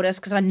support us?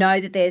 Because I know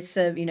that there's,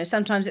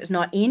 sometimes it's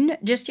not in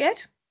just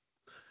yet.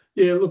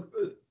 Yeah, look,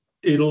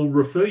 it'll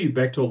refer you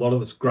back to a lot of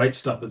this great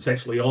stuff that's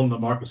actually on the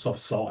Microsoft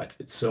site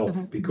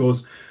itself,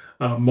 because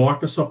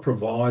Microsoft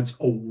provides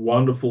a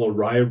wonderful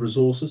array of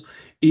resources.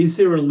 Is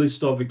there a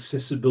list of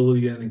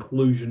accessibility and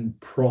inclusion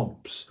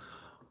prompts?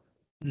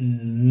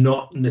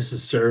 Not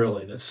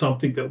necessarily. And it's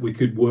something that we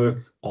could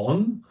work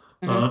on,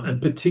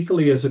 and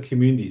particularly as a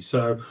community.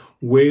 So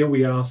where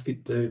we ask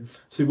it to,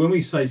 so when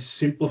we say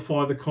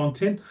simplify the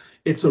content,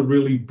 it's a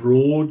really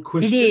broad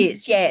question. It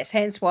is, yes.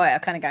 Hence why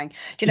I'm kind of going,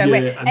 do you know,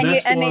 Yeah, and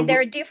that's I why mean, there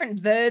are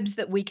different verbs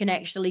that we can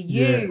actually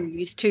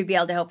use to be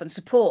able to help and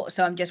support.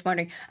 So I'm just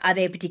wondering, are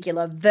there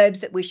particular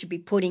verbs that we should be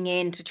putting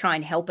in to try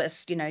and help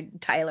us, you know,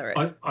 tailor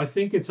it? I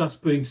think it's us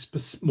being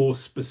more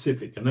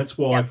specific, and that's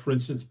why, for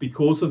instance,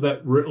 because of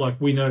that, like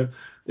we know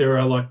there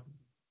are like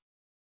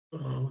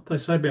what they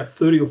say, about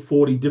 30 or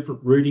 40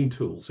 different reading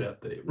tools out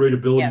there,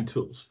 readability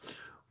tools.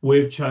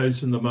 We've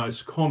chosen the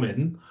most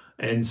common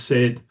and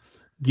said,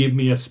 give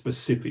me a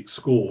specific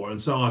score. And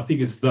so I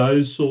think it's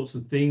those sorts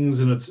of things,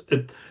 and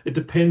it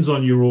depends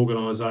on your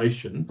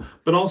organisation.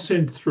 But I'll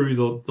send through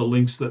the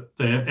links that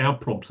our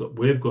prompts that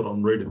we've got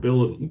on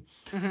readability,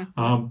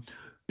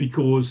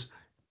 because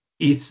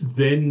it's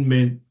then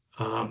meant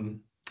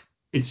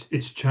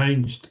it's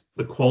changed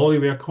the quality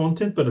of our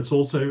content, but it's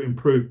also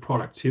improved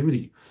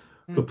productivity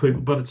for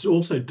people, but it's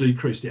also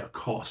decreased our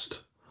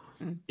cost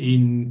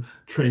in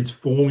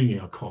transforming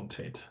our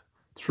content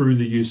through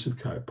the use of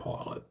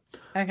Copilot.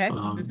 Okay.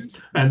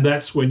 And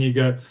that's when you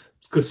go,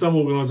 because some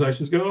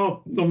organisations go,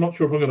 oh, I'm not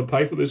sure if I'm going to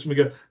pay for this. And we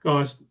go,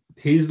 guys,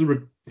 here's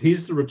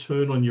the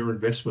return on your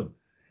investment.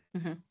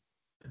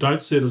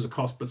 Don't see it as a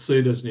cost, but see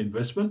it as an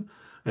investment.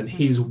 And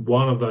here's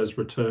one of those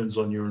returns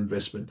on your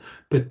investment,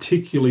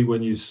 particularly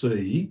when you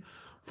see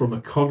from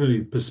a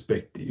cognitive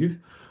perspective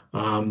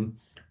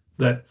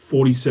that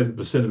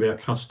 47% of our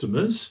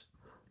customers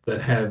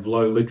that have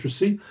low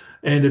literacy,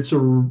 and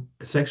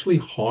it's actually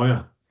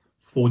higher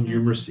for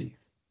numeracy.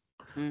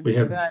 We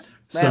have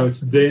so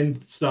it's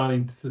then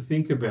starting to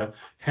think about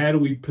how do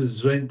we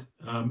present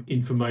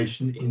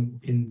information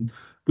in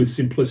with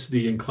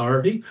simplicity and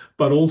clarity,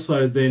 but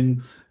also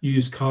then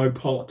use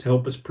Copilot to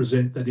help us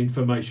present that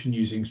information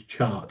using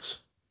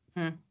charts.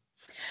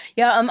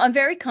 Yeah, I'm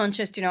very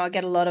conscious, you know, I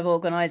get a lot of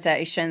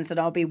organisations that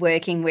I'll be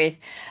working with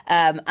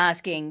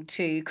asking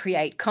to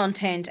create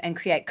content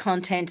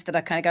that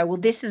I kind of go, well,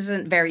 this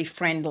isn't very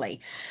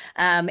friendly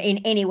in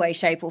any way,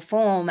 shape or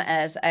form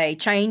as a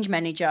change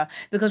manager,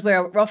 because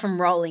we're often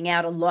rolling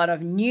out a lot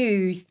of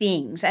new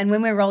things. And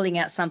when we're rolling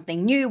out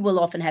something new, we'll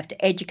often have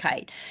to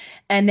educate.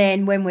 And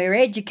then when we're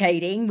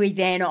educating, we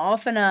then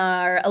often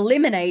are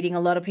eliminating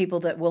a lot of people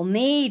that will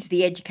need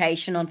the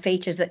education on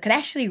features that could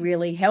actually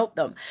really help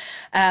them.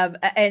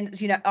 And,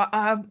 you know,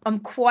 I'm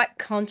quite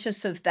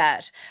conscious of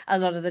that a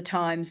lot of the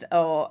times,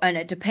 and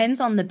it depends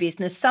on the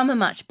business. Some are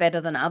much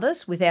better than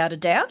others, without a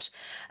doubt.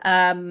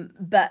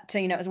 But,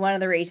 you know, it was one of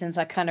the reasons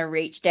I kind of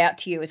reached out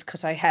to you is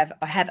because I'm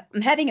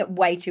having it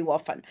way too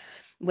often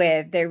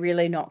where they're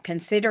really not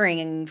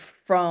considering.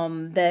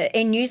 From the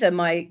end user,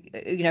 my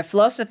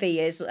philosophy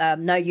is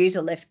no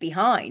user left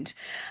behind,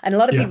 and a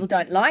lot of people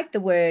don't like the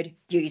word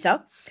user,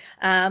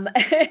 and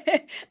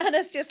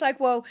it's just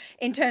like, well,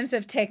 in terms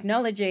of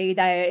technology,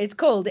 it's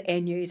called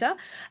end user,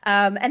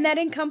 and that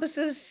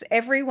encompasses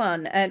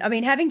everyone. And I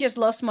mean, having just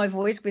lost my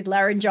voice with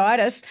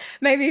laryngitis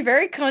made me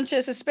very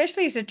conscious,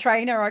 especially as a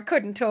trainer. I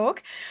couldn't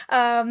talk,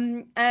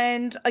 and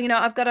you know,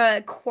 I've got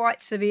a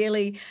quite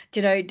severely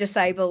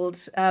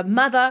disabled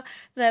mother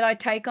that I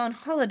take on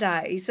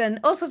holidays and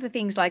all sorts of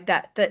things like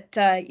that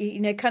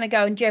kind of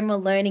go in general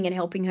learning and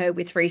helping her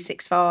with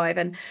 365.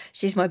 And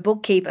she's my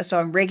bookkeeper, so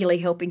I'm regularly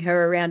helping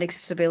her around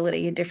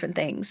accessibility and different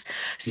things.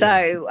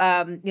 So,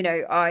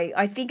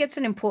 I think it's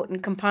an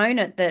important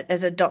component that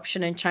as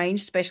adoption and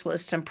change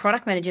specialists and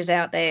product managers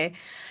out there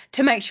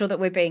to make sure that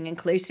we're being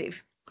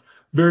inclusive.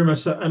 Very much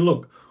so. And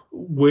look,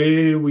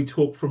 where we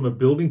talk from a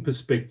building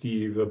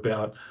perspective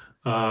about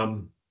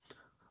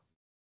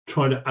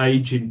trying to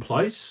age in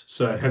place.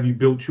 So have you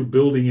built your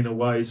building in a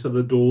way so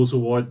the doors are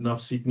wide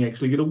enough so you can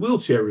actually get a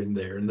wheelchair in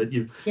there, and that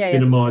you've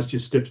minimised your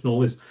steps and all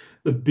this.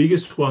 The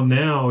biggest one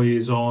now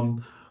is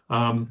on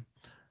how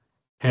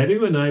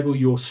to enable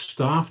your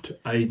staff to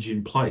age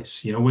in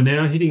place. You know, we're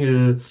now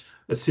hitting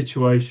a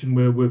situation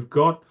where we've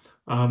got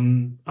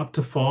up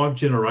to 5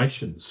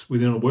 generations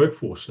within a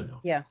workforce now.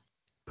 Yeah.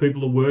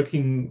 People are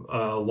working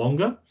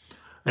longer,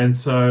 and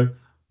so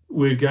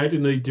we're going to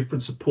need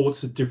different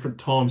supports at different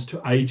times to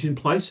age in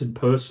place and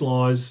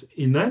personalise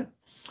in that.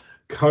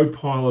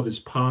 Copilot is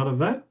part of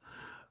that,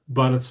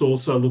 but it's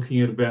also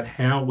looking at about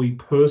how we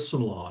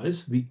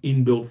personalise the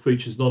inbuilt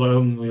features, not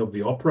only of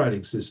the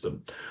operating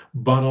system,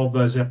 but of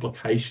those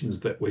applications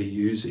that we're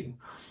using.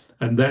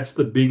 And that's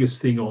the biggest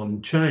thing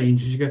on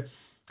change is you go,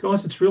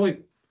 guys, it's really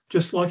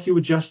just like you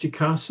adjust your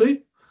car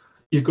seat.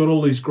 You've got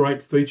all these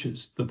great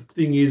features. The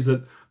thing is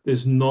that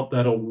there's not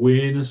that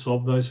awareness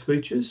of those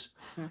features.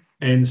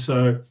 And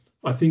so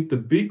I think the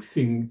big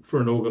thing for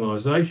an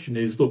organisation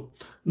is, look,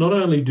 not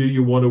only do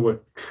you want to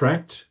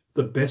attract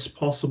the best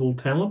possible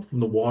talent from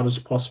the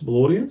widest possible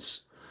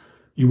audience,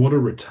 you want to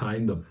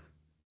retain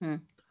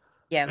them.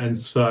 Yeah. And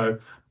so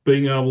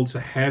being able to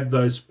have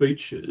those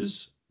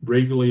features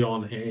regularly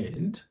on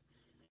hand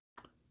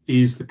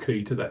is the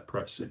key to that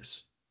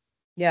process.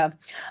 Yeah,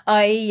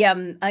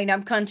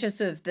 I'm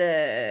conscious of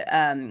the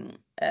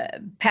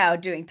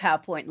doing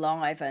PowerPoint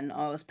Live, and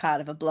I was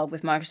part of a blog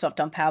with Microsoft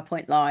on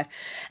PowerPoint Live,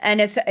 and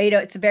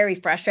it's very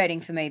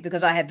frustrating for me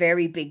because I have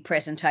very big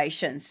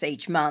presentations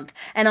each month,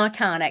 and I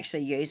can't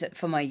actually use it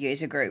for my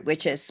user group,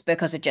 which is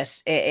because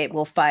it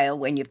will fail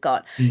when you've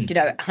got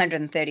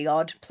 130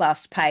 odd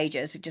plus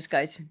pages. It just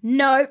goes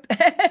nope.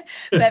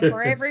 But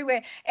for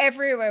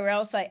everywhere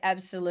else, I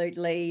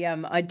absolutely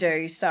I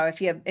do. So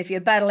if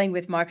you're battling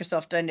with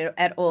Microsoft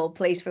at all,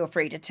 please feel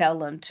free to tell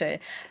them to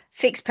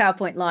fix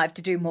PowerPoint Live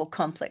to do more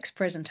complex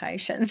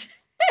presentations.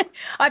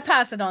 I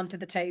pass it on to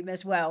the team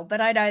as well,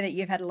 but I know that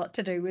you've had a lot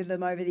to do with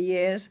them over the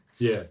years.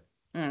 Yeah.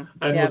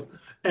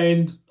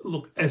 And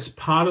look, as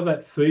part of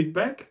that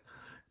feedback,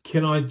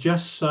 can I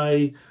just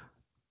say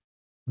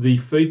the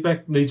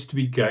feedback needs to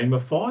be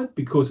gamified,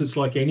 because it's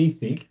like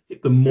anything.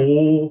 The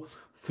more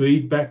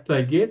feedback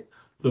they get,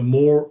 the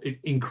more it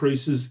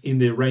increases in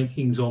their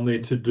rankings on their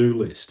to-do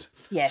list.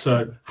 Yes.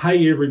 So,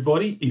 hey,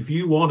 everybody, if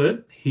you want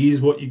it,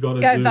 here's what you got to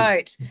do.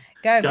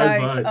 Go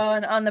vote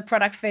on the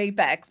product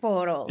feedback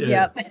portal.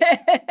 Yeah.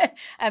 Yep.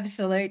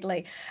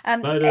 Absolutely.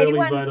 Vote early,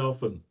 vote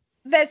often.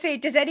 That's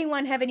it. Does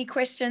anyone have any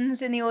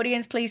questions in the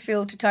audience? Please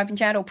feel to type in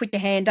chat or put your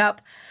hand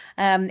up.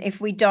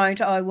 If we don't,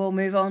 I will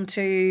move on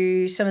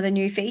to some of the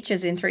new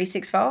features in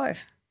 365.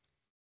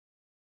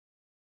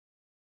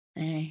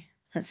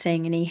 Not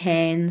seeing any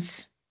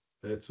hands.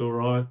 That's all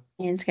right.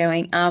 Hands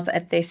going up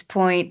at this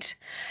point,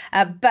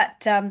 but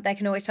they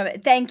can always type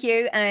it. Thank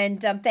you,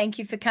 and thank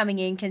you for coming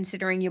in,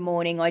 considering your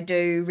morning. I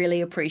do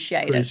really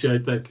appreciate it.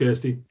 Appreciate that,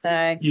 Kirsty. So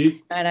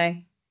I know.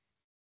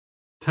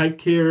 Take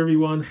care,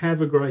 everyone.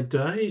 Have a great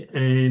day,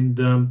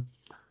 and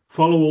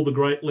follow all the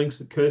great links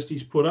that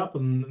Kirsty's put up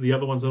and the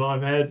other ones that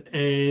I've had,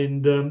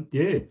 and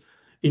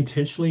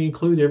intentionally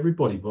include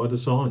everybody by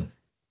design.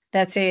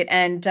 That's it.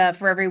 And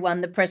for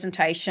everyone, the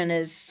presentation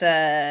is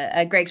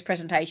Greg's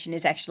presentation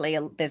is actually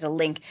there's a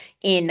link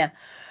in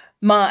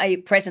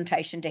my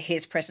presentation to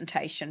his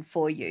presentation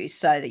for you,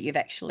 so that you've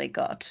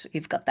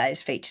got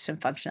those features and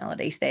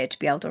functionalities there to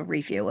be able to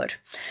review it.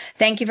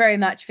 Thank you very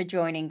much for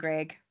joining,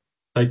 Greg.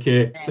 Take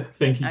care.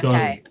 Thank you, Connie.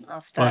 Okay,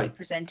 I'll start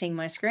presenting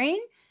my screen.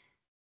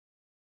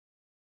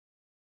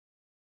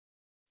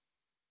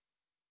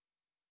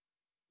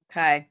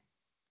 Okay.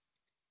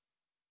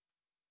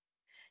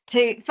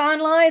 To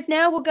finalise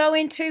now, we'll go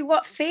into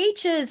what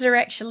features are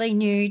actually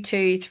new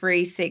to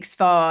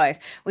 365.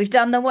 We've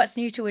done the what's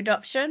new to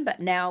adoption, but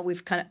now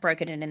we've kind of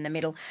broken it in the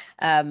middle.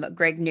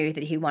 Greg knew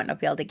that he might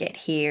not be able to get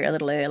here a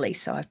little early,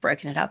 so I've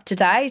broken it up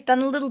today. He's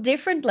done a little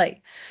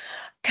differently.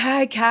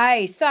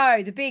 Okay,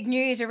 so the big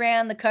news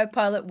around the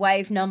Copilot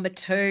wave number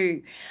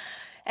 2.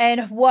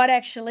 And what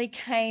actually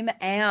came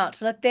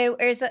out. Look, there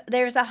is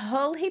a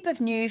whole heap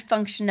of new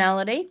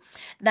functionality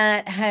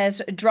that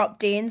has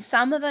dropped in.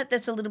 Some of it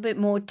that's a little bit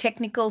more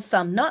technical,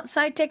 some not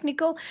so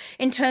technical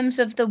in terms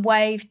of the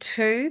wave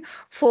 2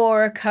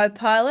 for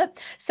Copilot.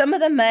 Some of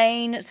the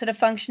main sort of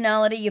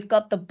functionality, you've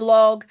got the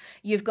blog,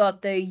 you've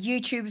got the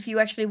YouTube if you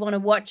actually want to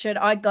watch it.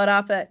 I got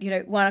up at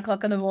 1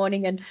 o'clock in the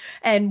morning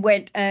and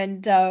went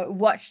and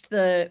watched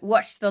the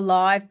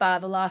live bar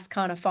the last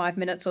kind of 5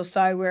 minutes or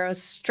so, where I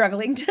was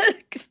struggling to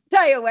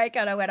stay awake.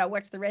 I know when I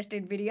watched the rest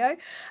in video,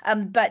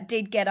 but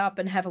did get up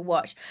and have a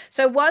watch.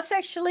 So what's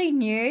actually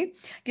new?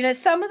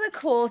 Some of the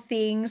core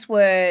things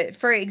were,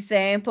 for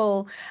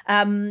example,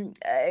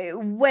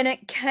 when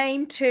it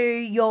came to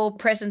your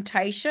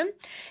presentation,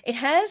 it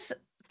has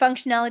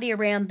functionality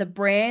around the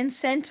brand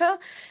center,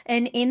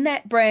 and in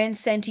that brand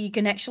center you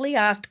can actually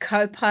ask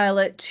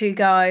Copilot to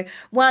go,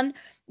 one,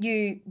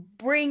 you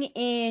bring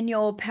in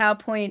your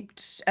PowerPoint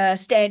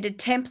standard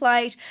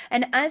template,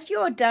 and as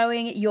you're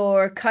doing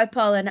your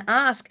Copilot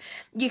ask,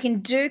 you can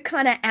do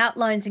kind of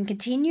outlines and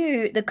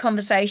continue the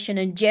conversation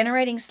and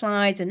generating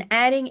slides and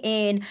adding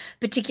in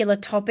particular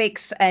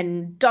topics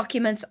and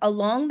documents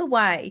along the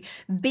way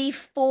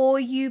before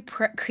you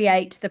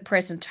create the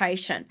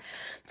presentation.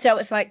 So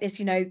it's like this,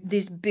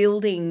 this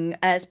building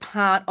as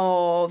part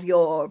of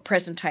your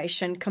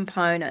presentation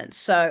components.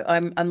 So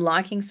I'm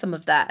liking some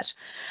of that.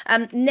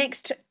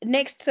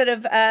 Next sort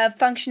of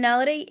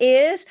functionality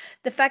is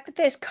the fact that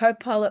there's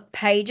Copilot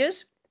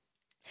pages.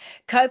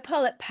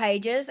 Copilot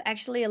pages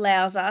actually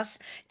allows us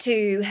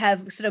to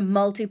have sort of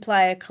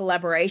multiplayer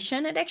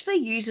collaboration. It actually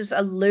uses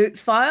a loop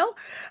file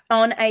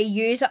on a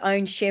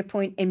user-owned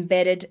SharePoint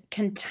embedded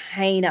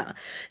container.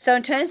 So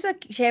in terms of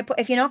SharePoint,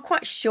 if you're not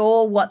quite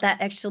sure what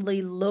that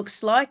actually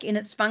looks like in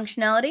its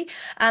functionality,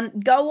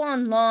 go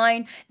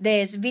online.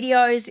 There's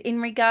videos in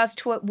regards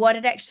to it, what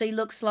it actually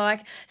looks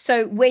like.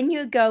 So when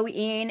you go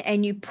in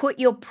and you put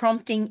your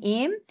prompting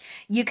in,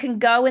 you can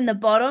go in the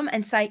bottom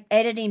and say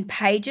edit in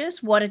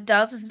pages. What it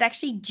does does is it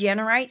actually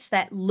generates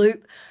that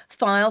loop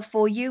file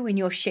for you in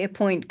your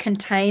SharePoint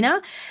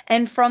container.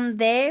 And from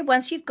there,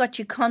 once you've got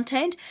your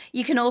content,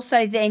 you can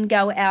also then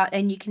go out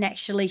and you can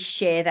actually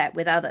share that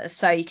with others.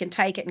 So you can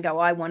take it and go,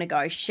 I want to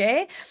go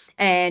share,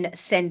 and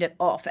send it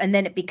off. And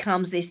then it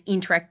becomes this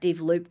interactive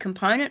loop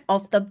component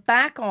off the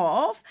back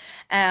of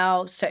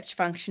our search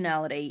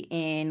functionality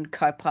in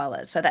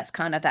Copilot. So that's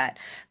kind of that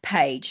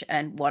page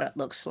and what it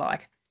looks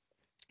like.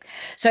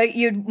 So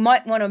you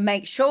might want to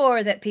make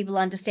sure that people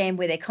understand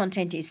where their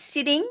content is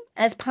sitting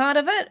as part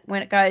of it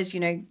when it goes,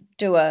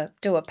 do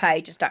a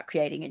page and start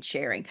creating and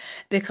sharing,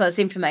 because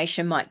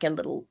information might get a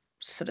little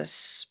sort of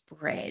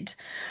spread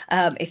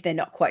if they're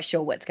not quite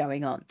sure what's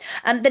going on.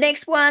 The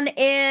next one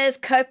is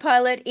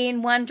Copilot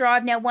in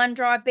OneDrive. Now,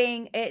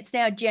 OneDrive it's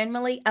now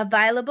generally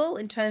available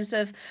in terms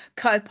of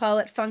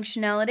Copilot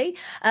functionality.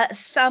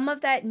 Some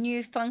of that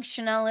new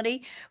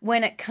functionality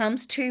when it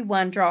comes to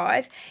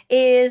OneDrive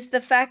is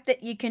the fact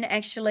that you can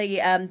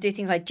actually do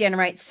things like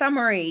generate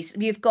summaries.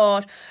 You've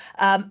got,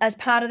 as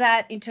part of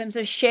that, in terms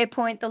of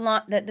SharePoint,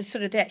 the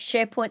sort of that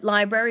SharePoint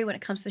library when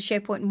it comes to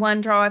SharePoint and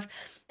OneDrive,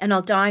 and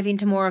I'll dive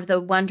into more of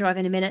the OneDrive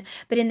in a minute,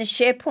 but in the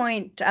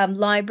SharePoint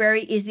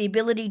library is the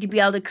ability to be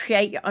able to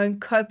create your own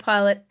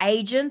Copilot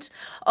agent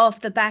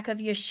off the back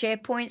of your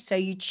SharePoint. So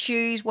you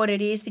choose what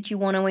it is that you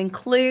want to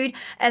include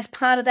as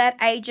part of that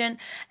agent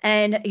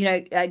and,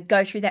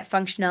 go through that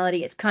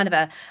functionality. It's kind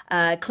of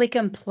a click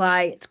and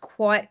play. It's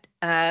quite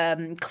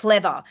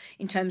clever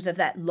in terms of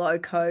that low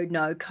code,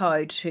 no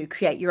code to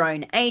create your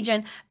own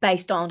agent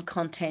based on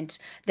content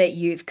that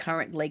you've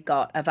currently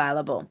got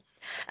available.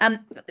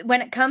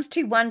 When it comes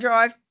to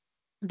OneDrive,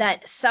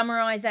 that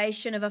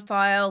summarization of a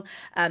file,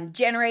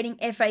 generating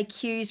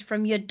FAQs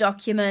from your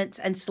documents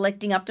and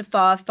selecting up to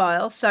 5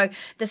 files. So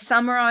the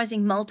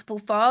summarizing multiple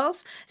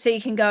files. So you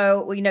can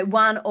go,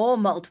 one or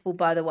multiple,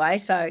 by the way.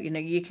 So,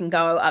 you can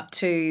go up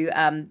to,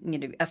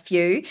 a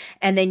few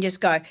and then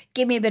just go,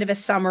 give me a bit of a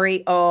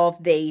summary of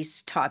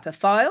these type of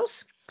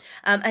files.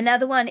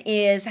 Another one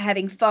is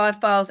having 5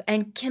 files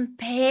and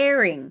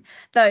comparing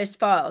those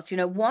files.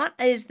 What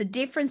is the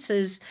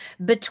differences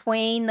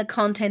between the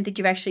content that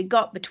you've actually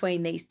got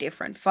between these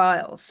different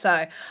files?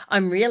 So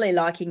I'm really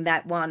liking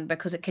that one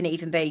because it can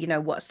even be,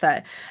 what's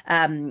the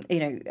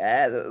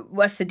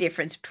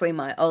difference between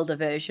my older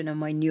version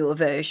and my newer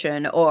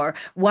version, or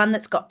one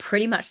that's got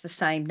pretty much the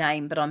same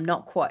name, but I'm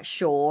not quite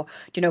sure,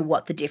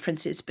 what the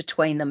difference is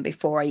between them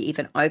before I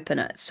even open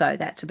it. So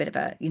that's a bit of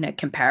a,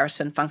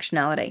 comparison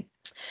functionality.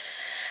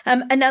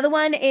 Another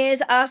one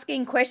is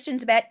asking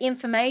questions about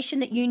information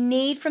that you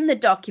need from the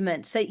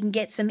document so you can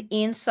get some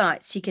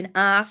insights. You can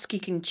ask, you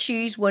can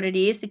choose what it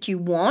is that you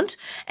want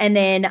and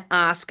then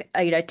ask,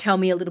 tell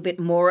me a little bit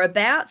more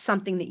about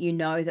something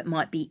that that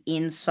might be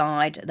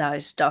inside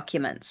those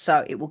documents.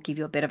 So it will give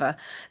you a bit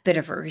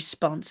of a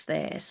response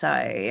there.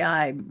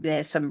 So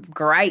there's some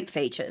great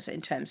features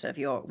in terms of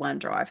your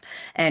OneDrive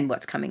and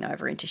what's coming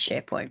over into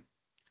SharePoint.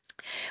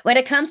 When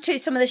it comes to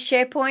some of the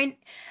SharePoint,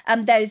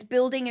 those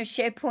building of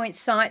SharePoint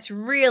sites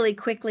really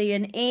quickly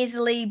and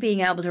easily, being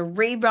able to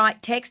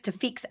rewrite text to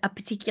fix a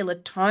particular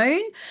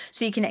tone.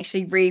 So you can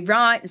actually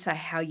rewrite and say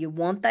how you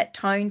want that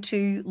tone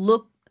to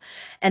look.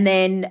 And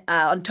then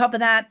on top of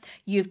that,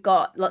 you've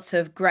got lots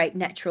of great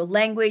natural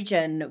language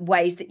and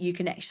ways that you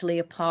can actually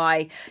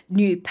apply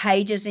new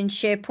pages in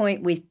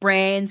SharePoint with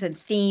brands and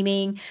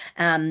theming.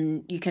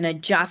 You can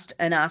adjust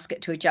and ask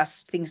it to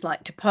adjust things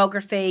like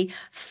typography,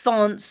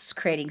 fonts,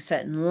 creating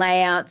certain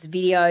layouts,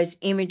 videos,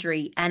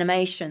 imagery,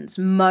 animations,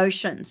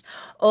 motions,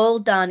 all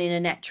done in a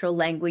natural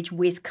language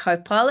with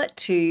Copilot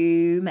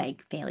to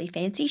make fairly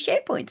fancy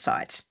SharePoint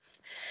sites.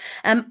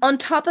 On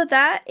top of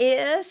that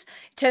is,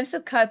 in terms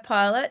of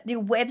Copilot, the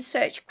web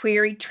search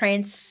query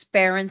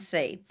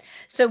transparency.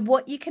 So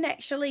what you can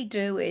actually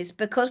do is,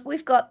 because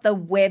we've got the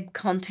web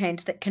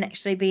content that can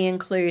actually be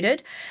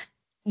included,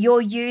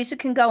 your user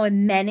can go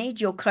and manage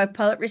your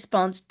Copilot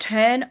response,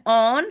 turn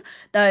on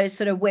those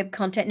sort of web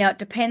content. Now, it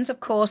depends,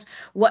 of course,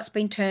 what's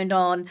been turned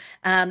on.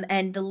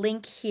 And the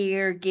link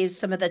here gives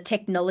some of the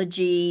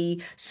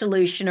technology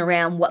solution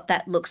around what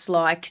that looks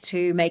like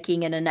to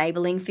making and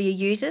enabling for your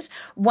users.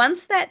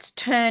 Once that's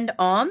turned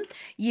on,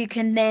 you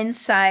can then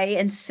say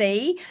and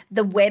see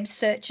the web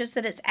searches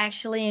that it's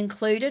actually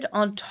included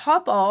on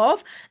top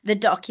of the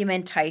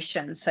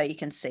documentation. So you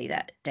can see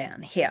that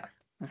down here.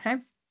 Okay.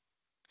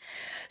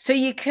 So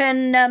you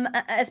can,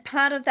 as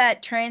part of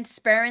that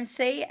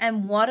transparency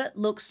and what it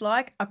looks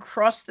like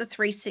across the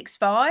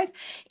 365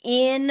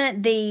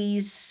 in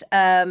these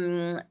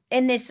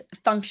in this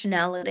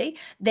functionality,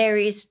 there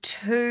is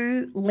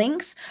 2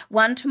 links,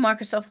 one to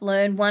Microsoft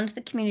Learn, one to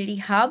the Community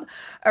Hub,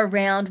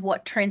 around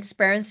what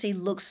transparency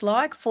looks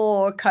like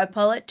for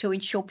Copilot to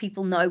ensure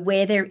people know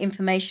where their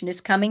information is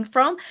coming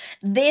from.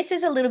 This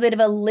is a little bit of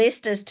a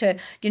list as to,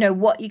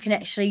 what you can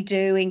actually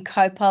do in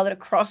Copilot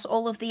across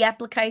all of the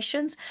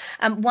applications.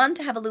 One,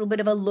 to have a little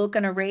bit of a look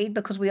and a read,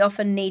 because we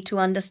often need to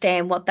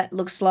understand what that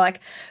looks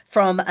like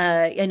from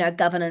a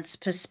governance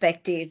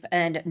perspective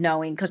and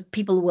knowing, because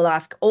people will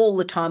ask all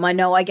the time, I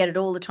know I get it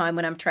all the time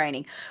when I'm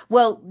training.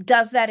 Well,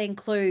 does that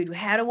include,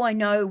 how do I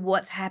know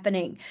what's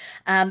happening?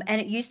 And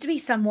it used to be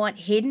somewhat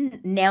hidden.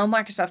 Now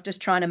Microsoft is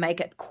trying to make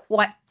it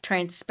quite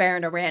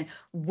transparent around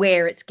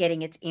where it's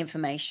getting its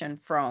information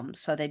from.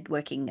 So they're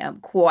working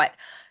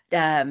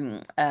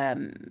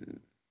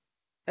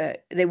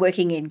they're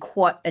working in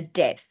quite a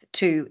depth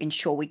to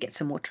ensure we get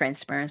some more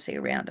transparency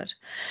around it.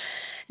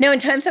 Now, in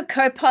terms of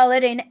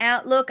Copilot in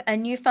Outlook, a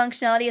new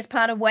functionality as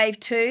part of Wave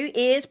 2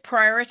 is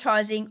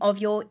prioritizing of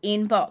your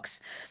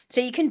inbox.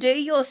 So you can do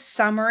your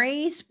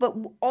summaries, but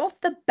off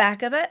the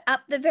back of it,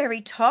 up the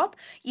very top,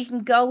 you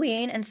can go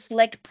in and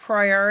select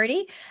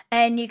priority,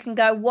 and you can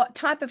go, what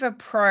type of a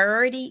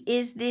priority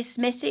is this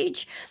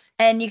message?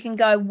 And you can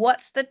go,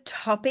 what's the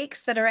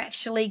topics that are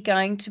actually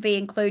going to be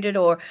included,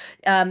 or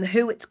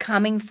who it's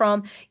coming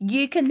from.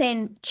 You can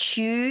then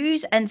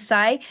choose and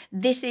say,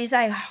 this is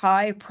a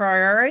high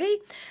priority,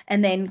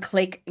 and then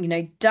click,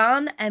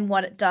 done. And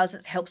what it does,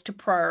 it helps to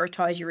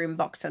prioritize your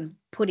inbox and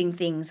putting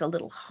things a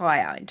little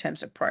higher in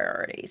terms of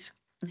priorities.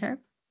 Okay.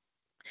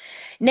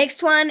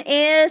 Next one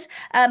is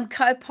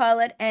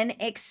Copilot and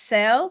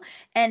Excel,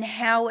 and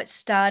how it's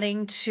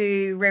starting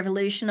to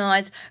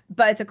revolutionize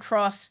both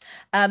across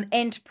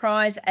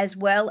enterprise as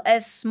well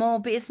as small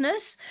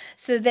business.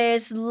 So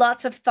there's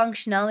lots of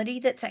functionality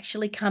that's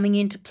actually coming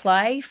into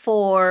play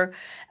for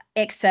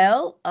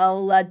Excel.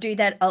 I'll do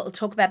that. I'll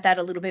talk about that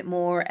a little bit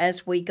more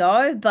as we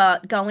go,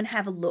 but go and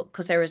have a look,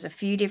 because there is a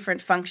few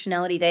different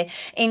functionality there,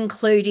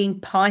 including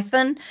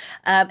Python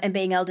and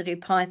being able to do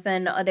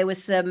Python. There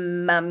was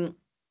some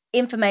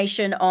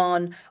information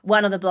on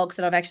one of the blogs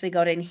that I've actually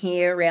got in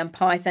here around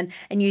Python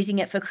and using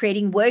it for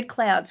creating word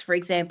clouds, for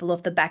example,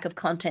 off the back of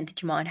content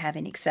that you might have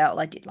in Excel.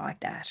 I did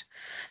like that.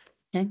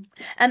 Okay.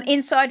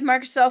 Inside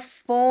Microsoft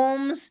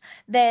Forms,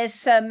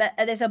 there's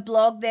a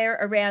blog there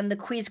around the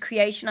quiz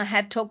creation. I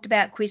have talked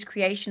about quiz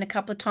creation a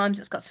couple of times.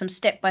 It's got some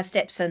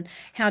step-by-steps and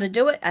how to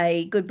do it.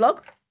 A good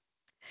blog.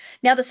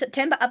 Now, the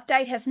September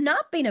update has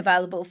not been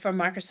available from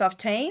Microsoft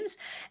Teams,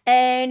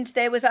 and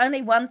there was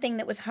only one thing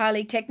that was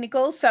highly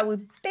technical, so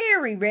it's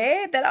very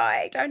rare that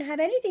I don't have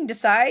anything to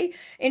say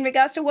in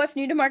regards to what's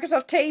new to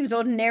Microsoft Teams.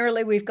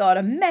 Ordinarily, we've got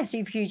a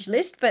massive, huge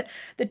list, but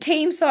the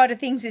team side of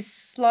things is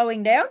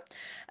slowing down.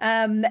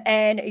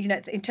 And,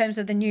 it's in terms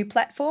of the new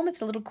platform,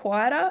 it's a little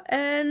quieter,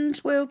 and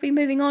we'll be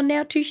moving on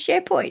now to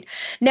SharePoint.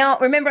 Now,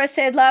 remember I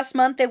said last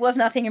month there was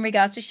nothing in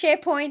regards to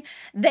SharePoint.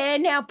 They're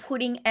now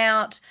putting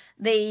out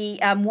the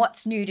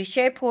what's new to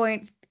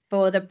SharePoint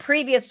for the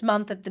previous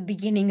month at the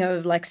beginning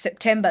of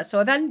September. So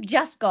I've only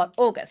just got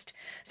August.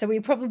 So we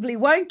probably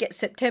won't get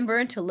September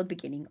until the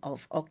beginning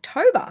of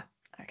October.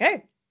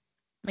 Okay.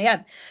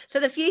 Yeah.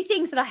 So the few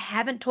things that I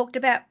haven't talked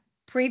about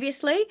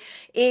previously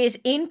is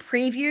in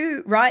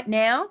preview right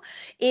now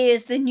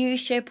is the new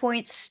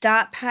SharePoint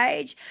start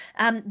page.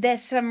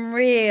 There's some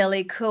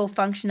really cool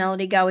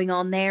functionality going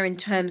on there in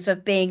terms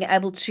of being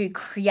able to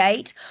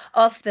create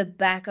off the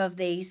back of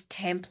these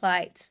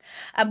templates.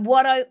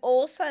 What I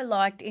also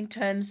liked in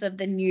terms of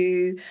the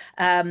new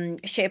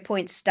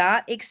SharePoint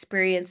start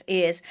experience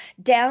is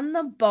down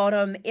the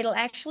bottom, it'll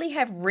actually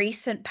have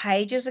recent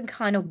pages and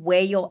kind of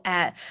where you're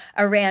at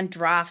around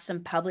drafts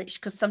and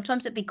published, because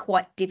sometimes it'd be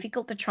quite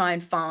difficult to try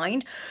and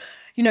find,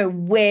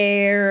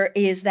 where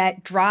is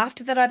that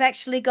draft that I've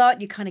actually got?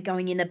 You're kind of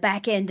going in the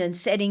back end and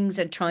settings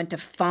and trying to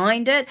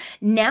find it.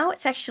 Now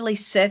it's actually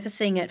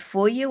surfacing it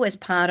for you as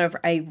part of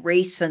a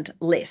recent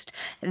list.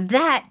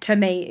 That to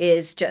me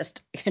is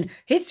just,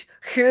 it's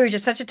huge.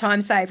 It's such a time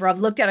saver. I've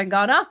looked at it and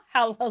gone, oh,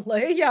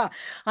 hallelujah.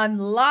 I'm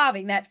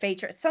loving that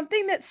feature. It's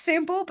something that's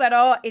simple, but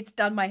it's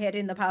done my head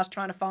in the past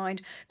trying to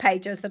find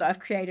pages that I've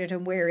created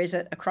and where is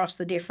it across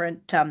the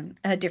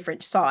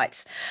different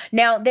sites.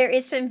 Now there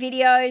is some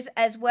videos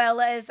as well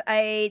as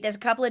there's a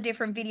couple of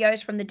different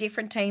videos from the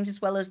different teams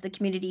as well as the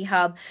community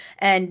hub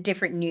and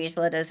different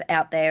newsletters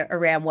out there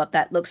around what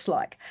that looks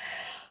like.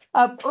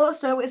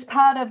 Also, as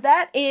part of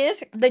that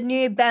is the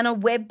new banner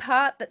web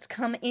part that's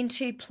come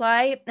into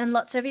play and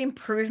lots of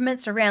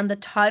improvements around the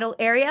title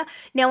area.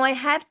 Now, I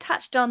have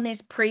touched on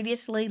this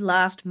previously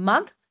last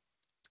month,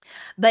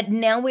 but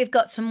now we've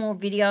got some more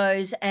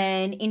videos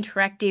and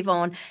interactive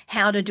on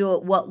how to do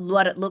it,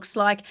 what it looks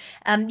like.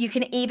 You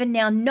can even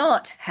now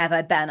not have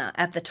a banner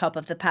at the top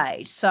of the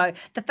page. So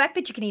the fact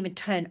that you can even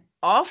turn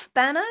off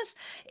banners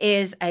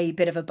is a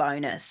bit of a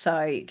bonus. So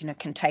it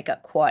can take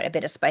up quite a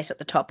bit of space at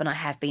the top. And I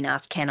have been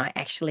asked, can I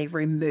actually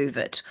remove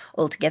it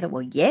altogether?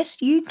 Well, yes,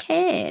 you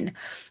can.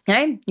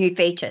 Okay, new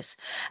features.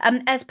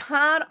 As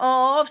part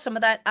of some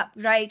of that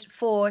upgrade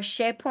for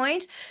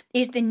SharePoint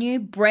is the new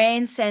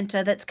brand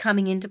center that's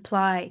coming into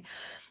play.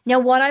 Now,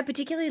 what I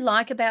particularly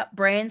like about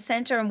Brand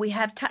Center, and we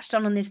have touched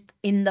on this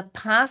in the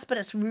past, but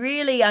it's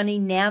really only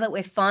now that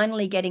we're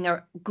finally getting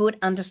a good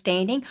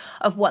understanding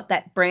of what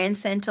that Brand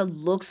Center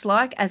looks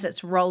like as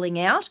it's rolling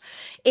out.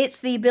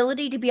 It's the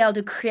ability to be able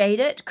to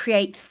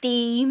create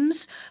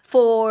themes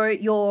for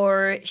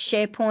your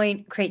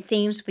SharePoint, create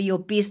themes for your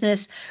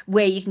business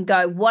where you can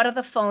go, what are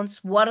the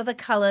fonts, what are the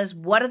colors,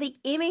 what are the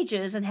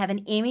images, and have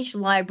an image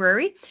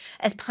library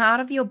as part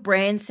of your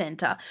brand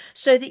center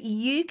so that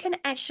you can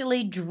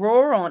actually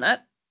draw on it.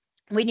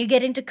 When you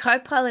get into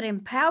Copilot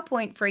and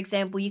PowerPoint, for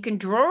example, you can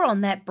draw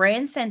on that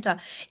brand center.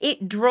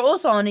 It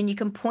draws on and you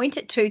can point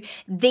it to,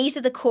 these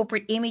are the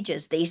corporate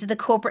images, these are the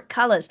corporate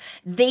colors,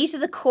 these are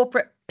the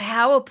corporate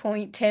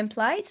PowerPoint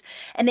templates.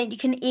 And then you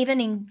can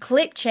even in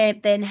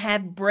Clipchamp then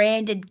have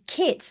branded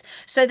kits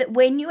so that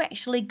when you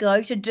actually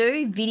go to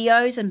do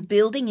videos and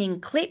building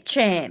in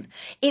Clipchamp,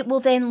 it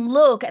will then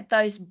look at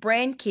those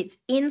brand kits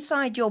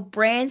inside your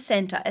brand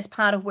center as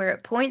part of where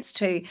it points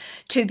to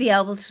be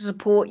able to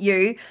support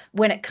you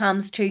when it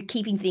comes to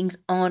keeping things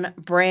on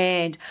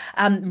brand.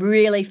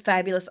 Really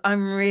fabulous.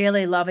 I'm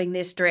really loving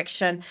this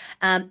direction.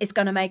 It's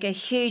going to make a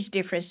huge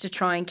difference to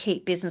try and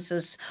keep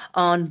businesses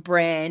on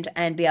brand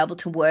and be able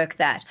to work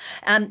that.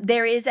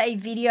 There is a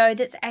video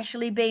that's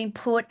actually being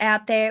put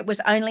out there. It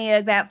was only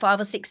about 5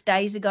 or 6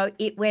 days ago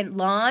it went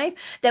live,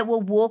 that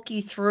will walk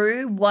you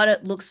through what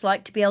it looks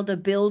like to be able to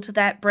build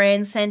that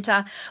brand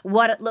center,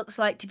 what it looks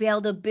like to be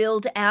able to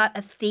build out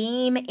a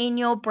theme in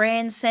your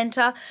brand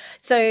center.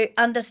 So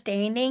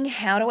understanding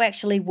how to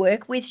actually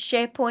work with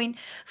SharePoint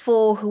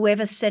for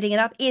whoever's setting it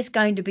up is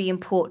going to be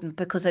important,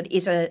 because it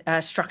is a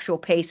structural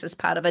piece as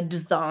part of a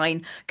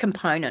design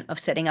component of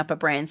setting up a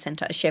brand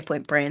center, a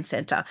SharePoint brand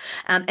center.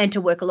 And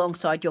to work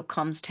alongside your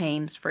comms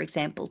teams, for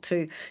example,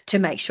 to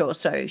make sure.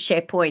 So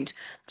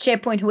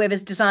SharePoint,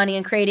 whoever's designing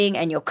and creating,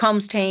 and your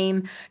comms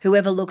team,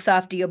 whoever looks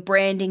after your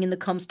branding in the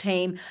comms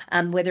team,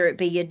 whether it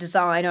be your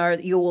designer,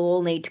 you will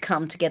all need to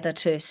come together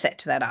to set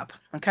that up.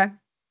 Okay.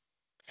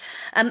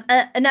 Some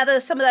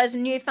of those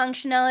new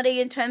functionality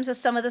in terms of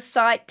some of the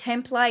site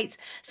templates,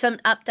 some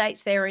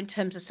updates there in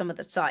terms of some of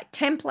the site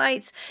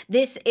templates.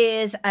 This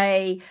is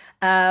a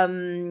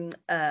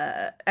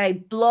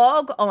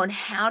blog on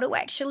how to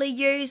actually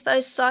use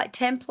those site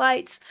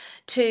templates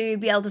to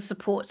be able to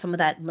support some of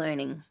that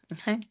learning.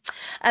 Okay.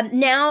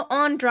 Now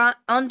on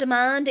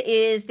demand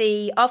is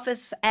the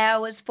office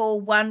hours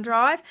for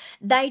OneDrive.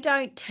 They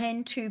don't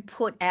tend to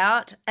put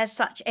out as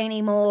such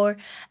anymore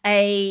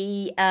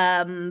a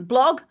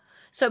blog.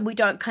 So we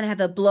don't kind of have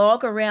a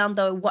blog around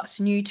the what's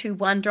new to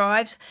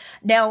OneDrive.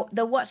 Now,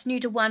 the what's new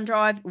to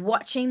OneDrive,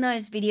 watching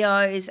those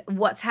videos,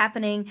 what's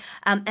happening,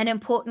 an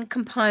important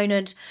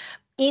component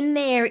in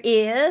there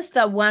is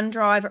the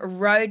OneDrive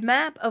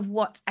roadmap of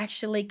what's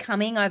actually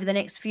coming over the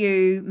next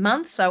few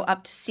months, so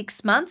up to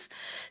 6 months.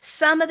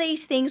 Some of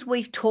these things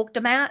we've talked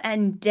about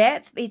in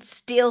depth, it's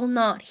still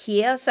not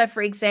here. So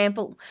for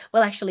example,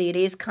 well, actually it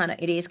is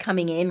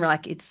coming in,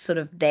 like it's sort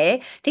of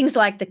there. Things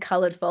like the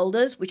colored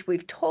folders, which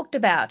we've talked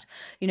about,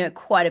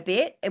 quite a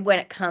bit when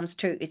it comes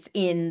to, it's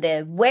in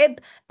the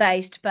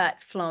web-based,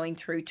 but flowing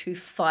through to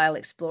File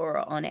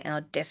Explorer on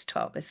our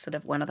desktop is sort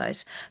of one of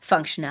those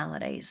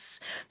functionalities.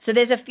 So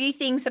there's a few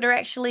things that are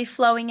actually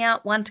flowing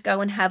out, one to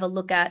go and have a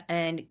look at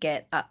and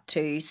get up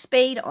to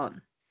speed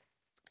on.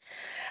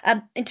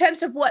 In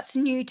terms of what's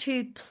new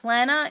to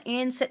Planner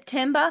in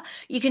September,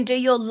 you can do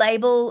your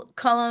label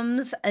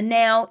columns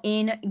now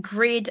in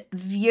grid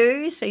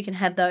view, so you can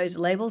have those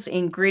labels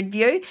in grid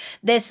view.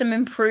 There's some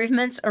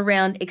improvements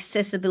around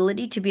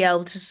accessibility to be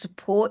able to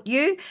support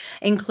you,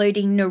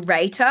 including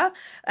narrator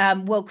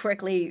will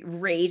correctly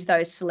read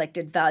those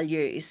selected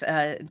values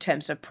in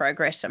terms of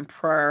progress and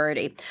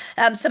priority.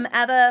 Some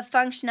other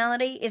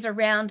functionality is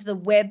around the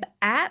web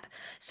app.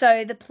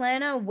 So the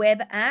Planner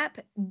web app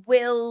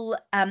will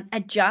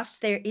adjust.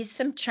 There is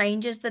some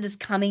changes that is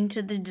coming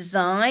to the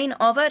design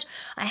of it.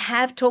 I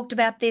have talked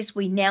about this.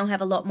 We now have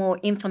a lot more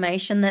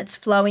information that's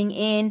flowing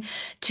in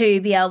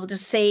to be able to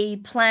see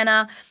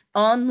Planner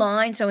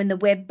online, so in the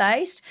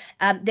web-based.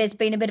 There's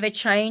been a bit of a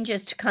change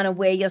as to kind of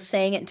where you're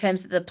seeing it in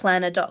terms of the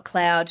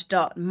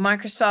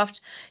planner.cloud.microsoft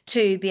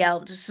to be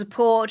able to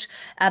support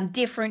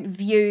different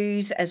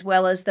views, as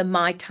well as the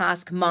My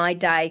Task, My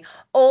Day,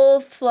 all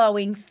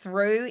flowing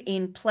through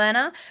in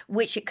Planner,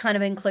 which it kind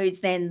of includes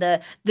then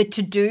the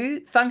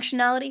to-do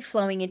functionality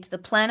flowing into the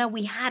Planner.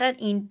 We had it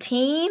in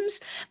Teams,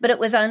 but it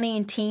was only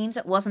in Teams.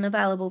 It wasn't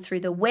available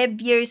through the web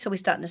view, so we're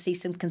starting to see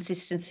some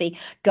consistency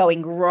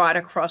going right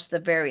across the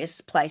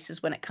various places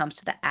when it comes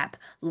to the app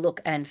look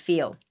and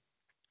feel.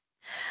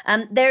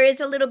 There is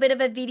a little bit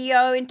of a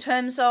video in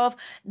terms of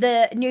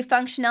the new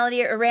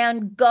functionality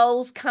around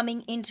goals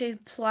coming into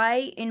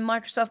play in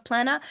Microsoft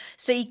Planner,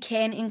 so you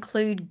can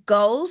include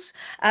goals.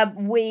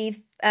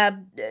 We've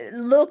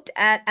looked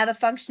at other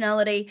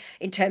functionality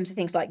in terms of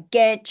things like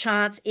Gantt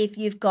charts. If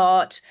you've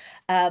got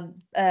Planner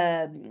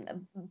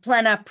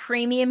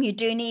Premium, you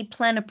do need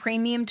Planner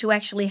Premium to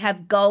actually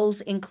have goals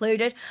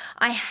included.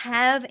 I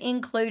have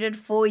included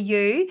for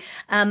you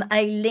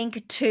a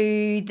link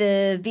to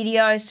the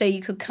video, so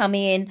you could come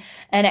in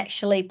and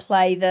actually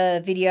play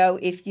the video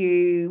if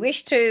you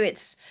wish to.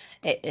 It's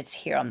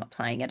here. I'm not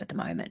playing it at the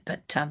moment,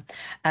 but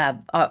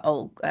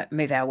I'll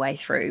move our way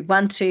through.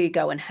 One to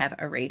go and have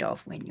a read of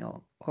when you're,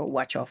 or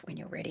watch off when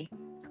you're ready.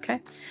 Okay,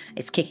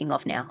 it's kicking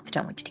off now. I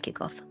don't want you to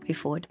kick off. Move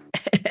forward.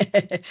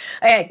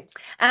 Okay,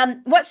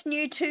 what's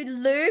new to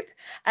Loop?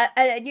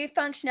 A new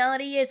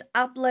functionality is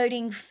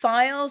uploading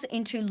files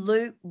into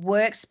Loop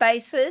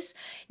workspaces.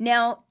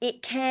 Now,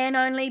 it can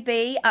only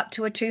be up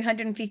to a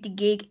 250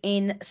 gig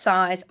in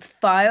size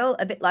file,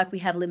 a bit like we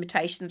have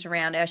limitations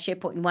around our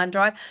SharePoint and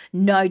OneDrive,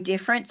 no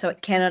different. So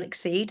it cannot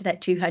exceed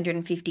that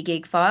 250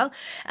 gig file.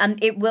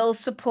 It will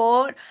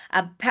support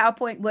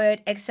PowerPoint,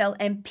 Word, Excel,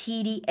 and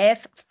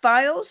PDF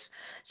files.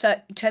 So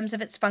in terms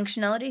of its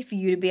functionality, for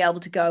you to be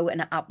able to go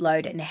and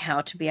upload and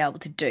how to be able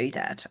to do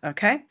that,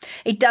 okay?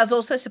 It does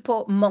also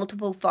support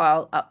multiple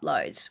file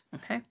uploads,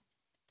 okay?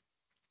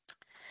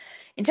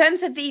 In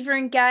terms of Viva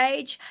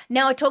Engage,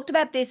 now I talked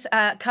about this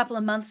a couple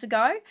of months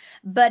ago,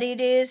 but it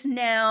is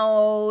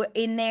now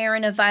in there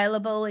and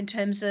available in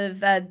terms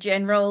of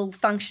general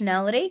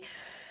functionality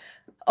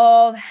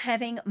of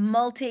having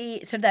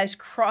those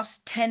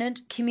cross-tenant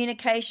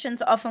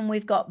communications. Often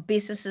we've got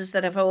businesses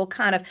that have all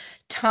kind of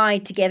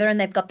tied together and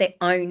they've got their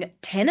own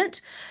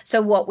tenant. So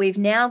what we've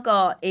now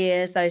got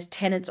is those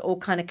tenants all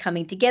kind of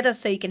coming together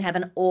so you can have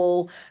an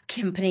all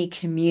company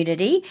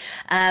community.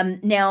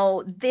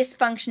 Now this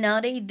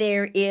functionality,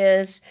 there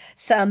is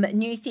some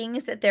new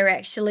things that they're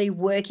actually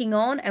working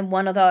on, and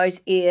one of those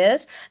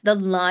is the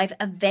live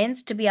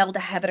events, to be able to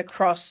have it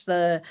across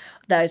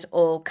those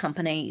all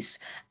companies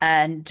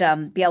and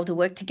be able to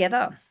work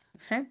together.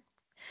 Okay.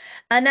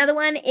 Another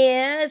one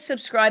is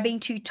subscribing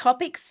to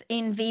topics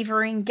in Viva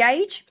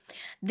Engage.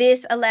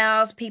 This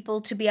allows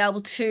people to be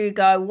able to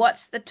go,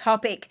 what's the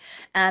topic?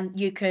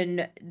 You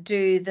can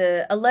do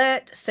the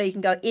alert. So you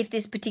can go, if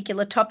this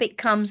particular topic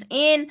comes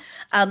in,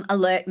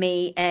 alert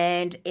me.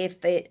 And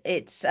if it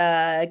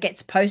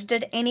gets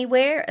posted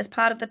anywhere as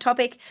part of the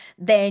topic,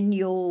 then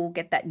you'll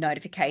get that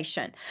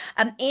notification.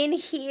 In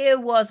here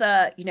was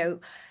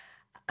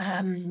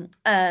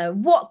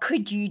what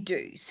could you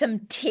do? Some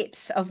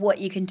tips of what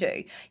you can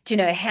do to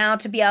know how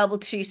to be able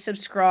to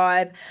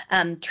subscribe,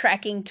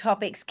 tracking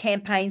topics,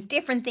 campaigns,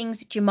 different things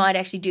that you might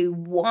actually do.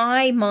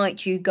 Why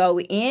might you go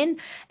in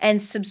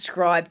and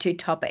subscribe to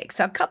topics?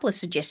 So a couple of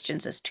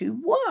suggestions as to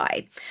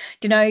why.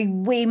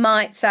 We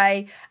might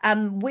say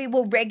we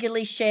will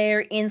regularly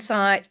share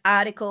insights,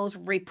 articles,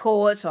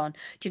 reports on,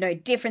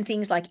 different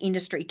things like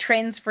industry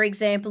trends, for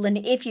example. And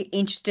if you're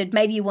interested,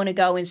 maybe you want to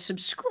go and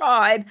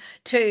subscribe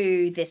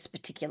to this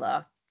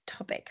particular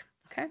topic.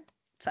 Okay,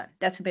 so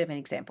that's a bit of an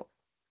example.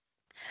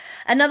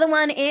 Another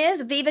one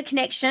is Viva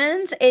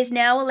Connections is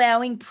now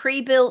allowing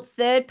pre-built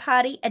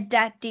third-party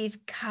adaptive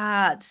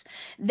cards.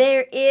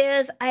 There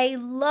is a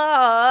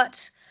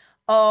lot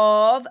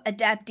of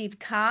adaptive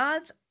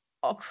cards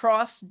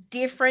across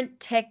different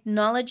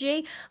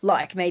technology,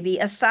 like maybe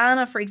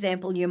Asana, for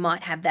example. You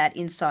might have that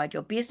inside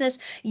your business.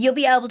 You'll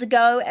be able to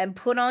go and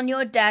put on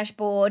your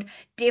dashboard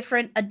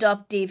different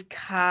adaptive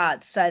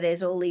cards. So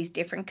there's all these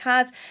different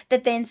cards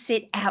that then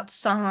sit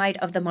outside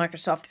of the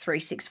Microsoft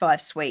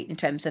 365 suite in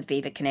terms of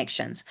Viva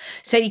Connections.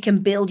 So you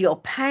can build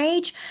your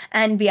page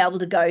and be able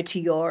to go to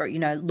your,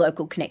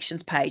 local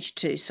connections page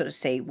to sort of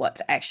see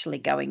what's actually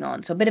going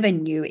on. So a bit of a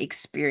new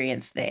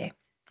experience there.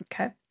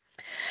 Okay.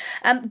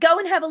 Go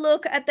and have a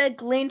look at the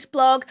Glint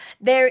blog.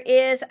 There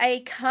is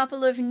a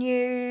couple of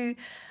new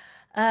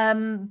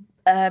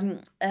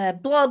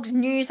blogs,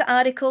 news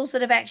articles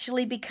that have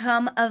actually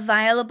become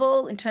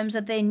available in terms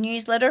of their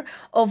newsletter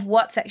of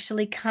what's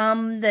actually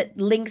come that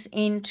links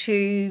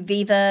into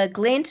Viva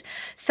Glint.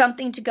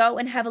 Something to go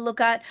and have a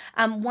look at.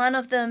 One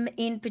of them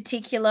in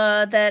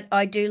particular that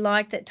I do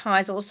like that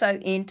ties also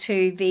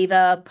into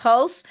Viva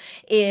Pulse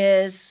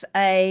is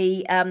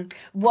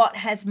what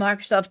has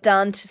Microsoft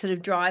done to sort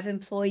of drive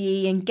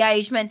employee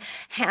engagement,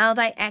 how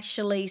they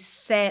actually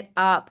set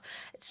up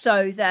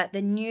so that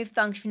the new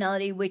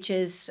functionality, which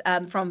is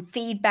from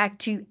feedback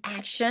to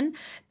action,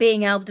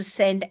 being able to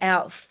send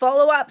out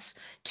follow-ups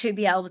to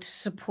be able to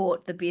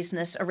support the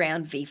business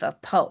around Viva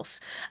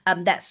Pulse.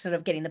 That's sort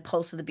of getting the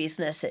pulse of the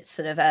business. It's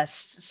sort of a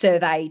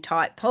survey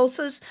type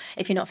pulses.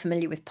 If you're not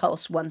familiar with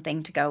Pulse, one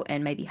thing to go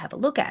and maybe have a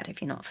look at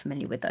if you're not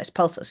familiar with those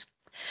pulses.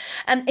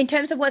 In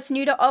terms of what's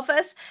new to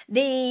Office,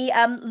 the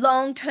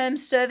long-term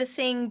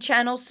servicing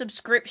channel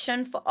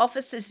subscription for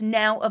Office is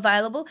now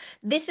available.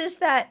 This is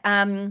that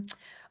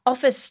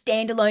Office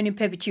standalone in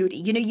perpetuity.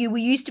 You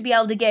used to be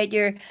able to get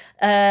your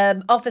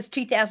Office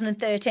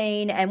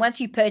 2013, and once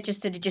you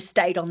purchased it, it just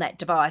stayed on that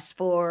device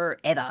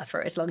forever,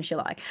 for as long as you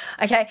like.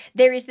 Okay,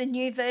 there is the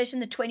new version,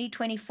 the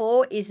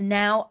 2024 is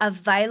now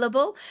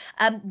available.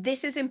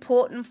 This is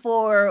important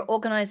for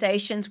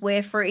organizations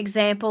where, for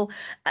example,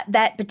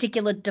 that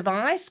particular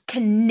device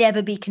can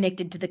never be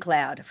connected to the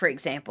cloud, for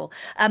example.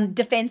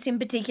 Defense in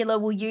particular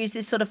will use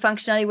this sort of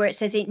functionality where it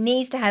says it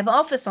needs to have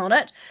Office on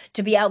it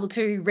to be able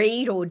to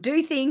read or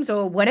do things meetings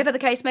or whatever the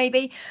case may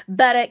be,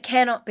 but it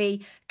cannot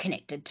be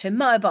connected to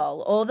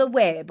mobile or the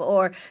web,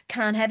 or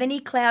can't have any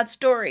cloud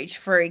storage,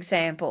 for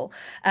example.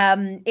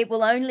 It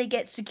will only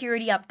get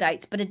security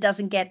updates, but it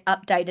doesn't get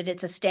updated.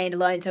 It's a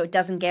standalone, so it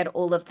doesn't get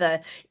all of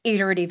the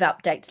iterative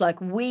updates like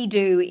we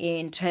do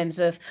in terms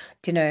of,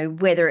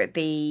 whether it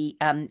be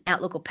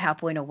Outlook or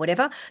PowerPoint or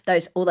whatever,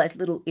 all those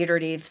little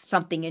iterative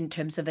something in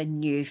terms of a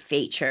new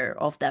feature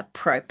of the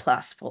Pro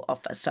Plus for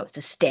Office. So it's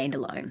a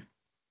standalone.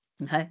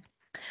 Okay.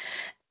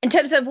 In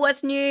terms of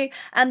what's new,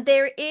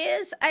 there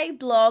is a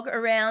blog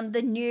around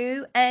the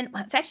new, and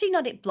it's actually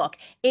not a blog.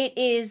 It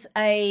is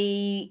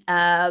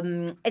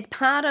it's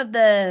part of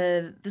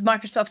the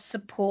Microsoft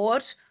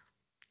support.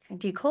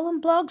 Do you call them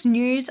blogs?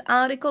 News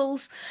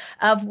articles,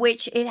 of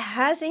which it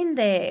has in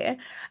there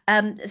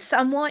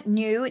somewhat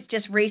new. It's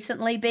just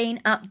recently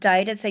been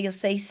updated. So you'll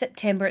see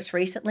September, it's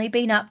recently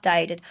been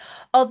updated,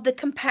 of the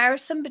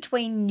comparison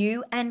between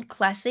new and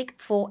classic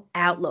for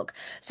Outlook.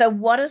 So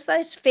what does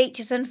those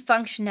features and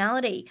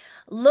functionality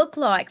look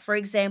like? For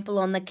example,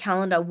 on the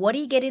calendar, what do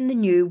you get in the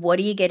new? What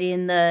do you get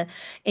in the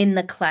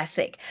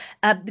classic?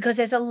 Because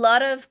there's a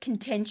lot of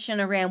contention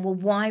around, well,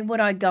 why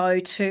would I go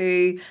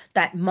to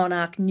that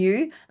Monarch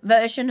new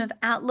version of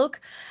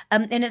Outlook?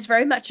 And it's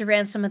very much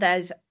around some of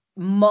those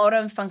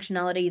modern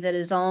functionality that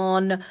is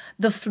on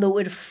the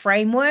Fluid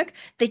framework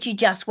that you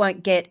just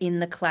won't get in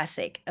the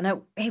classic. And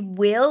it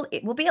will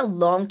be a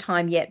long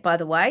time yet, by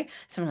the way,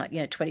 something like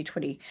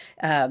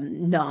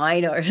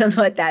 2029 or something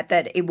like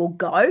that it will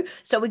go.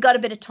 So we got a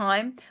bit of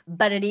time,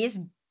 but it is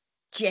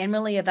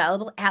generally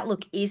available.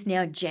 Outlook is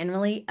now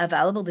generally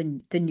available,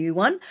 the new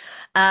one.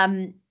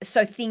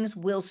 So things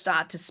will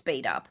start to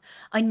speed up.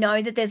 I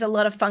know that there's a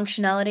lot of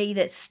functionality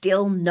that's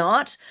still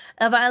not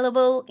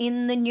available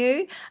in the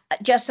new.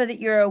 Just so that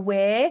you're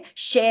aware,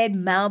 shared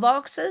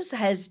mailboxes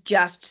has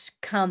just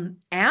come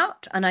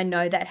out, and I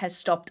know that has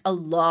stopped a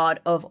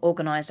lot of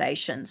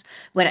organizations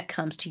when it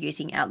comes to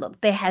using Outlook.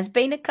 There has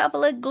been a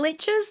couple of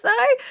glitches,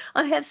 though,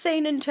 I have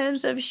seen in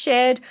terms of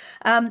shared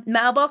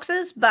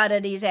mailboxes, but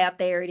it is out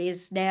there. It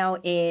is now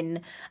in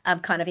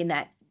kind of in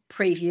that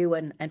preview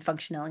and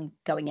functionality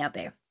going out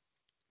there.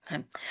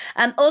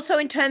 Also,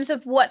 in terms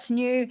of what's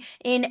new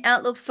in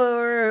Outlook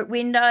for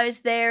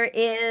Windows,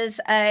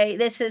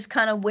 this is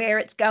kind of where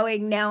it's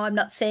going now. I'm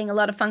not seeing a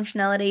lot of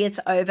functionality. It's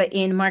over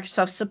in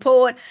Microsoft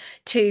support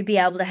to be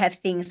able to have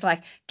things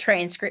like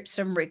transcripts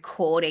and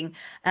recording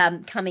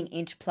coming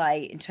into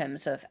play in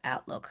terms of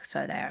Outlook.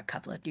 So there are a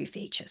couple of new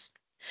features.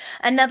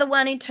 Another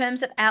one in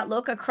terms of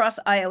Outlook across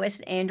iOS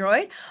and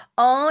Android,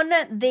 on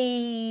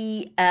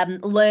the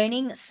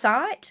learning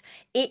site,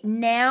 it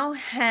now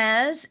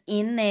has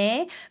in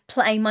there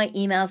play my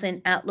emails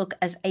in Outlook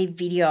as a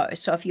video.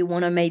 So if you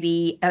want to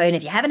and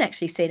if you haven't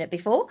actually seen it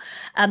before,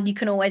 you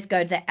can always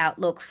go to the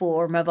Outlook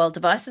for mobile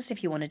devices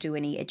if you want to do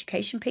any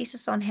education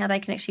pieces on how they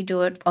can actually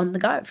do it on the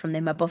go from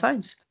their mobile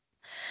phones.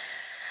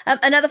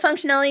 Another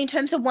functionality in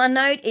terms of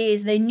OneNote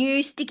is the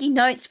new sticky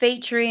notes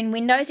feature in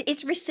Windows.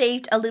 It's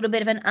received a little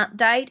bit of an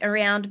update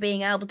around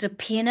being able to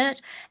pin it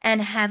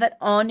and have it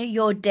on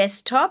your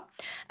desktop,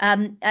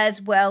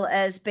 as well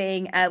as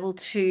being able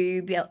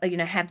to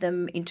have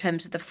them in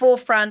terms of the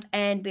forefront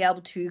and be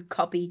able to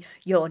copy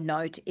your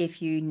note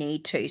if you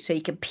need to. So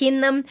you can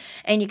pin them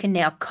and you can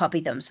now copy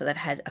them. So they've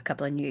had a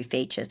couple of new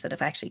features that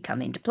have actually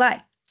come into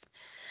play.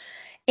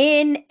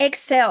 In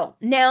Excel,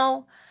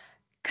 now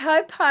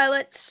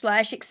Copilot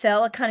 /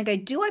 Excel, I kind of go,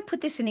 do I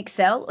put this in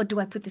Excel or do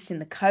I put this in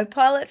the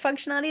Copilot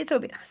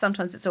functionality?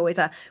 Sometimes it's always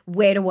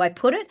where do I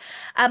put it?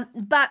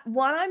 But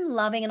what I'm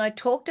loving, and I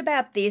talked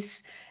about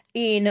this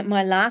in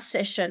my last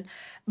session,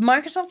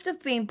 Microsoft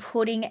have been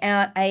putting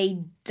out a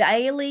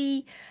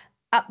daily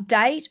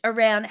update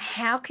around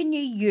how can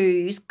you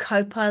use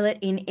Copilot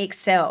in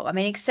Excel. I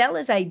mean, Excel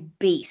is a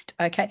beast,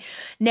 okay?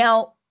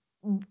 Now,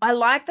 I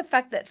like the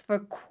fact that for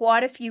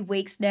quite a few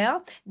weeks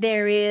now,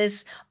 there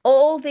is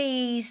all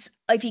these,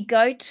 if you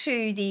go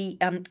to the,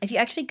 if you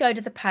actually go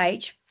to the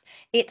page,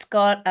 it's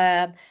got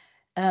a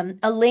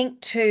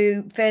link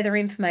to further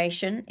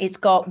information. It's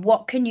got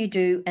what can you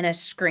do and a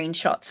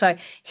screenshot. So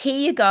here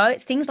you go.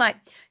 It's things like,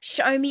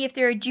 show me if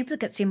there are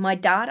duplicates in my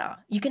data.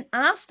 You can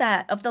ask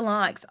that of the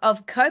likes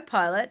of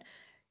Copilot,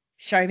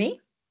 show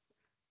me,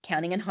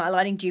 counting and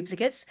highlighting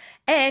duplicates,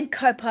 and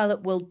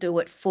Copilot will do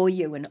it for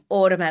you and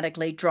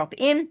automatically drop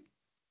in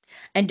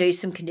and do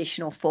some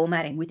conditional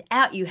formatting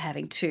without you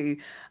having to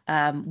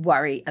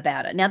worry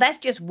about it. Now, that's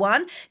just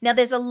one. Now,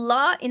 there's a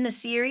lot in the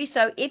series.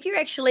 So if you're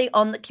actually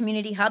on the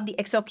Community Hub, the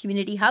Excel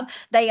Community Hub,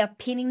 they are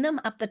pinning them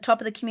up the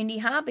top of the Community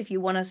Hub if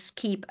you want to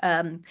keep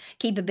a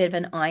bit of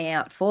an eye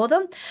out for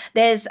them.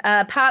 There's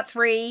part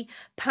 3,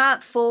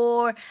 part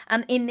 4.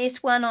 In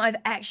this one, I've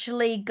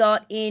actually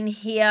got in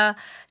here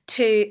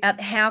to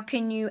how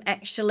can you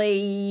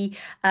actually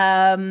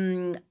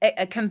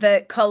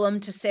convert column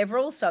to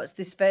several. So it's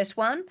this first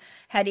one.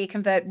 How do you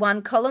convert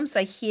one column?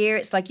 So here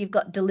it's like you've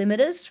got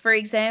delimiters, for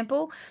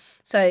example.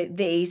 So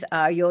these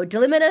are your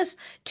delimiters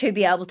to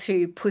be able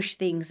to push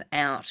things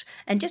out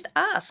and just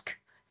ask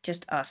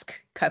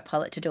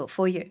Copilot to do it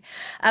for you.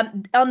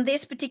 On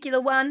this particular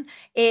one,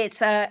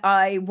 it's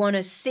I want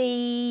to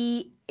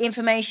see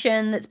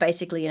information that's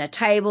basically in a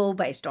table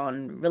based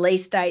on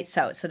release date.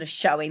 So it's sort of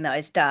showing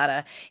those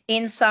data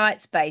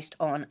insights based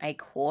on a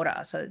quarter.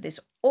 So there's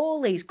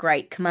all these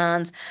great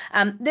commands.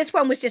 This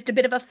one was just a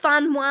bit of a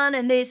fun one,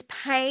 and this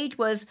page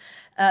was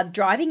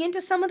driving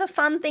into some of the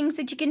fun things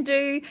that you can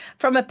do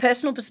from a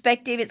personal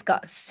perspective. It's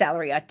got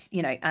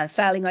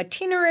sailing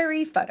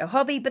itinerary, photo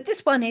hobby, but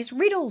this one is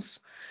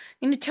riddles.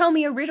 Tell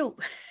me a riddle.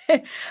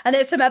 And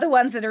there's some other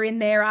ones that are in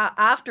there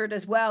after it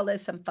as well.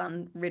 There's some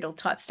fun riddle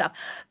type stuff.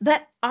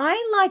 But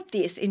I like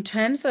this in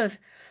terms of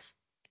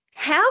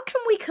how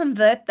can we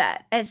convert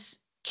that as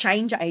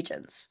change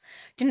agents?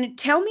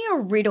 Tell me a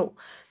riddle.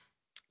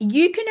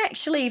 You can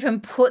actually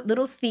even put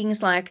little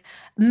things like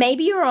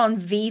maybe you're on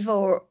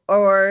Viva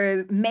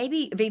or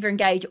maybe Viva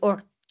Engage,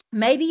 or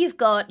maybe you've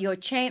got your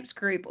champs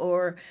group,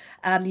 or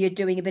you're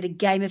doing a bit of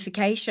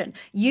gamification.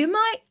 You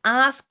might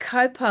ask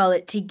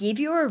Copilot to give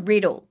you a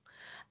riddle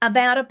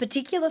about a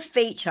particular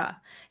feature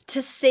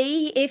to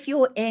see if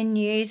your end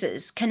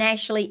users can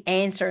actually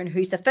answer and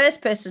who's the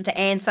first person to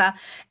answer,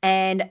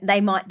 and they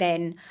might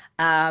then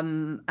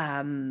earn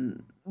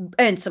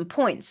some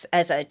points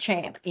as a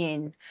champ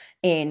in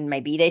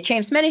maybe their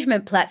champs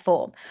management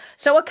platform.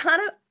 So I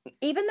kind of,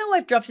 even though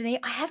I've dropped it in there,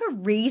 I have a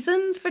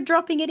reason for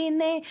dropping it in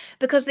there,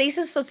 because these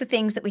are sorts of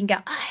things that we can go,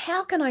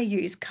 how can I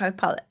use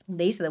Copilot?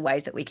 These are the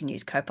ways that we can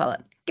use Copilot.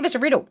 Give us a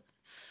riddle.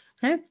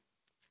 Okay?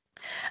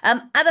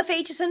 Other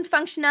features and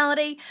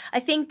functionality. I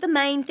think the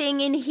main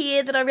thing in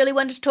here that I really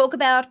wanted to talk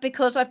about,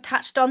 because I've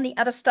touched on the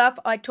other stuff,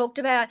 I talked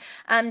about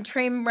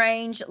trim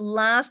range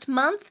last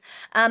month.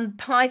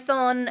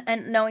 Python,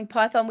 and knowing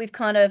Python, we've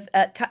kind of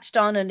touched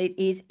on, and it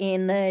is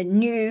in the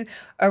new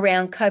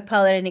around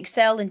Copilot and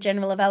Excel and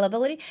general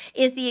availability,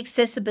 is the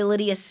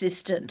accessibility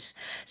assistant.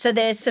 So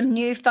there's some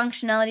new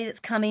functionality that's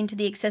come into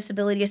the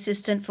accessibility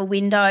assistant for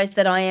Windows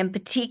that I am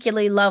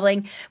particularly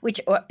loving,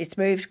 which it's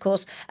moved, of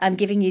course,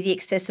 giving you the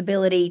accessibility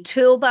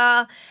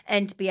toolbar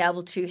and to be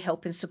able to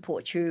help and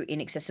support you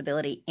in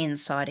accessibility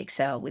inside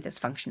Excel with its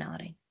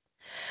functionality.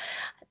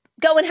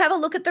 Go and have a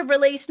look at the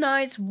release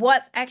notes,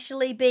 what's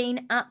actually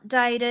been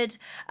updated.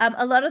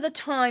 A lot of the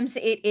times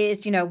it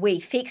is, we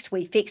fixed.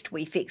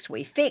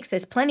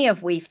 There's plenty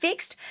of we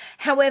fixed.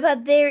 However,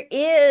 there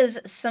is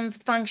some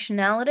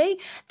functionality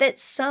that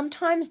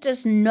sometimes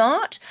does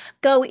not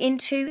go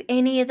into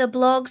any of the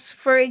blogs.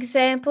 For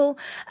example,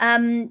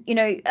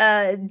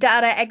 data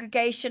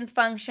aggregation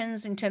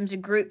functions in terms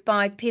of group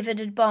by,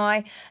 pivoted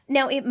by.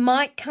 Now, it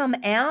might come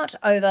out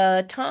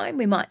over time.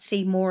 We might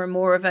see more and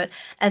more of it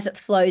as it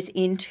flows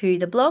into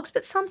the blogs,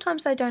 but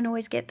sometimes they don't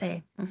always get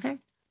there. Okay.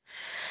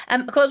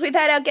 Of course, we've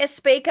had our guest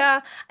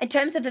speaker. In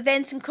terms of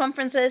events and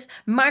conferences,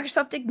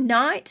 Microsoft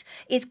Ignite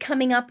is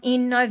coming up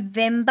in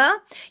November.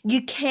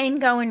 You can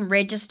go and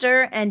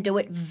register and do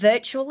it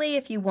virtually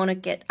if you want to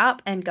get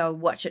up and go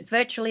watch it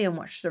virtually and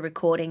watch the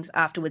recordings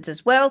afterwards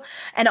as well.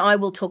 And I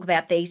will talk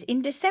about these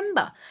in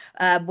December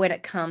when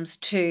it comes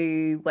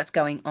to what's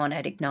going on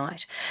at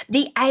Ignite.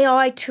 The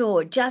AI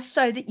tour, just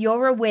so that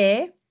you're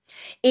aware,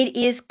 it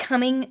is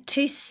coming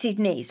to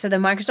Sydney. So the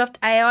Microsoft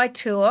AI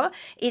Tour,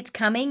 it's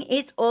coming.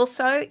 It's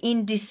also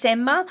in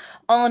December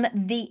on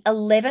the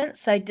 11th.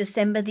 So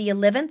December the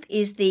 11th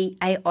is the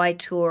AI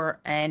Tour,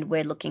 and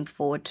we're looking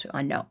forward to,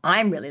 I know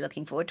I'm really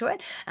looking forward to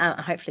it.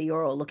 Hopefully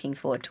you're all looking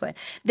forward to it.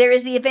 There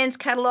is the events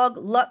catalogue,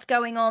 lots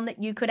going on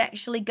that you could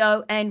actually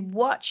go and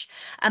watch.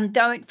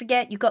 Don't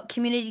forget, you've got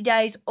community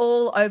days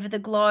all over the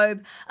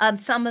globe.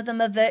 Some of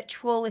them are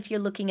virtual if you're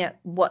looking at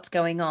what's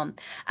going on.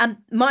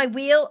 My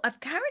wheel, I've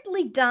currently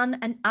done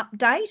an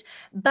update,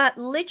 but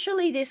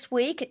literally this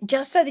week,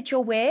 just so that you're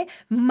aware,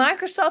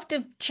 Microsoft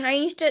have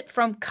changed it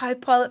from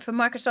Copilot for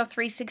Microsoft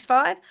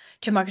 365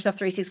 to Microsoft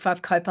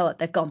 365 Copilot.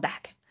 They've gone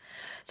back.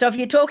 So if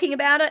you're talking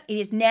about it, it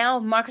is now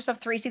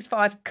Microsoft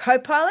 365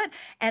 Copilot,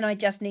 and I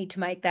just need to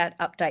make that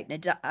update,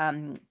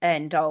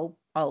 and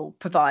I'll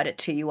provide it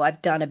to you.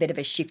 I've done a bit of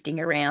a shifting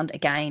around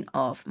again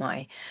of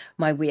my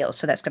wheel,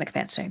 so that's going to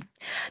come out soon.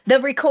 The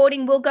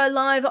recording will go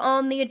live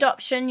on the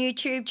Adoption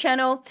YouTube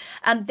channel.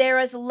 There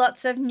is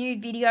lots of new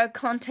video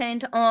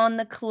content on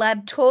the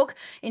Collab Talk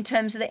in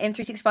terms of the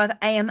M365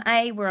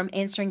 AMA, where I'm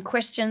answering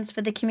questions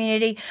for the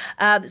community.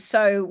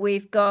 So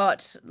we've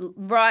got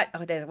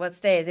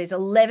there's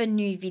 11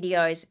 new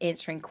videos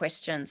answering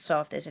questions. So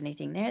if there's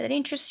anything there that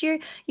interests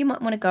you, you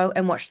might want to go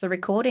and watch the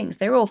recordings.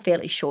 They're all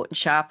fairly short and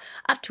sharp,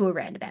 up to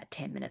around about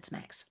 10 minutes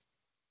max.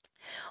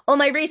 All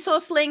my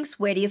resource links,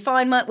 where do I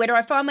find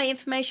my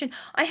information?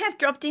 I have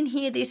dropped in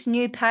here this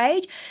new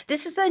page.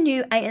 This is a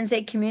new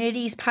ANZ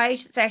Communities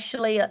page that's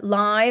actually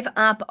live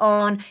up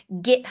on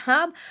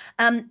GitHub.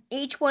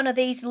 Each one of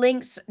these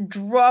links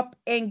drop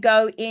and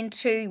go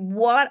into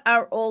what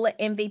are all the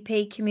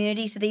MVP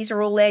communities. So these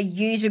are all our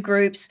user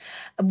groups.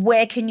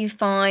 Where can you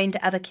find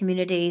other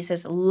communities?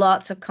 There's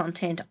lots of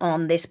content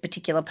on this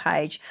particular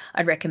page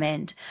I'd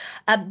recommend.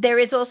 There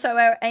is also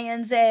our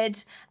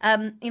ANZ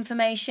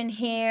information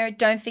here.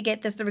 don't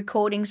forget there's the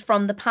recordings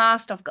from the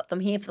past. I've got them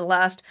here for the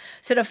last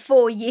sort of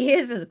 4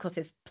 years. Of course,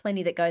 there's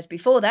plenty that goes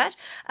before that,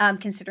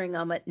 considering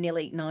I'm at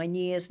nearly 9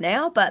 years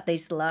now, but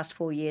these are the last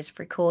 4 years of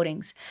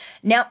recordings.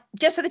 Now,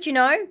 just so that you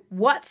know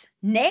what's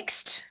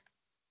next,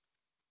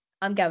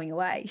 I'm going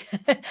away.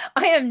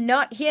 I am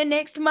not here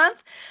next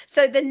month.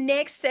 So the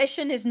next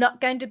session is not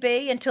going to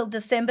be until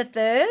December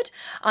 3rd.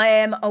 I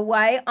am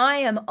away. I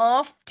am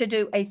off to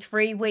do a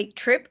 3-week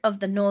trip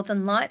of the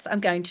Northern Lights. I'm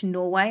going to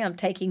Norway. I'm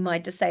taking my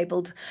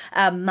disabled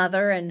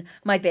mother and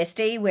my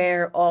bestie.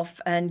 We're off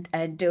and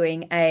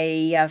doing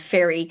a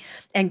ferry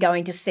and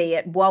going to see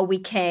it while we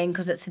can,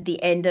 because it's at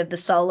the end of the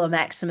Solar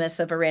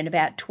Maximus of around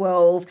about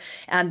 12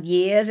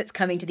 years. It's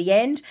coming to the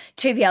end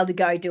to be able to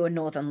go do a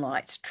Northern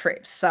Lights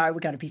trip. So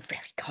we're going to be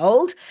very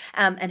cold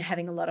and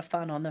having a lot of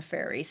fun on the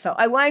ferry. So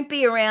I won't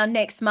be around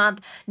next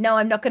month. No,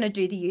 I'm not going to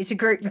do the user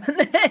group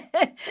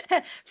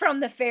from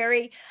the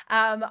ferry.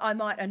 I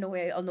might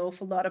annoy an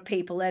awful lot of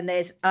people, and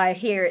I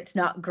hear it's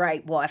not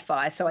great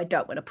Wi-Fi, so I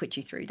don't want to put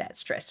you through that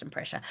stress and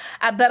pressure.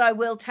 But I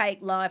will take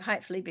live,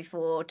 hopefully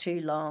before too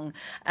long,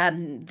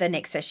 the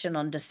next session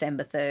on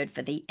December 3rd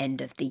for the end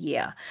of the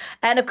year.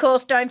 And of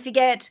course, don't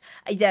forget,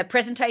 the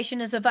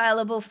presentation is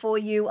available for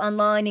you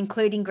online,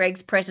 including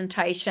Greg's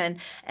presentation,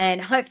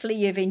 and hopefully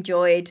you've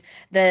enjoyed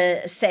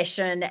the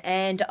session,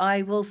 and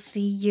I will see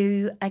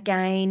you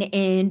again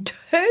in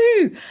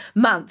 2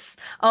 months.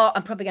 Oh,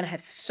 I'm probably going to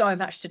have so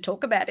much to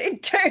talk about in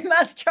 2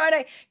 months,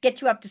 trying to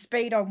get you up to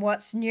speed on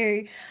what's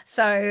new.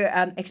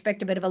 So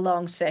expect a bit of a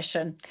long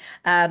session.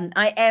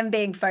 I am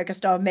being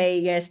focused on me.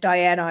 Yes,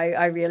 Diane,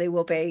 I really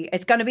will be.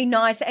 It's going to be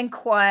nice and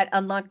quiet,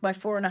 unlike my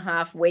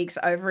 4.5 weeks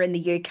over in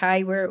the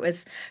UK where it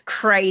was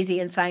crazy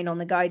insane on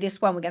the go. This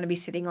one, we're going to be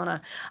sitting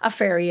on a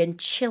ferry and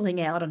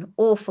chilling out an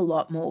awful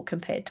lot more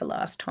compared to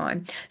last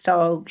time. So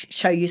I'll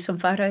show you some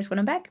photos when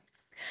I'm back.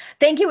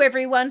 Thank you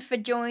everyone for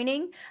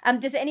joining.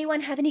 Does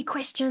anyone have any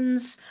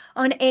questions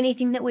on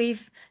anything that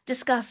we've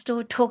discussed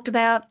or talked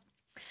about?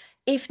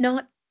 If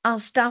not, I'll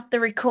start the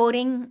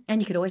recording,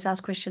 and you could always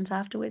ask questions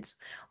afterwards,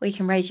 or you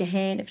can raise your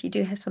hand if you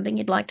do have something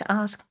you'd like to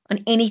ask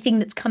on anything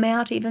that's come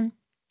out even.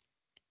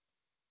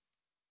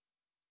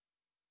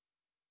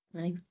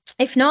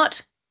 If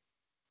not,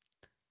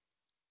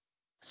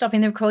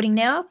 stopping the recording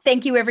now.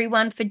 Thank you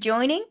everyone for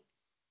joining.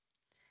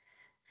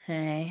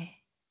 Hey.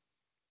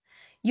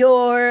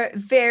 You're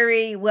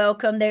very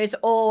welcome. There's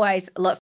always lots